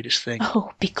 It's the weirdest thing.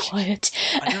 Oh, be quiet.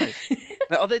 I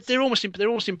know. They're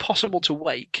almost impossible to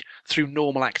wake through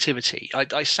normal activity.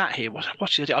 I sat here. What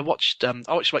did I do? I watched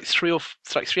like three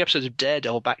episodes of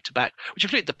Daredevil back to back, which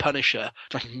included the Punisher,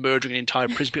 like murdering an entire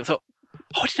prison. People thought,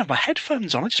 oh, I didn't have my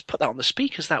headphones on. I just put that on the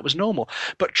speakers. That was normal.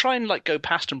 But try and like go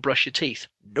past and brush your teeth.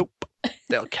 Nope,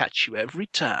 they'll catch you every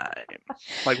time,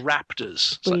 like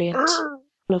raptors. Brilliant. Like,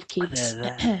 love kids.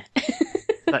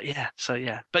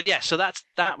 So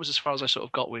that was as far as I sort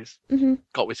of got with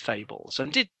Fables,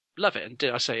 and did love it, and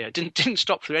didn't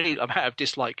stop through any amount of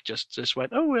dislike. Just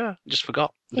went, oh yeah, just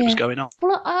forgot that it was going on.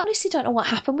 Well, I honestly don't know what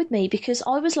happened with me because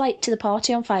I was late to the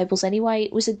party on Fables anyway.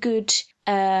 It was a good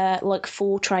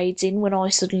 4 trades in when I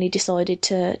suddenly decided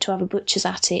to have a butcher's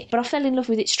at it, but I fell in love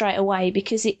with it straight away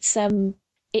because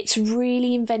it's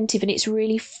really inventive and it's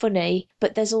really funny,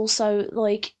 but there's also,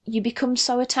 like, you become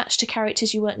so attached to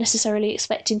characters you weren't necessarily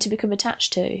expecting to become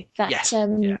attached to,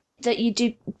 that you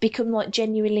do become, like,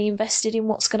 genuinely invested in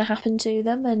what's going to happen to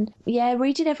them. And, yeah,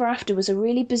 reading Ever After was a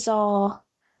really bizarre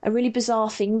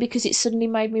thing because it suddenly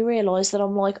made me realise that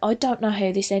I'm like, I don't know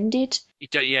how this ended. You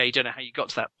don't know how you got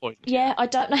to that point. Yeah, I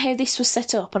don't know how this was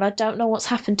set up, and I don't know what's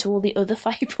happened to all the other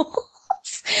Fables.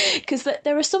 Because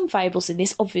there are some Fables in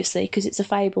this, obviously, because it's a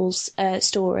Fables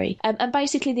story. And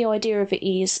basically the idea of it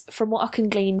is, from what I can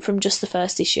glean from just the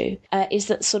first issue, is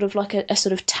that sort of like a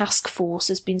sort of task force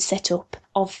has been set up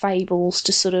of Fables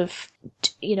to sort of,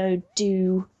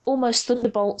 do almost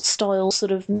Thunderbolt style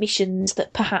sort of missions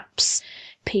that perhaps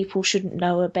people shouldn't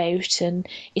know about, and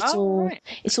it's all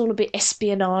a bit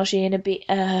espionage and a bit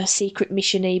secret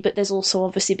mission-y, but there's also,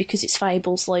 obviously, because it's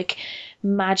Fables, like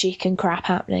magic and crap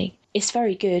happening. It's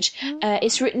very good.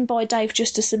 It's written by Dave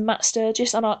Justice and Matt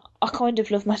Sturgis, and I kind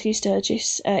of love Matthew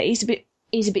Sturgis. He's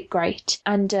a bit great,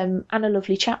 and a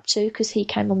lovely chap too, because he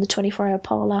came on the 24-hour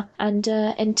parlour and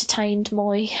entertained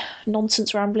my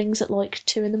nonsense ramblings at like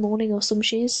 2 a.m. or some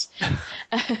shiz.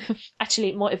 Actually,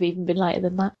 it might have even been later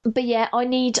than that. But yeah, I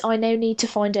now need to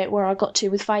find out where I got to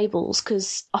with Fables,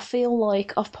 because I feel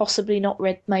like I've possibly not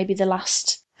read maybe the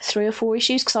last 3 or 4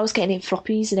 issues, because I was getting in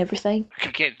floppies and everything.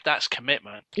 Again, that's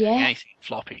commitment. Yeah. Anything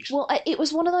floppies. Well, it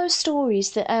was one of those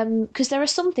stories that, because there are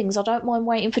some things I don't mind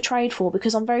waiting for trade for,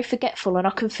 because I'm very forgetful and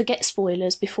I can forget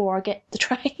spoilers before I get the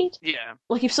trade. Yeah.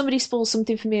 Like if somebody spoils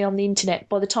something for me on the internet,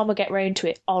 by the time I get round to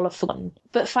it, I'll have forgotten.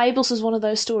 But Fables was one of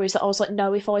those stories that I was like,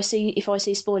 no, if I see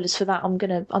spoilers for that, I'm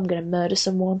gonna murder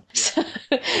someone.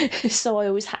 Yeah. So I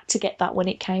always had to get that when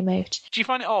it came out. Do you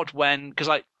find it odd when, because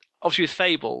like obviously with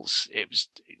Fables, it's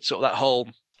sort of that whole,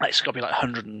 like, it's got to be like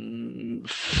 100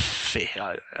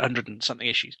 and something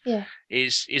issues. Yeah.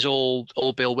 Is all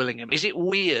Bill Willingham. Is it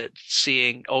weird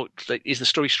seeing, or is the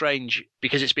story strange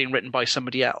because it's being written by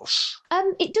somebody else?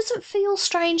 It doesn't feel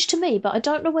strange to me, but I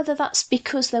don't know whether that's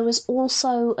because there was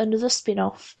also another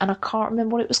spin-off, and I can't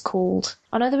remember what it was called.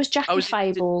 I know there was Jackie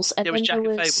Fables, and then there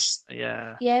was Fables.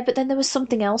 Yeah. Yeah, but then there was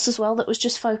something else as well that was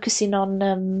just focusing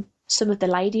on some of the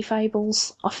Lady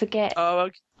Fables. I forget. Oh,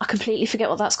 okay. I completely forget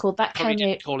what that's called. That probably came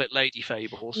didn't out. Call it Lady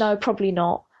Fables. No, probably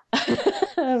not.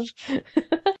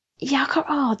 Yeah, I can't.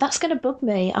 Oh, that's going to bug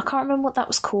me. I can't remember what that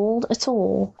was called at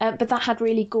all. But that had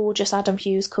really gorgeous Adam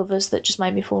Hughes covers that just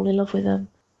made me fall in love with them.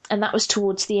 And that was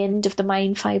towards the end of the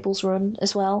main Fables run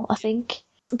as well, I think.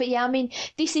 But yeah, I mean,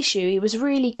 this issue, it was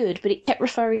really good, but it kept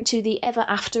referring to the Ever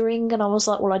Aftering, and I was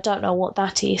like, well, I don't know what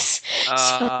that is. So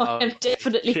I'm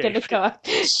definitely going to go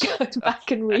back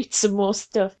and read some more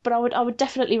stuff. But I would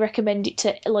definitely recommend it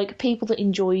to, like, people that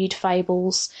enjoyed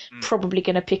Fables, probably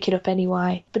going to pick it up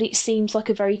anyway. But it seems like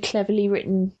a very cleverly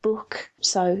written book.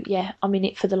 So yeah, I'm in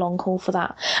it for the long haul for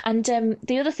that. And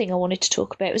the other thing I wanted to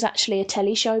talk about was actually a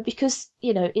telly show, because,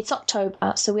 you know, it's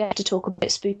October, so we have to talk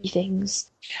about spooky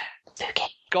things. Spooky.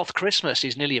 Goth Christmas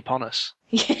is nearly upon us.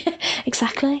 Yeah,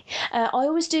 exactly. I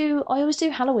always do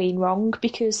Halloween wrong,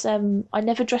 because I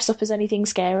never dress up as anything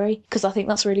scary, because I think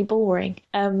that's really boring.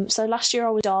 So last year I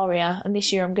was Daria, and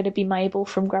this year I'm going to be Mabel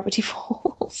from Gravity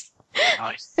Falls.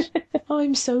 Nice.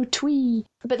 I'm so twee.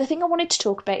 But the thing I wanted to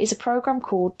talk about is a programme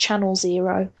called Channel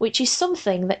Zero, which is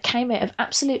something that came out of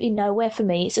absolutely nowhere for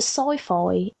me. It's a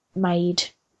sci-fi made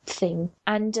thing,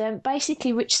 and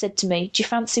basically Rich said to me, do you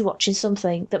fancy watching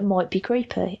something that might be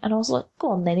creepy? And I was like, go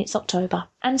on then, it's October.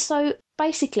 And so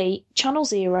basically Channel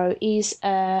Zero is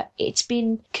it's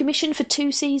been commissioned for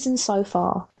 2 seasons so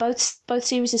far. Both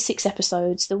series are 6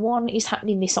 episodes. The one is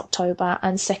happening this October,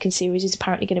 and second series is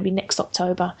apparently going to be next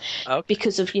October. Okay.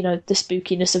 Because of, you know, the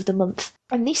spookiness of the month.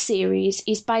 And this series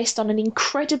is based on an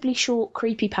incredibly short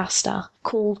creepypasta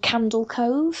called Candle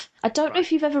Cove. I don't know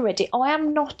if you've ever read it.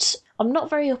 I'm not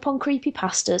very up on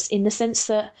creepypastas, in the sense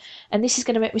that, and this is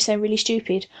going to make me sound really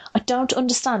stupid, I don't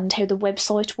understand how the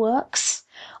website works.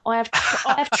 I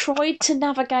have tried to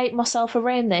navigate myself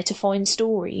around there to find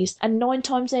stories, and 9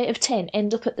 times out of 10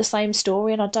 end up at the same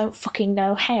story, and I don't fucking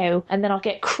know how, and then I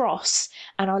get cross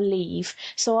and I leave.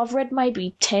 So I've read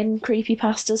maybe 10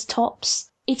 creepypastas tops.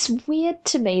 It's weird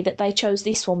to me that they chose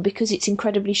this one because it's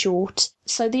incredibly short.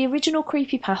 So the original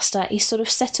creepypasta is sort of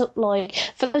set up like,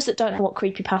 for those that don't know what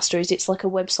creepypasta is, it's like a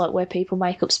website where people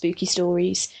make up spooky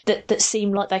stories that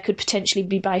seem like they could potentially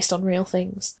be based on real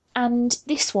things. And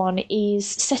this one is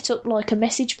set up like a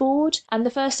message board, and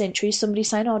the first entry is somebody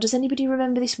saying, oh, does anybody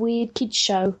remember this weird kids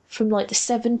show from like the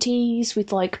 70s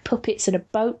with like puppets and a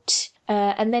boat?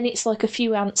 And then it's like a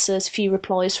few answers, a few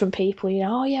replies from people, you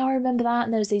know, oh yeah, I remember that,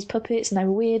 and there was these puppets and they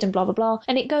were weird and blah blah blah.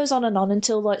 And it goes on and on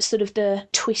until like sort of the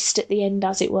twist at the end,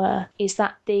 as it were, is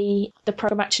that the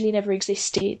programme actually never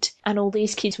existed, and all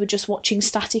these kids were just watching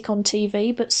static on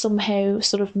TV, but somehow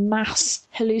sort of mass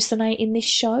hallucinating this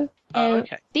show.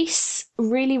 Okay. This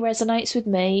really resonates with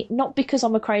me, not because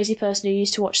I'm a crazy person who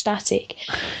used to watch static,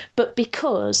 but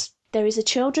because there is a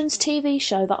children's TV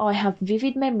show that I have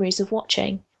vivid memories of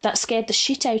watching that scared the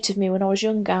shit out of me when I was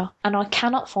younger, and I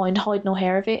cannot find hide nor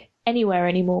hair of it anywhere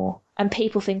anymore, and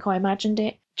people think I imagined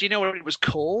it. Do you know what it was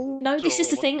called? No, this is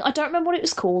the thing. I don't remember what it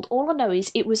was called. All I know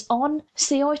is it was on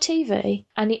CITV,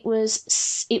 and it was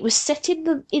set in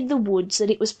the woods, and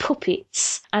it was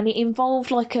puppets, and it involved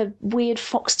like a weird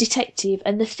fox detective,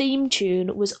 and the theme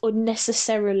tune was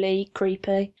unnecessarily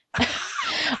creepy.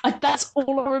 That's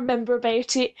all I remember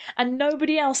about it, and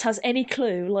nobody else has any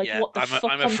clue what the fuck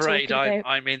I'm afraid talking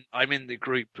about. I'm in the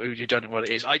group who don't know what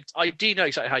it is. I do know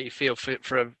exactly how you feel.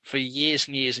 For years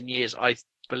and years and years, I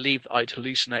believed that I'd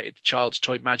hallucinated the child's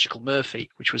toy Magical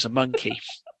Murphy, which was a monkey.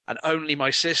 And only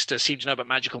my sister seemed to know about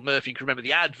Magical Murphy and could remember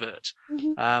the advert.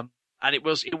 Mm-hmm. And it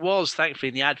was thankfully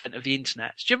in the advent of the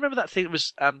internet. Do you remember that thing that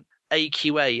was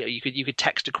AQA? You could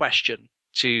text a question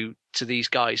to these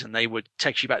guys and they would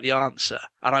text you back the answer.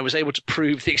 And I was able to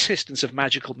prove the existence of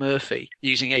Magical Murphy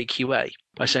using AQA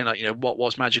by saying, like, what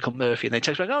was Magical Murphy? And they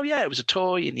text back, oh yeah, it was a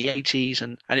toy in the 80s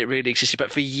and it really existed.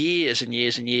 But for years and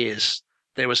years and years,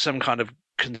 there was some kind of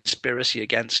conspiracy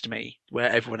against me where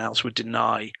everyone else would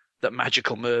deny that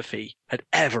Magical Murphy had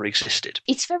ever existed.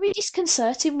 It's very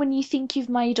disconcerting when you think you've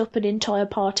made up an entire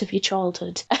part of your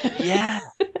childhood. Yeah.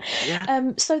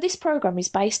 So this programme is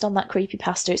based on that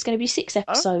creepypasta. It's going to be 6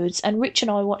 episodes, and Rich and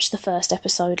I watched the first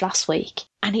episode last week,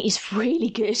 and it is really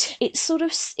good. It's sort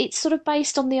of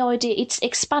based on the idea. It's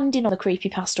expanding on the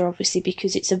creepypasta, obviously,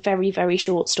 because it's a very, very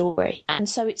short story. And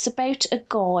so it's about a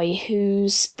guy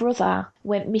whose brother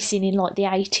went missing in like the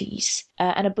 80s,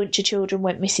 and a bunch of children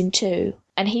went missing too.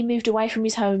 And he moved away from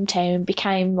his hometown,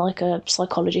 became like a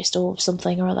psychologist or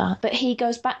something or other. But he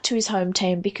goes back to his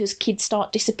hometown because kids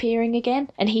start disappearing again.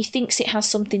 And he thinks it has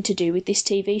something to do with this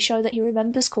TV show that he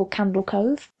remembers called Candle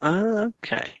Cove. Oh,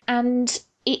 okay. And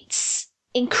it's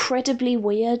incredibly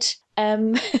weird.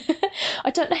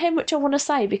 I don't know how much I want to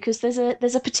say because there's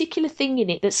a particular thing in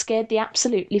it that scared the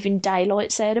absolute living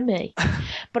daylights out of me.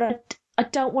 But I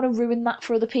don't want to ruin that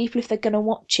for other people if they're going to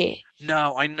watch it.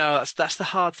 No, I know that's the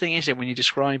hard thing, isn't it, when you're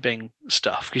describing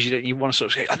stuff, because you want to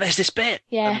sort of say, "Oh, there's this bit,"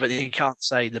 but you can't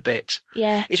say the bit.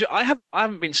 Yeah, I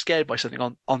haven't been scared by something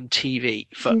on TV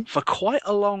for quite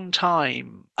a long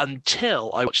time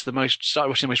until I started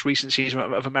watching the most recent season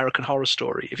of American Horror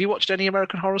Story. Have you watched any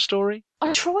American Horror Story?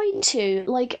 I tried to.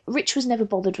 Like, Rich was never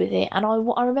bothered with it, and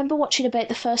I remember watching about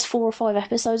the first 4 or 5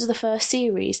 episodes of the first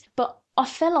series, but I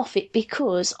fell off it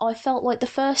because I felt like the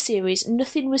first series,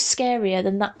 nothing was scarier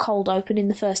than that cold open in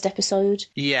the first episode.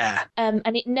 Yeah. And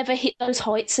it never hit those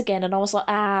heights again, and I was like,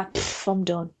 I'm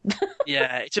done.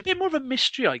 Yeah, it's a bit more of a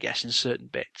mystery, I guess, in certain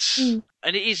bits.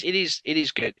 And it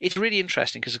is good. It's really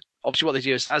interesting because obviously what they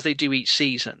do is, as they do each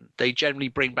season, they generally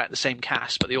bring back the same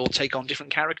cast, but they all take on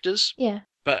different characters. Yeah.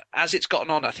 But as it's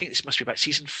gotten on, I think this must be about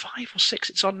season 5 or 6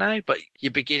 it's on now, but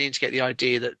you're beginning to get the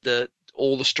idea that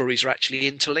all the stories are actually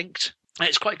interlinked. And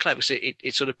it's quite clever. So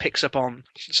it sort of picks up on.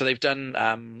 So they've done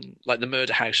like the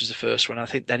Murder House was the first one. I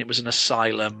think then it was an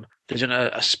asylum. They've done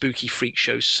a spooky freak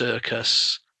show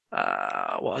circus.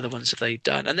 What other ones have they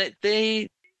done? And they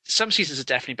some seasons are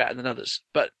definitely better than others,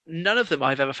 but none of them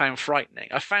I've ever found frightening.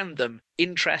 I found them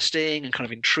interesting and kind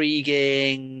of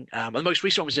intriguing. And the most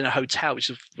recent one was in a hotel,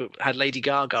 which had Lady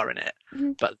Gaga in it.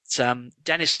 Mm-hmm. But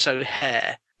Dennis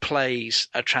O'Hare plays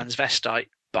a transvestite.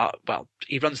 Well,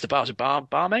 he runs the bar as a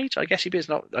barmaid, I guess he is.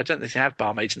 Not, I don't think they have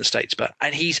barmaids in the States,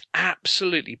 and he's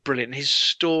absolutely brilliant. His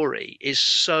story is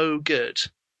so good.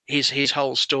 His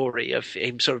whole story of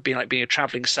him sort of being a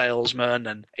traveling salesman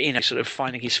and, sort of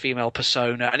finding his female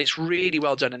persona, and it's really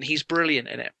well done, and he's brilliant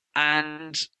in it.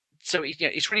 And so,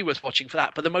 it's really worth watching for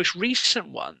that. But the most recent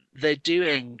one, they're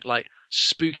doing like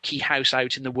spooky house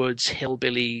out in the woods,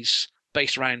 hillbillies,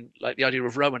 based around like the idea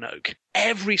of Roanoke.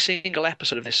 Every single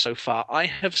episode of this so far, I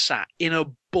have sat in a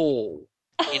ball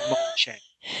in my chair.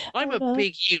 I'm a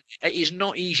big unit. It is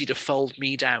not easy to fold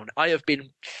me down. I have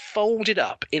been folded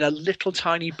up in a little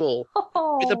tiny ball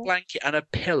with a blanket and a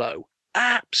pillow.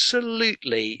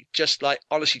 Absolutely, just like,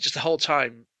 honestly, just the whole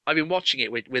time. I've been watching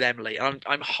it with Emily, and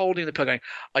I'm holding the pillow going,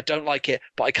 I don't like it,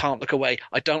 but I can't look away.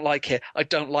 I don't like it. I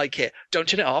don't like it. Don't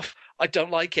turn it off. I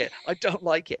don't like it. I don't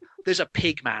like it. There's a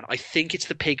pig man. I think it's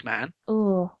the pig man.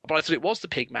 Oh. But I thought it was the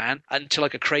pig man until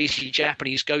like a crazy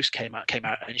Japanese ghost came out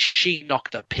and she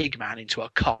knocked the pig man into a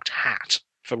cocked hat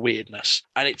for weirdness.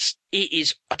 And it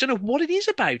is, I don't know what it is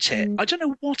about it. I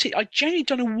genuinely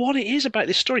don't know what it is about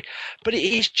this story, but it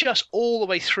is just all the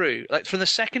way through. Like from the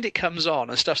second it comes on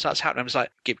and stuff starts happening, I'm just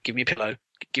like, give me a pillow.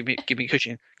 Give me a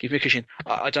cushion. Give me a cushion.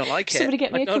 I don't like it. Somebody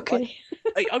get me a cookie.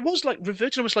 I was like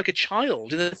reverted almost like a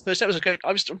child in the first episode.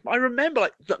 I remember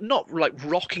like not like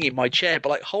rocking in my chair, but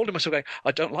like holding myself going,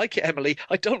 I don't like it, Emily.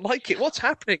 I don't like it. What's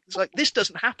happening? It's like, this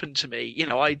doesn't happen to me.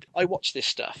 I watch this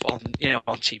stuff on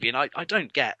TV, and I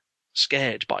don't get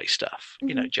scared by stuff.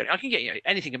 Generally, I can get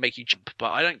anything can make you jump,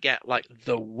 but I don't get like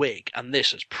the wig, and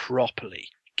this has properly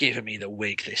given me the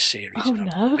wig this series in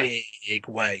a big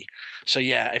way. So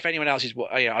yeah, if anyone else is,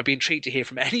 I'd be intrigued to hear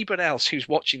from anybody else who's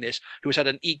watching this who has had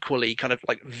an equally kind of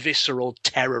like visceral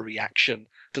terror reaction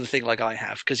to the thing like I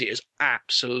have, because it has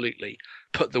absolutely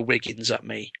put the wiggins at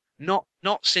me. Not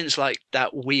since like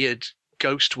that weird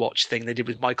Ghost Watch thing they did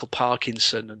with Michael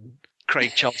Parkinson and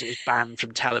Craig Charles. It was banned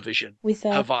from television.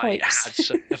 Have I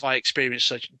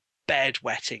experienced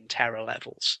bedwetting terror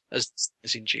levels as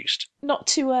induced. Not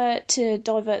to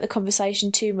divert the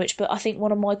conversation too much, but I think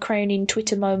one of my crowning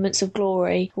Twitter moments of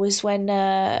glory was when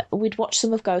we'd watched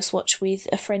some of Ghostwatch with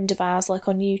a friend of ours, like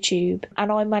on YouTube,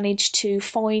 and I managed to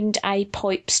find a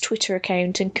Pipes Twitter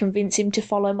account and convince him to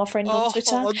follow my friend on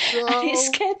Twitter. No, and it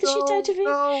scared the shit out of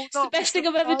him. It's the best thing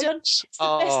I've ever done. It's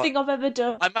the best thing I've ever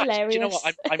done. Hilarious. Do you know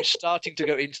what? I'm starting to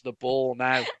go into the ball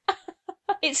now.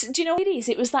 Do you know what it is?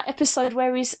 It was that episode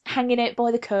where he's hanging out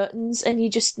by the curtains and you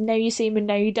just, now you see him and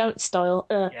now you don't style.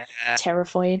 Yeah.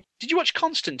 Terrifying. Did you watch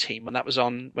Constantine when that was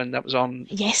on?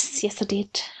 Yes, I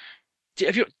did.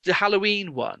 Have you the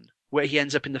Halloween one where he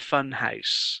ends up in the fun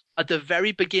house? At the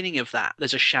very beginning of that,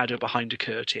 there's a shadow behind a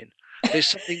curtain. There's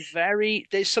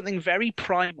something very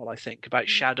primal, I think, about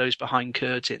shadows behind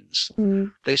curtains.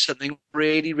 There's something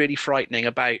really, really frightening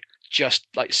about just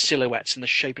like silhouettes in the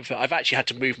shape of it. I've actually had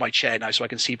to move my chair now so I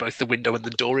can see both the window and the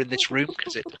door in this room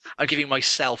because I'm giving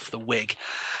myself the wig.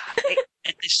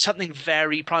 There's something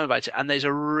very primal about it, and there's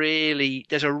a really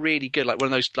good, like one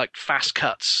of those like fast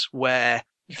cuts where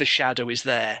the shadow is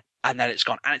there and then it's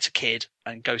gone, and it's a kid,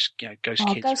 and ghost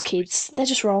kids. They're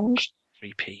just wrong.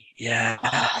 Creepy. Yeah.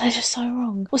 Oh, they're just so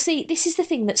wrong. Well, see, this is the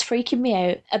thing that's freaking me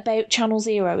out about Channel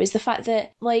Zero is the fact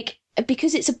that, like,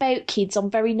 because it's about kids, I'm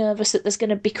very nervous that there's going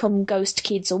to become ghost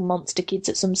kids or monster kids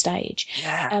at some stage.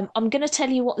 Yeah. I'm going to tell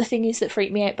you what the thing is that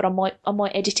freaked me out, but I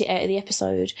might edit it out of the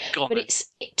episode.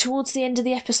 Towards the end of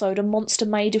the episode, a monster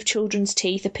made of children's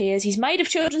teeth appears. He's made of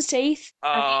children's teeth.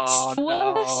 Oh, it's the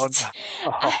worst.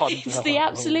 It's the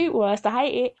absolute worst.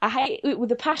 I hate it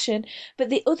with a passion. But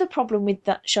the other problem with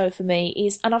that show for me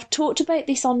is, and I've talked about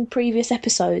this on previous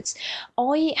episodes,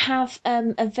 I have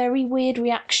a very weird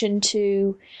reaction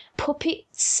to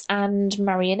puppets and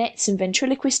marionettes and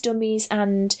ventriloquist dummies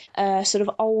and sort of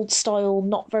old style,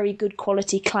 not very good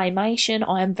quality claymation.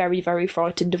 I am very, very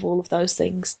frightened of all of those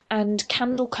things. And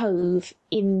Candle Cove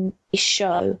in this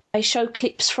show, they show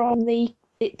clips from the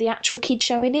actual kid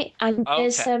show in it, and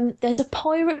there's a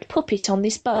pirate puppet on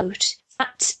this boat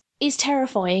that is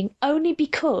terrifying only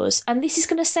because, and this is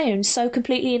going to sound so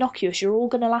completely innocuous, you're all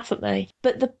going to laugh at me,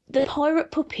 but the pirate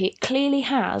puppet clearly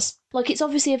has, like, it's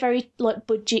obviously a very like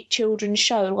budget children's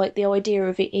show. Like, the idea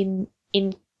of it in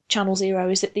Channel Zero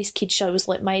is that this kid's show was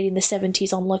like made in the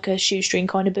 70s on like a shoestring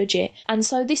kind of budget, and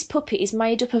so this puppet is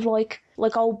made up of like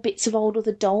old bits of old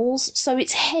other dolls. So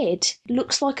its head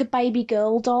looks like a baby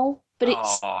girl doll, but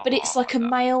it's like a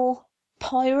male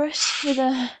pirate with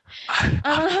a, and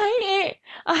I hate it.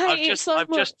 I hate it so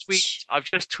much. I've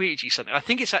just tweeted you something. I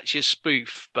think it's actually a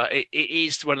spoof, but it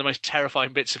is one of the most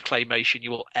terrifying bits of claymation you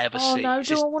will ever see. Oh no,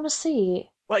 do I want to see it?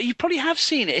 Well, you probably have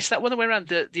seen it. It's that one way around,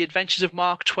 the Adventures of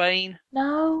Mark Twain.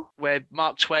 No. Where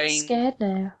Mark Twain... I'm scared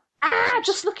now.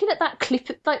 Just looking at that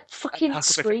clip, like fucking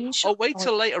screenshot. Oh, wait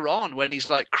till later on when he's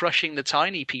like crushing the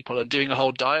tiny people and doing a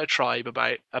whole diatribe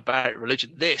about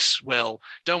religion.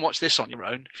 Don't watch this on your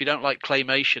own. If you don't like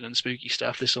claymation and spooky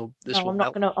stuff, this will I'm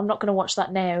not gonna watch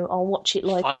that now. I'll watch it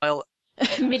like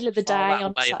middle of the day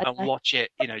on Saturday. And watch it,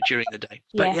 during the day.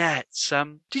 But yeah, it's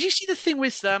Did you see the thing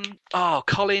with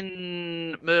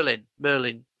Colin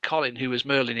Merlin? Colin, who was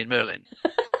Merlin in Merlin.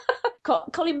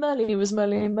 Colin Merlin, who was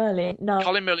Merlin in Merlin. No.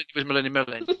 Colin Merlin, who was Merlin in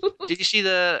Merlin. Did you see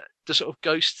the sort of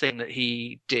ghost thing that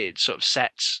he did? Sort of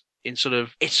set in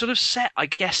it's sort of set, I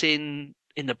guess, in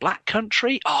the Black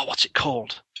Country. Oh, what's it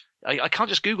called? I can't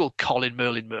just Google Colin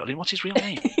Merlin. What's his real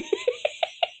name?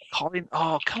 Colin.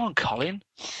 Oh, come on, Colin.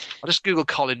 I'll just Google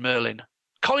Colin Merlin.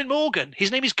 Colin Morgan.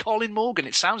 His name is Colin Morgan.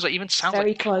 It sounds very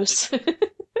like close.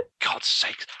 God's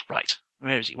sake. Right.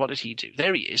 Where is he? What did he do?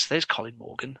 There he is. There's Colin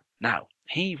Morgan. Now,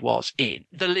 he was in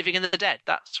The Living and the Dead.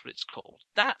 That's what it's called.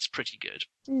 That's pretty good.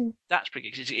 Mm. That's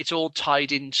pretty good. It's all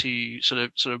tied into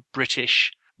sort of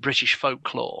British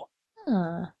folklore.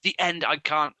 The end,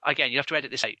 again, you have to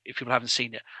edit this out if people haven't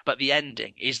seen it, but the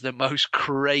ending is the most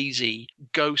crazy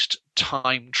ghost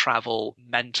time travel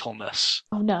mentalness.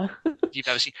 Oh no. You've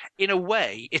ever seen. In a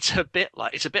way, it's a bit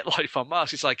like Life on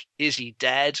Mars. It's like, is he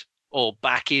dead or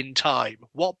back in time?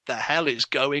 What the hell is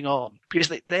going on? Because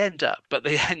they end up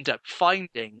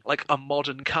finding like a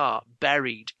modern car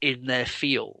buried in their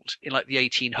field in like the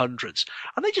 1800s,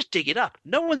 and they just dig it up.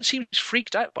 No one seems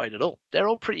freaked out by it at all. They're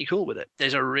all pretty cool with it.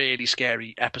 There's a really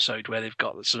scary episode where they've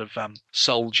got sort of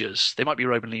soldiers. They might be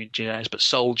Roman legionnaires, but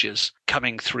soldiers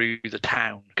coming through the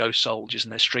town, ghost soldiers,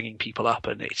 and they're stringing people up.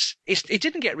 And it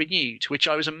didn't get renewed, which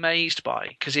I was amazed by,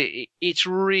 because it's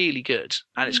really good,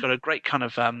 and it's got a great kind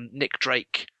of Nick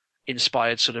Drake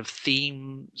inspired sort of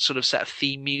set of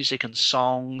theme music and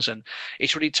songs, and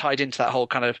it's really tied into that whole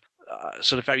kind of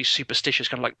sort of very superstitious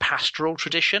kind of like pastoral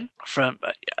tradition from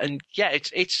And yeah,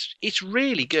 it's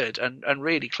really good and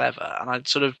really clever. And I'm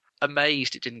sort of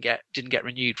amazed it didn't get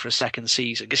renewed for a second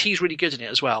season, because he's really good in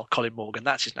it as well. Colin Morgan,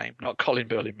 that's his name, not Colin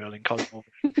Merlin. Colin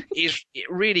Morgan. He's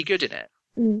really good in it.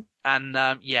 Mm.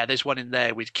 And yeah, there's one in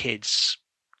there with kids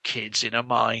in a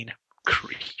mine.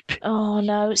 Creep. Oh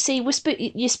no! See, you're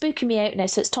spooking me out now,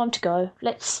 so it's time to go.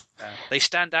 Let's. They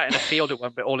stand out in a field at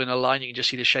one bit, all in a line. You can just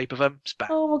see the shape of them. It's bad.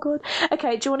 Oh my god!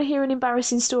 Okay, do you want to hear an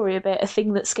embarrassing story about a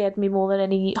thing that scared me more than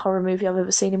any horror movie I've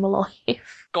ever seen in my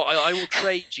life? God, I will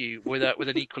trade you with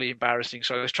an equally embarrassing.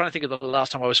 So I was trying to think of the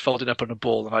last time I was folded up on a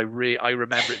ball, and I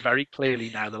remember it very clearly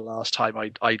now. The last time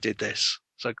I did this.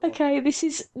 So okay, this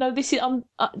is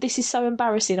so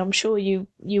embarrassing. I'm sure you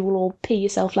will all pee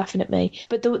yourself laughing at me.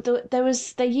 But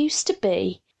there used to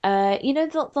be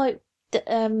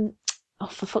oh,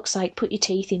 for fuck's sake, put your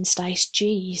teeth in, Stace.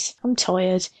 Jeez, I'm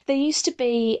tired. There used to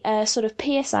be sort of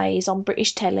PSAs on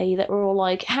British telly that were all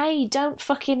like, hey, don't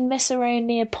fucking mess around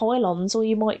near pylons or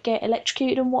you might get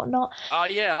electrocuted and whatnot. Oh,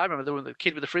 yeah, I remember the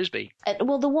kid with the frisbee.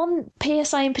 Well, the one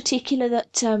PSA in particular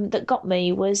that got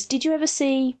me was, did you ever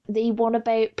see the one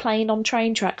about playing on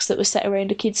train tracks that was set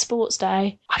around a kid's sports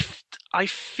day? I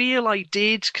feel I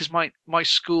did, because my junior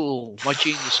school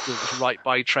was right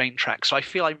by train tracks, so I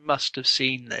feel I must have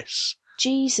seen this.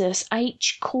 Jesus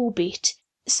H. Corbett.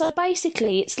 So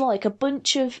basically, it's like a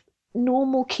bunch of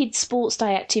normal kids' sports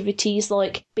day activities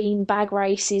like beanbag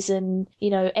races and,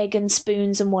 egg and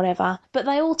spoons and whatever. But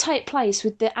they all take place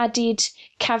with the added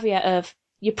caveat of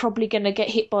you're probably going to get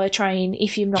hit by a train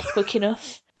if you're not quick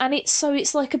enough. And it's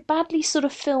like a badly sort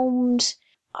of filmed,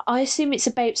 I assume it's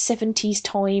about 70s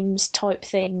times type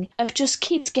thing, of just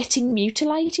kids getting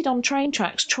mutilated on train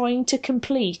tracks trying to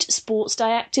complete sports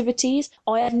day activities.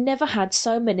 I had never had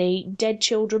so many dead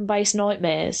children-based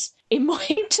nightmares in my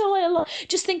entire life.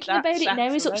 Just thinking about it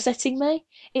now is upsetting me.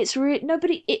 It's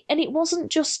and it wasn't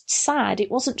just sad.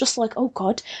 It wasn't just like, oh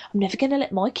God, I'm never going to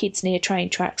let my kids near train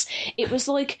tracks. It was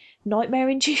like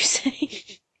nightmare-inducing.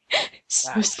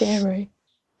 So scary.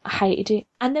 I hated it.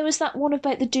 And there was that one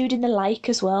about the dude in the lake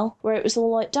as well, where it was all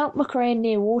like, don't muck around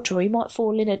near water or you might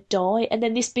fall in and die. And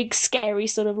then this big scary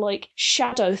sort of like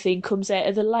shadow thing comes out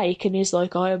of the lake and is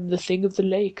like, I am the thing of the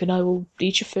lake and I will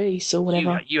eat your face or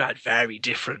whatever. You had very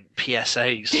different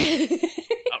PSAs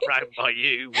around by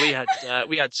you. We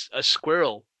had a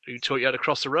squirrel who taught you how to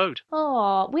cross the road.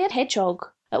 Oh, we had Hedgehog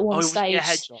at one stage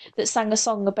that sang a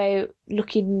song about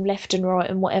looking left and right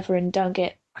and whatever and don't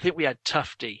get... I think we had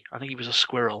Tufty. I think he was a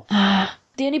squirrel.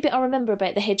 The only bit I remember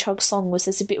about the Hedgehog song was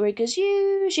there's a bit where he goes,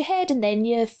 use your head and then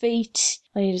your feet.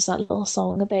 And he does that little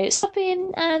song about stop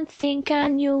in and think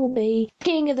and you'll be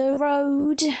king of the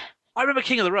road. I remember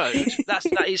King of the Road.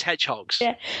 That is Hedgehogs.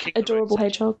 Yeah, adorable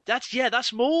hedgehog. That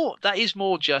is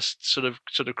more just sort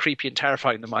of creepy and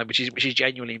terrifying than mine, which is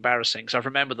genuinely embarrassing. So I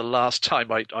remember the last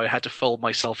time I had to fold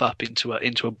myself up into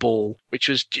a ball, which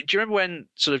was. Do you remember when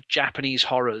sort of Japanese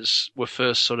horrors were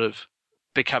first sort of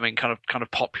becoming kind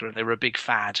of popular and they were a big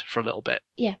fad for a little bit?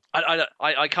 Yeah.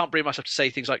 I can't bring myself to say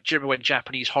things like, do you remember when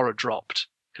Japanese horror dropped?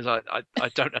 Because I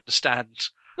don't understand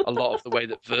a lot of the way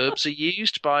that verbs are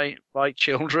used by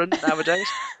children nowadays.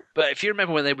 But if you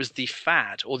remember when there was the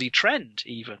fad or the trend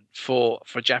even for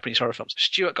Japanese horror films,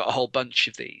 Stuart got a whole bunch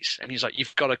of these and he's like,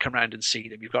 you've got to come round and see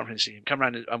them. You've got to come round and see them. Come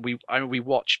round and we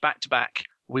watched back to back.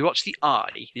 We watched The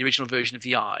Eye, the original version of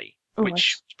The Eye,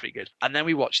 which was pretty good. And then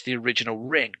we watched the original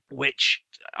Ring, which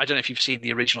I don't know if you've seen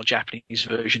the original Japanese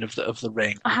version of the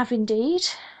Ring. I have indeed.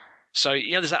 So,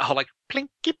 there's that whole, like,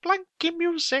 plinky planky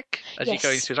music as you go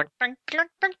into, like, bang, bang,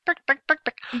 bang, bang, bang, bang,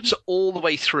 bang. So all the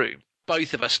way through,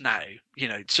 both of us now,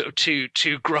 sort of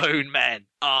two grown men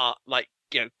are, like,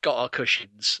 got our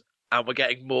cushions and we're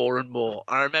getting more and more.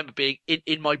 I remember being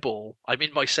in my ball, I'm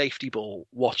in my safety ball,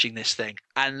 watching this thing,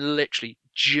 and literally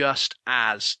just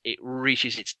as it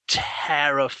reaches its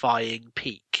terrifying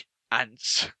peak, and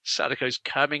Sadako's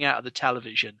coming out of the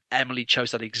television, Emily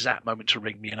chose that exact moment to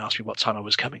ring me and ask me what time I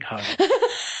was coming home.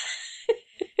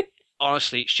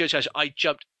 Honestly, Stuart says I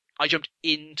jumped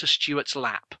into Stuart's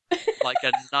lap like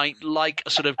a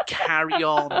sort of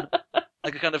carry-on,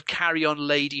 like a kind of carry-on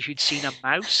lady who'd seen a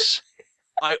mouse.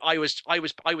 I was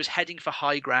heading for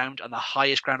high ground, and the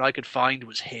highest ground I could find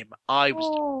was him.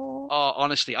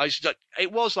 Honestly, I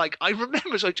remember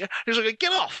it was like,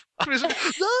 get off! I was like,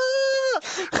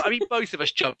 I mean, both of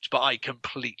us jumped, but I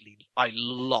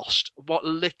lost what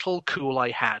little cool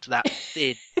I had. That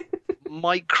thin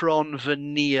micron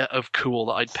veneer of cool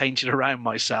that I'd painted around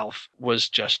myself was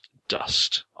just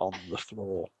dust on the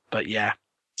floor. But yeah,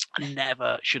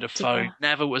 Never should have phone.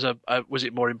 Never was was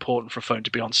it more important for a phone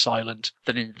to be on silent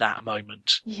than in that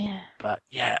moment. Yeah. But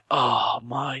yeah, oh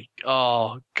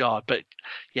god. But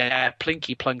yeah,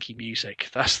 plinky plunky music.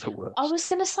 That's the worst. I was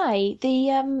gonna say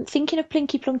the thinking of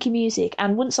plinky plunky music,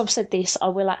 and once I've said this, I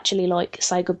will actually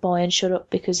say goodbye and shut up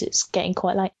because it's getting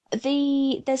quite late.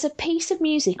 There's a piece of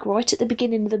music right at the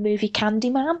beginning of the movie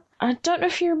Candyman. I don't know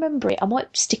if you remember it. I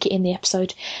might stick it in the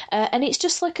episode. And it's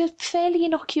just like a fairly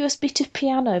innocuous bit of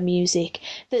piano music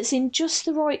that's in just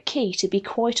the right key to be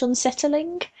quite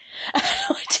unsettling.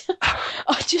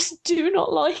 I just do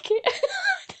not like it.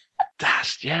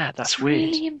 That's it's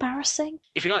weird. Really embarrassing.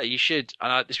 If you like it, you should.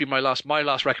 And this will be my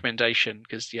last recommendation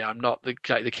because I'm not the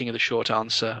king of the short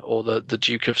answer or the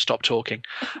Duke of stop talking,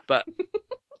 but.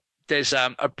 There's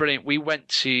a brilliant. We went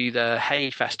to the Hay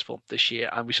Festival this year,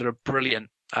 and we saw a brilliant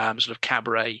sort of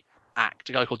cabaret act.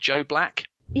 A guy called Joe Black.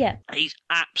 Yeah, he's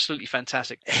absolutely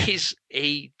fantastic.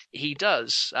 He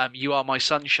does "You Are My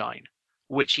Sunshine,"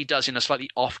 which he does in a slightly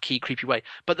off-key, creepy way.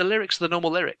 But the lyrics are the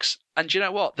normal lyrics, and do you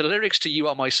know what? The lyrics to "You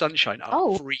Are My Sunshine"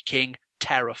 are freaking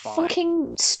terrifying.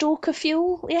 Fucking stalker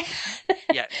fuel, yeah.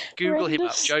 Yeah, Google him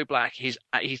up, Joe Black. He's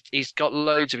got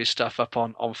loads of his stuff up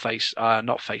on not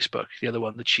Facebook, the other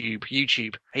one, the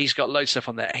YouTube. He's got loads of stuff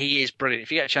on there. He is brilliant.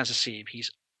 If you get a chance to see him,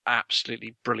 he's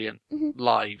absolutely brilliant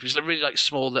live. He's a really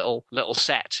small little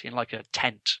set in like a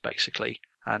tent basically,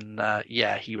 and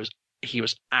he was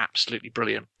absolutely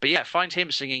brilliant. But yeah, find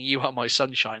him singing "You Are My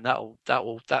Sunshine."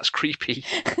 That's creepy.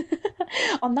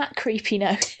 On that creepy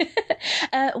note,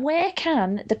 where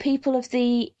can the people of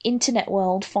the internet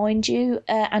world find you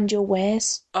and your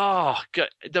wares? Oh, good.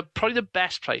 Probably the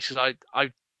best place is I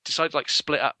decided to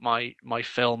split up my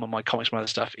film and my comics and other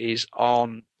stuff is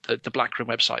on the Black Room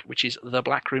website, which is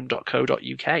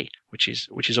theblackroom.co.uk,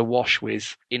 which is awash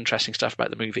with interesting stuff about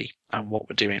the movie and what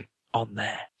we're doing on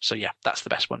there. So yeah, that's the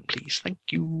best one, please. Thank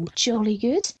you. Jolly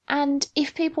good. And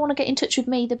if people want to get in touch with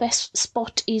me, the best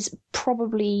spot is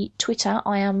probably Twitter.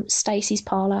 I am Stacey's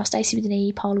Parlour, Stacey with an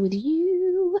E, Parlour with a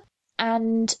U.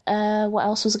 And what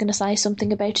else was I going to say?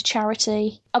 Something about a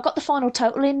charity. I got the final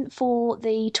total in for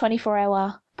the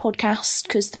 24-hour podcast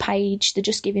because the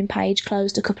Just Giving page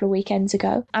closed a couple of weekends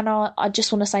ago, and I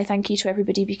just want to say thank you to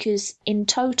everybody because in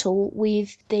total,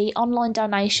 with the online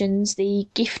donations, the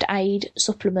gift aid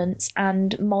supplements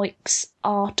and Mike's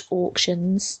art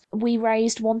auctions, we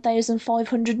raised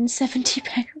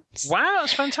 £1,570. Wow,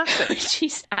 that's fantastic. Which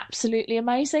is absolutely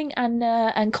amazing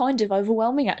and kind of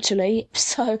overwhelming actually.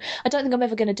 So I don't think I'm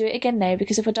ever going to do it again now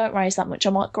because if I don't raise that much I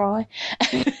might cry.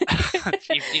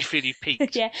 You feel you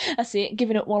peaked. Yeah, that's it,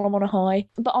 giving up while I'm on a high.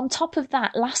 But on top of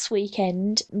that, last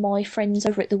weekend, my friends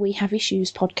over at the We Have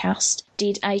Issues podcast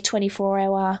did a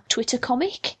 24-hour Twitter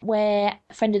comic where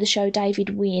a friend of the show,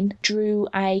 David Wynn, drew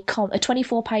a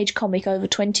 24-page comic over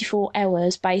 24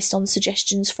 hours based on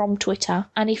suggestions from Twitter.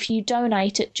 And if you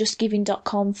donate at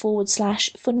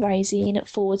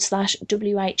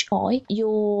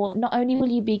justgiving.com/fundraising/WHI, not only will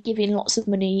you be giving lots of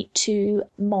money to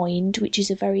Mind, which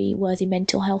is a very worthy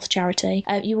mental health charity,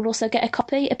 you will also get a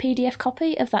PDF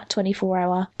copy of that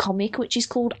 24-hour comic, which is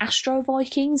called Astro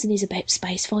Vikings and is about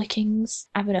space Vikings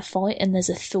having a fight, and there's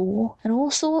a Thor and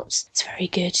all sorts. It's very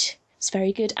good. It's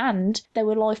very good. And there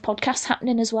were live podcasts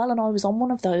happening as well, and I was on one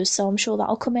of those, so I'm sure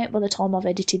that'll come out by the time I've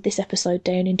edited this episode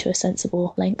down into a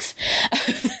sensible length.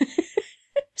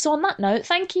 So on that note,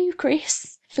 thank you,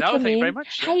 Chris, for coming. Thank you very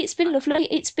much. Hey, it's been lovely.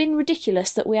 It's been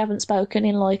ridiculous that we haven't spoken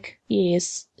in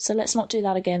years. So let's not do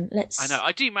that again. I know.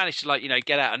 I do manage to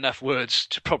get out enough words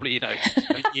to probably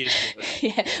years.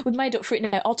 Yeah, we've made up for it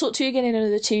now. I'll talk to you again in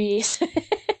another 2 years.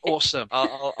 Awesome.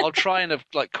 I'll try and have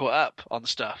caught up on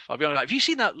stuff. I'll be like, have you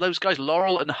seen those guys,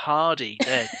 Laurel and Hardy?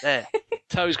 There.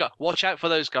 Toe's got. Watch out for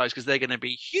those guys because they're going to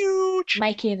be huge,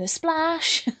 making a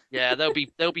splash. Yeah, they'll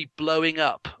be blowing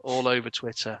up all over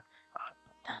Twitter.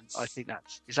 I think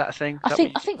is that a thing? I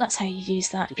think that's how you use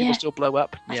that. Do people still blow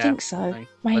up? I think so.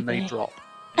 When they drop.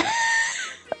 Yeah.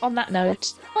 On that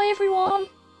note, bye everyone.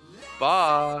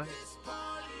 Bye.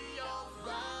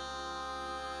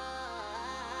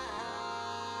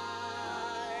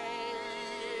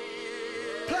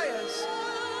 Players,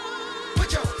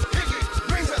 put your pinky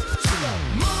rings up to the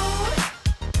moon.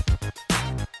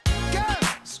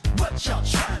 Girls, what y'all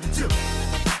trying to do?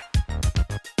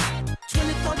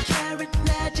 24 karat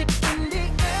magic in the air.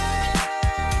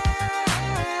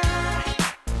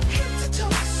 Head to toe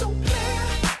so clear.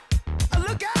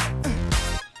 Look out.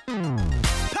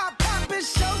 Pop is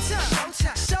showtime.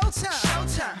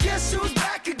 Guess who's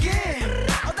back again?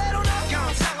 Oh, they don't know.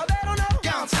 Oh, they don't know.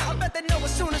 I bet they know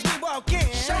as soon as we walk in.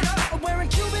 Showed up, wearing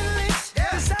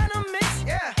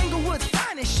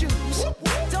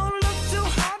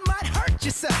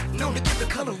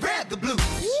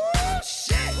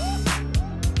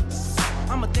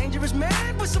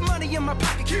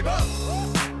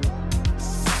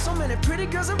many pretty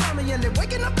girls around me and they're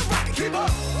waking up the rocket. Keep up.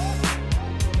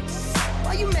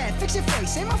 Why you mad? Fix your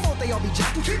face. Ain't my fault they all be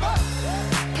jacking. Keep up.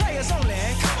 Players only.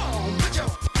 Come on, put your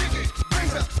pinky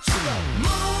rings up to the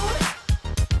moon.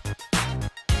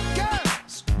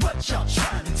 Girls, what y'all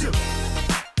trying to do?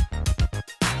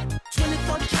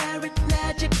 24 karat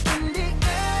magic in the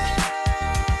air.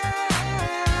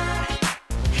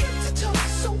 Head to toe,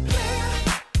 so clear.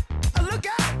 Look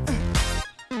out.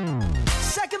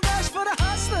 Second verse for the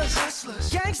hustlers,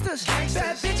 gangsters,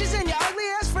 bad bitches and your ugly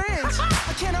ass friends.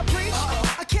 I cannot preach,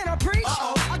 I cannot preach.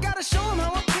 I gotta show them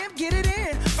how a pimp get it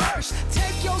in. First,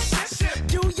 take your sip,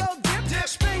 do your dip,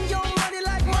 spend your money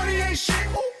like money ain't shit.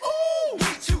 Ooh, ooh,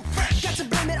 we too fresh. Got to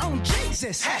blame it on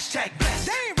Jesus. Hashtag blessed.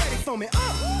 They ain't ready for me.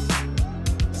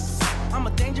 I'm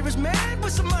a dangerous man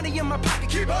with some money in my pocket.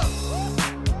 Keep up.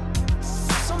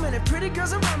 So many pretty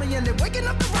girls around me and they're waking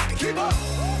up the rocket. Keep up.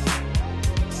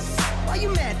 Why you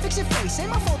mad? Fix your face. Ain't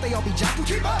my fault they all be jacking.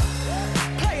 Keep up.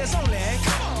 Players only.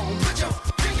 Come on, put your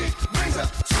pinky rings up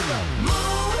to the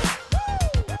moon.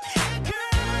 Hey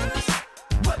girls,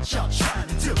 what y'all trying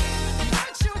to do?